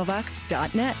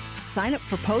mikenovak.net. Sign up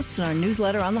for posts in our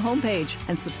newsletter on the homepage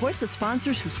and support the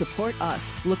sponsors who support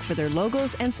us. Look for their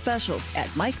logos and specials at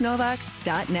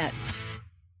mikenovak.net.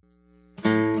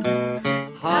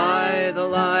 Hi, the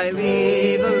lie,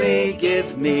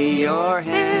 give me your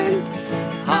hand.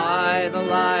 Hi, the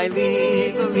lie,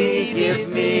 give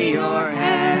me your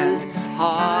hand.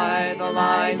 Hi, the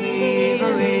lie,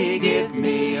 give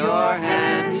me your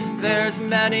hand. There's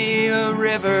many a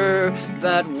river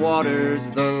that waters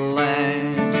the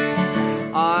land.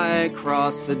 I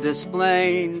crossed the Des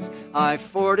Plaines, I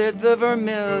forded the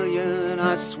Vermilion,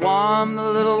 I swam the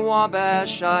Little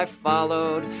Wabash, I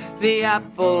followed the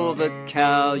Apple, the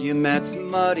Calumet's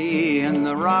muddy, and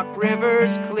the Rock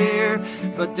River's clear,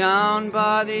 but down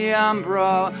by the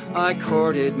Ambra I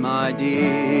courted my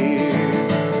dear.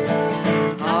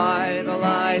 Hi, the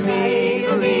lie,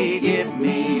 legally, give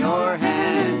me your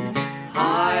hand.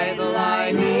 Hi, the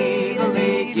lie,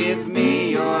 legally, give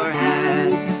me your hand.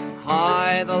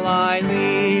 Hi, the lie,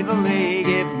 legally,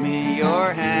 give me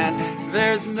your hand.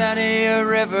 There's many a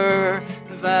river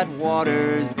that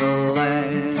waters the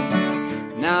land.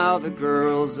 Now the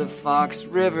girls of Fox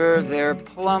River, they're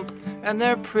plump and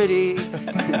they're pretty.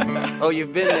 Oh,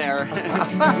 you've been there.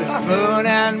 The Spoon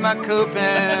and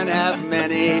Macoupin have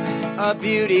many a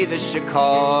beauty. The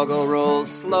Chicago rolls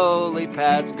slowly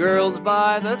past girls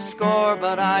by the score,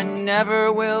 but I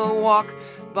never will walk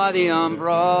by the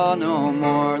Umbra no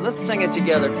more. Let's sing it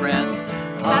together, friends.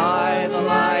 Hi, the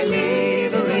li,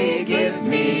 the lee, give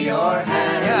me your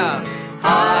hand. Yeah.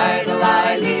 Hi, the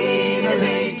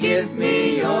li, give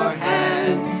me your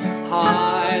hand.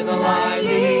 Hi, the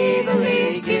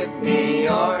li, give me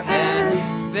your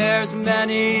hand. There's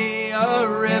many a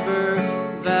river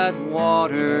that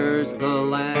waters the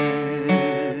land.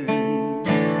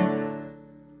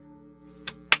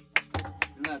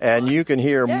 And you can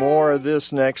hear more of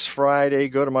this next Friday.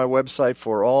 Go to my website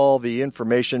for all the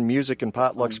information. Music and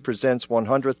Potlucks presents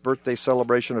 100th birthday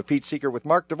celebration of Pete Seeger with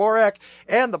Mark Dvorak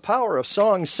and the Power of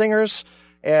Song Singers.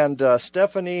 And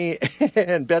Stephanie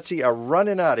and Betsy are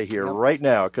running out of here right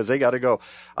now because they got to go.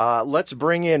 Let's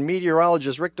bring in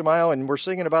meteorologist Rick DeMaio, and we're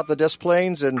singing about the Des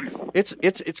Plaines, and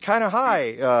it's kind of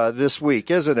high this week,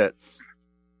 isn't it?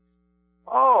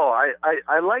 Oh,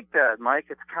 I like that, Mike.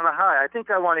 It's kind of high. I think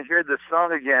I want to hear this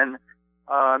song again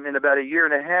in about a year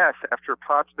and a half after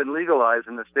pot's been legalized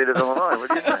in the state of Illinois. What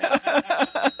do you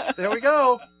think? There we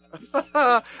go.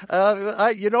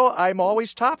 I'm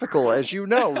always topical, as you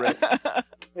know, Rick.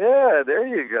 Yeah, there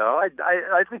you go.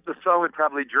 I think the song would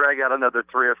probably drag out another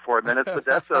 3 or 4 minutes, but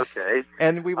that's okay.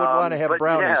 And we would want to have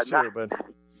brownies, too.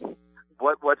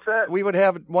 But what's that? We would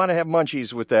want to have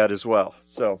munchies with that as well.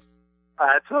 So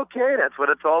that's okay. That's what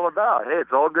it's all about. Hey,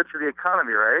 it's all good for the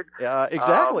economy, right?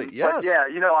 Exactly. Yes. But yeah,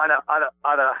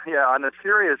 on a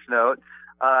serious note,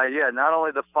 not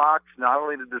only the Fox, not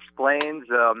only the Des Plaines,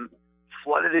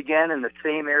 flooded again in the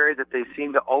same area that they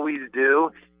seem to always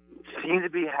do. Seem to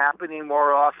be happening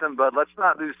more often, but let's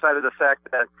not lose sight of the fact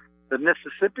that the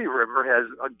Mississippi River has,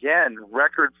 again,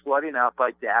 record flooding out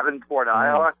by Davenport,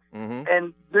 Iowa. Mm-hmm.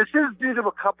 And this is due to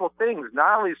a couple things,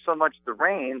 not only so much the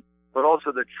rain, but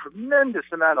also the tremendous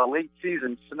amount of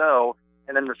late-season snow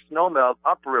and then the snowmelt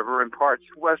upriver in parts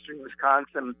of western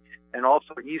Wisconsin and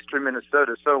also eastern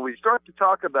Minnesota. So we start to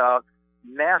talk about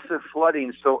massive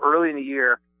flooding so early in the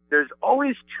year. There's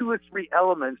always 2 or 3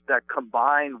 elements that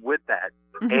combine with that.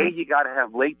 Mm-hmm. A, you got to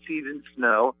have late season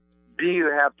snow. B, you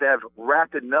have to have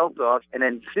rapid melt-offs. And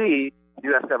then C,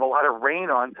 you have to have a lot of rain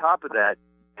on top of that.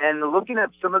 And looking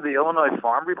at some of the Illinois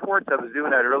farm reports, I was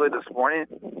doing that early this morning,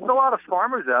 there's a lot of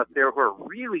farmers out there who are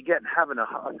really having a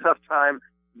tough time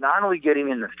not only getting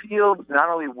in the fields, not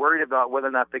only worried about whether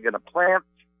or not they're going to plant,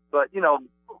 but,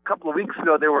 a couple of weeks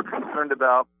ago, they were concerned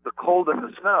about the cold and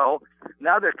the snow.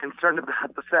 Now they're concerned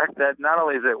about the fact that not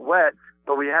only is it wet,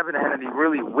 but we haven't had any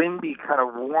really windy, kind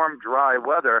of warm, dry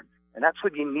weather. And that's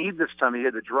what you need this time of year,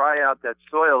 to dry out that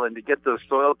soil and to get those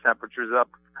soil temperatures up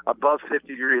above 50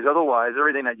 degrees. Otherwise,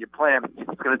 everything that you plant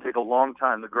is going to take a long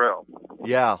time to grow.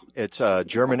 Yeah, it's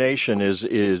germination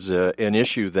is an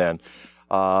issue then.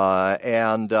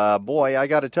 Boy, I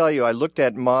got to tell you, I looked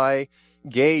at my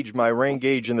rain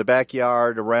gauge in the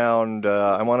backyard around,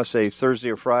 I want to say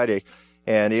Thursday or Friday,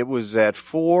 and it was at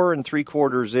 4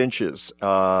 3/4 inches.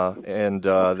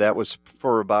 That was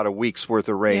for about a week's worth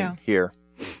of rain here.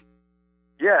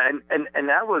 Yeah, and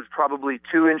that was probably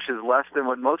 2 inches less than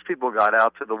what most people got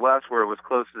out to the west, where it was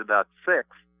close to about 6.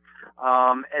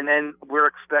 And then we're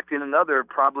expecting another,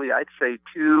 probably I'd say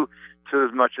 2 to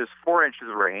as much as 4 inches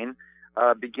of rain.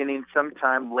 Beginning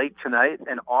sometime late tonight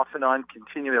and off and on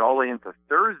continuing all the way into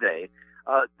Thursday.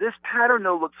 This pattern,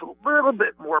 though, looks a little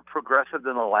bit more progressive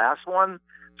than the last one,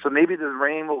 so maybe the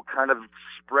rain will kind of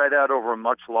spread out over a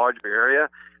much larger area.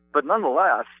 But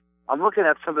nonetheless, I'm looking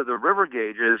at some of the river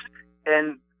gauges,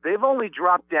 and they've only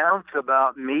dropped down to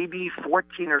about maybe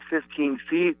 14 or 15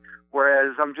 feet,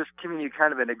 whereas I'm just giving you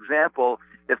kind of an example.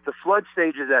 If the flood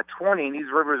stage is at 20 and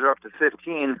these rivers are up to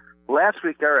 15, last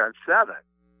week they were at 7.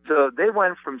 So they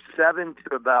went from 7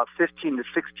 to about 15 to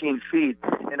 16 feet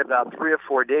in about 3 or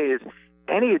 4 days.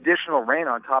 Any additional rain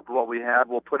on top of what we have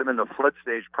will put them in the flood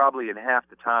stage probably in half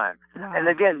the time. Wow. And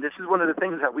again, this is one of the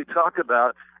things that we talk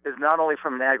about, is not only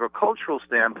from an agricultural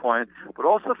standpoint, but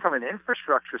also from an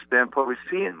infrastructure standpoint. We're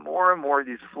seeing more and more of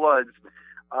these floods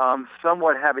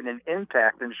somewhat having an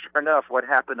impact. And sure enough, what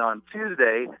happened on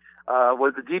Tuesday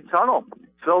was the deep tunnel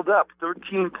filled up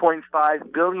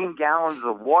 13.5 billion gallons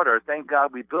of water. Thank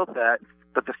God we built that.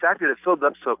 But the fact that it filled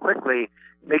up so quickly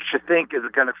makes you think, is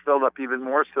it going to fill up even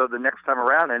more so the next time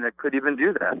around? And it could even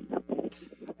do that.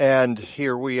 And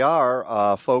here we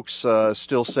are, folks,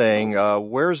 still saying,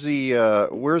 "Where's the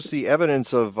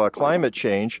evidence of climate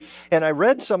change?" And I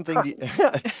read something,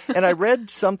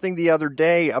 the other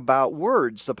day about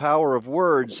words, the power of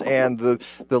words, and the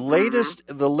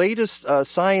latest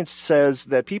science says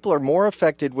that people are more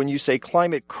affected when you say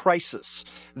climate crisis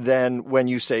than when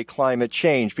you say climate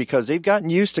change, because they've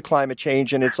gotten used to climate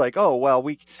change, and it's like, oh well,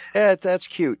 that's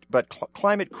cute, but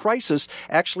climate crisis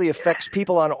actually affects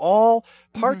people on all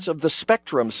parts of the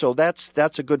spectrum, so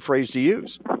that's a good phrase to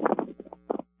use.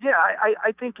 Yeah,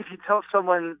 I think if you tell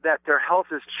someone that their health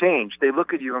has changed, they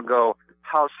look at you and go,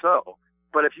 how so?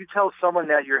 But if you tell someone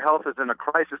that your health is in a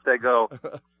crisis, they go,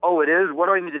 oh, it is? What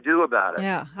do I need to do about it?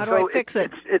 Yeah, how do I fix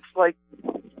it? It's like,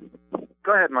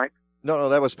 go ahead, Mike. No,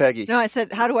 that was Peggy. No, I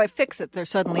said, how do I fix it? They're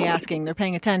suddenly asking. They're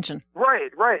paying attention.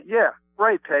 Right, yeah.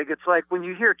 Right, Peg. It's like when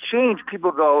you hear change,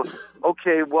 people go,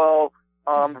 okay, well,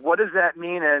 what does that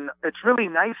mean? And it's really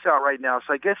nice out right now,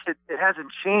 so I guess it hasn't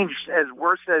changed as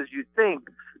worse as you think,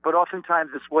 but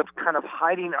oftentimes it's what's kind of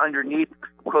hiding underneath,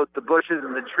 quote, the bushes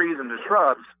and the trees and the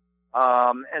shrubs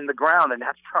and the ground, and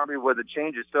that's probably where the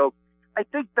change is. So I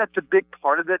think that's a big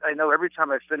part of it. I know every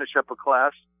time I finish up a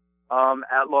class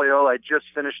at Loyola, I just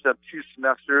finished up 2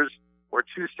 semesters or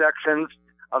 2 sections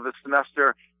of a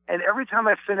semester, and every time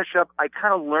I finish up, I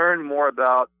kind of learn more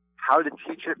about how to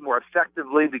teach it more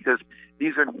effectively, because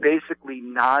these are basically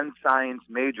non-science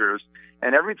majors.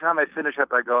 And every time I finish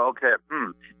up, I go, okay,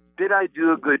 did I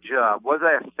do a good job? Was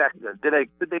I effective? Did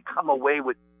they come away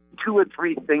with 2 or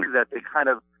 3 things that they kind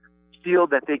of feel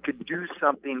that they could do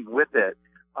something with it?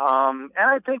 And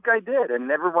I think I did. And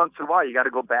every once in a while, you got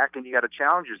to go back and you got to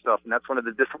challenge yourself. And that's one of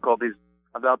the difficulties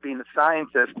about being a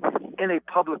scientist in a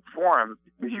public forum,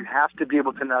 is you have to be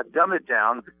able to not dumb it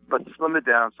down, but slim it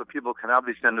down so people can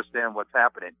obviously understand what's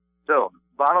happening. So,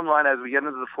 bottom line, as we get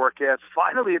into the forecast,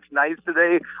 finally it's nice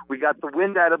today. We got the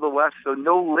wind out of the west, so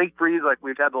no lake breeze like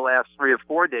we've had the last 3 or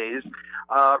 4 days.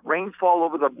 Rainfall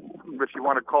over the, if you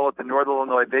want to call it, the Northern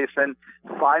Illinois Basin,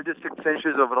 5 to 6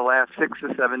 inches over the last 6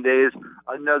 to 7 days.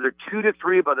 Another 2 to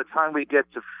 3 by the time we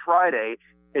get to Friday.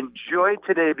 Enjoy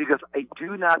today, because I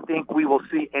do not think we will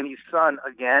see any sun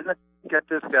again. Get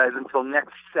this, guys, until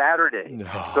next Saturday.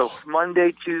 No. So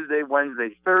Monday, Tuesday,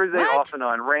 Wednesday, Thursday, off and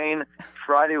on rain.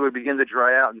 Friday would begin to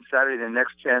dry out, and Saturday the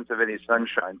next chance of any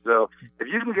sunshine. So if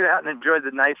you can get out and enjoy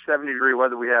the nice 70-degree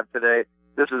weather we have today,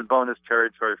 this is bonus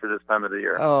territory for this time of the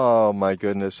year. Oh, my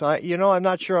goodness. I'm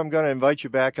not sure I'm going to invite you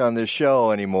back on this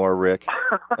show anymore, Rick.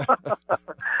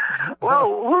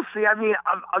 Well, we'll see. I mean,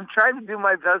 I'm trying to do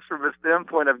my best from a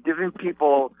standpoint of giving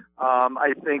people,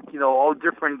 I think, all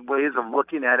different ways of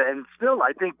looking at it. And still,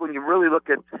 I think when you really look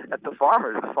at the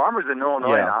farmers in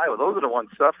Illinois and Iowa, those are the ones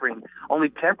suffering. Only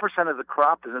 10% of the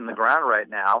crop is in the ground right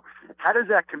now. How does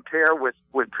that compare with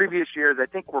previous years? I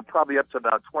think we're probably up to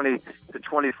about 20 to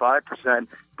 25%.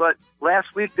 But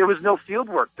last week there was no field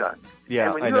work done. Yeah,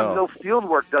 and when you have no field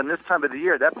work done this time of the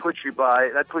year, that puts you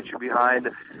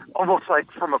behind, almost like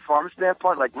from a farm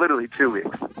standpoint, like literally 2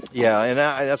 weeks. Yeah, and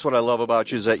that's what I love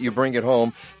about you, is that you bring it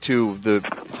home to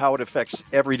how it affects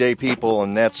everyday people,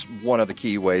 and that's one of the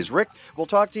key ways. Rick, we'll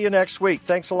talk to you next week.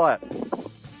 Thanks a lot.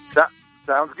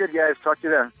 Sounds good, guys. Talk to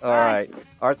you then. All right.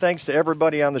 Our thanks to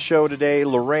everybody on the show today: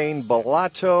 Lorraine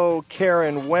Ballato,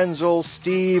 Karen Wenzel,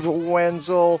 Steve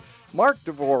Wenzel, Mark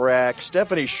Dvorak,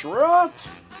 Stephanie Schrott,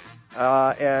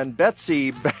 and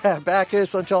Betsy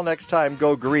Backus. Until next time,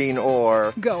 go green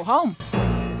or go home.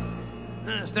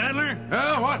 Stadler?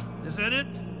 What? Is that it?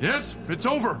 Yes, it's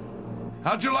over.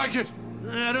 How'd you like it?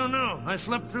 I don't know. I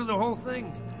slept through the whole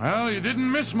thing. Well, you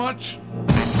didn't miss much.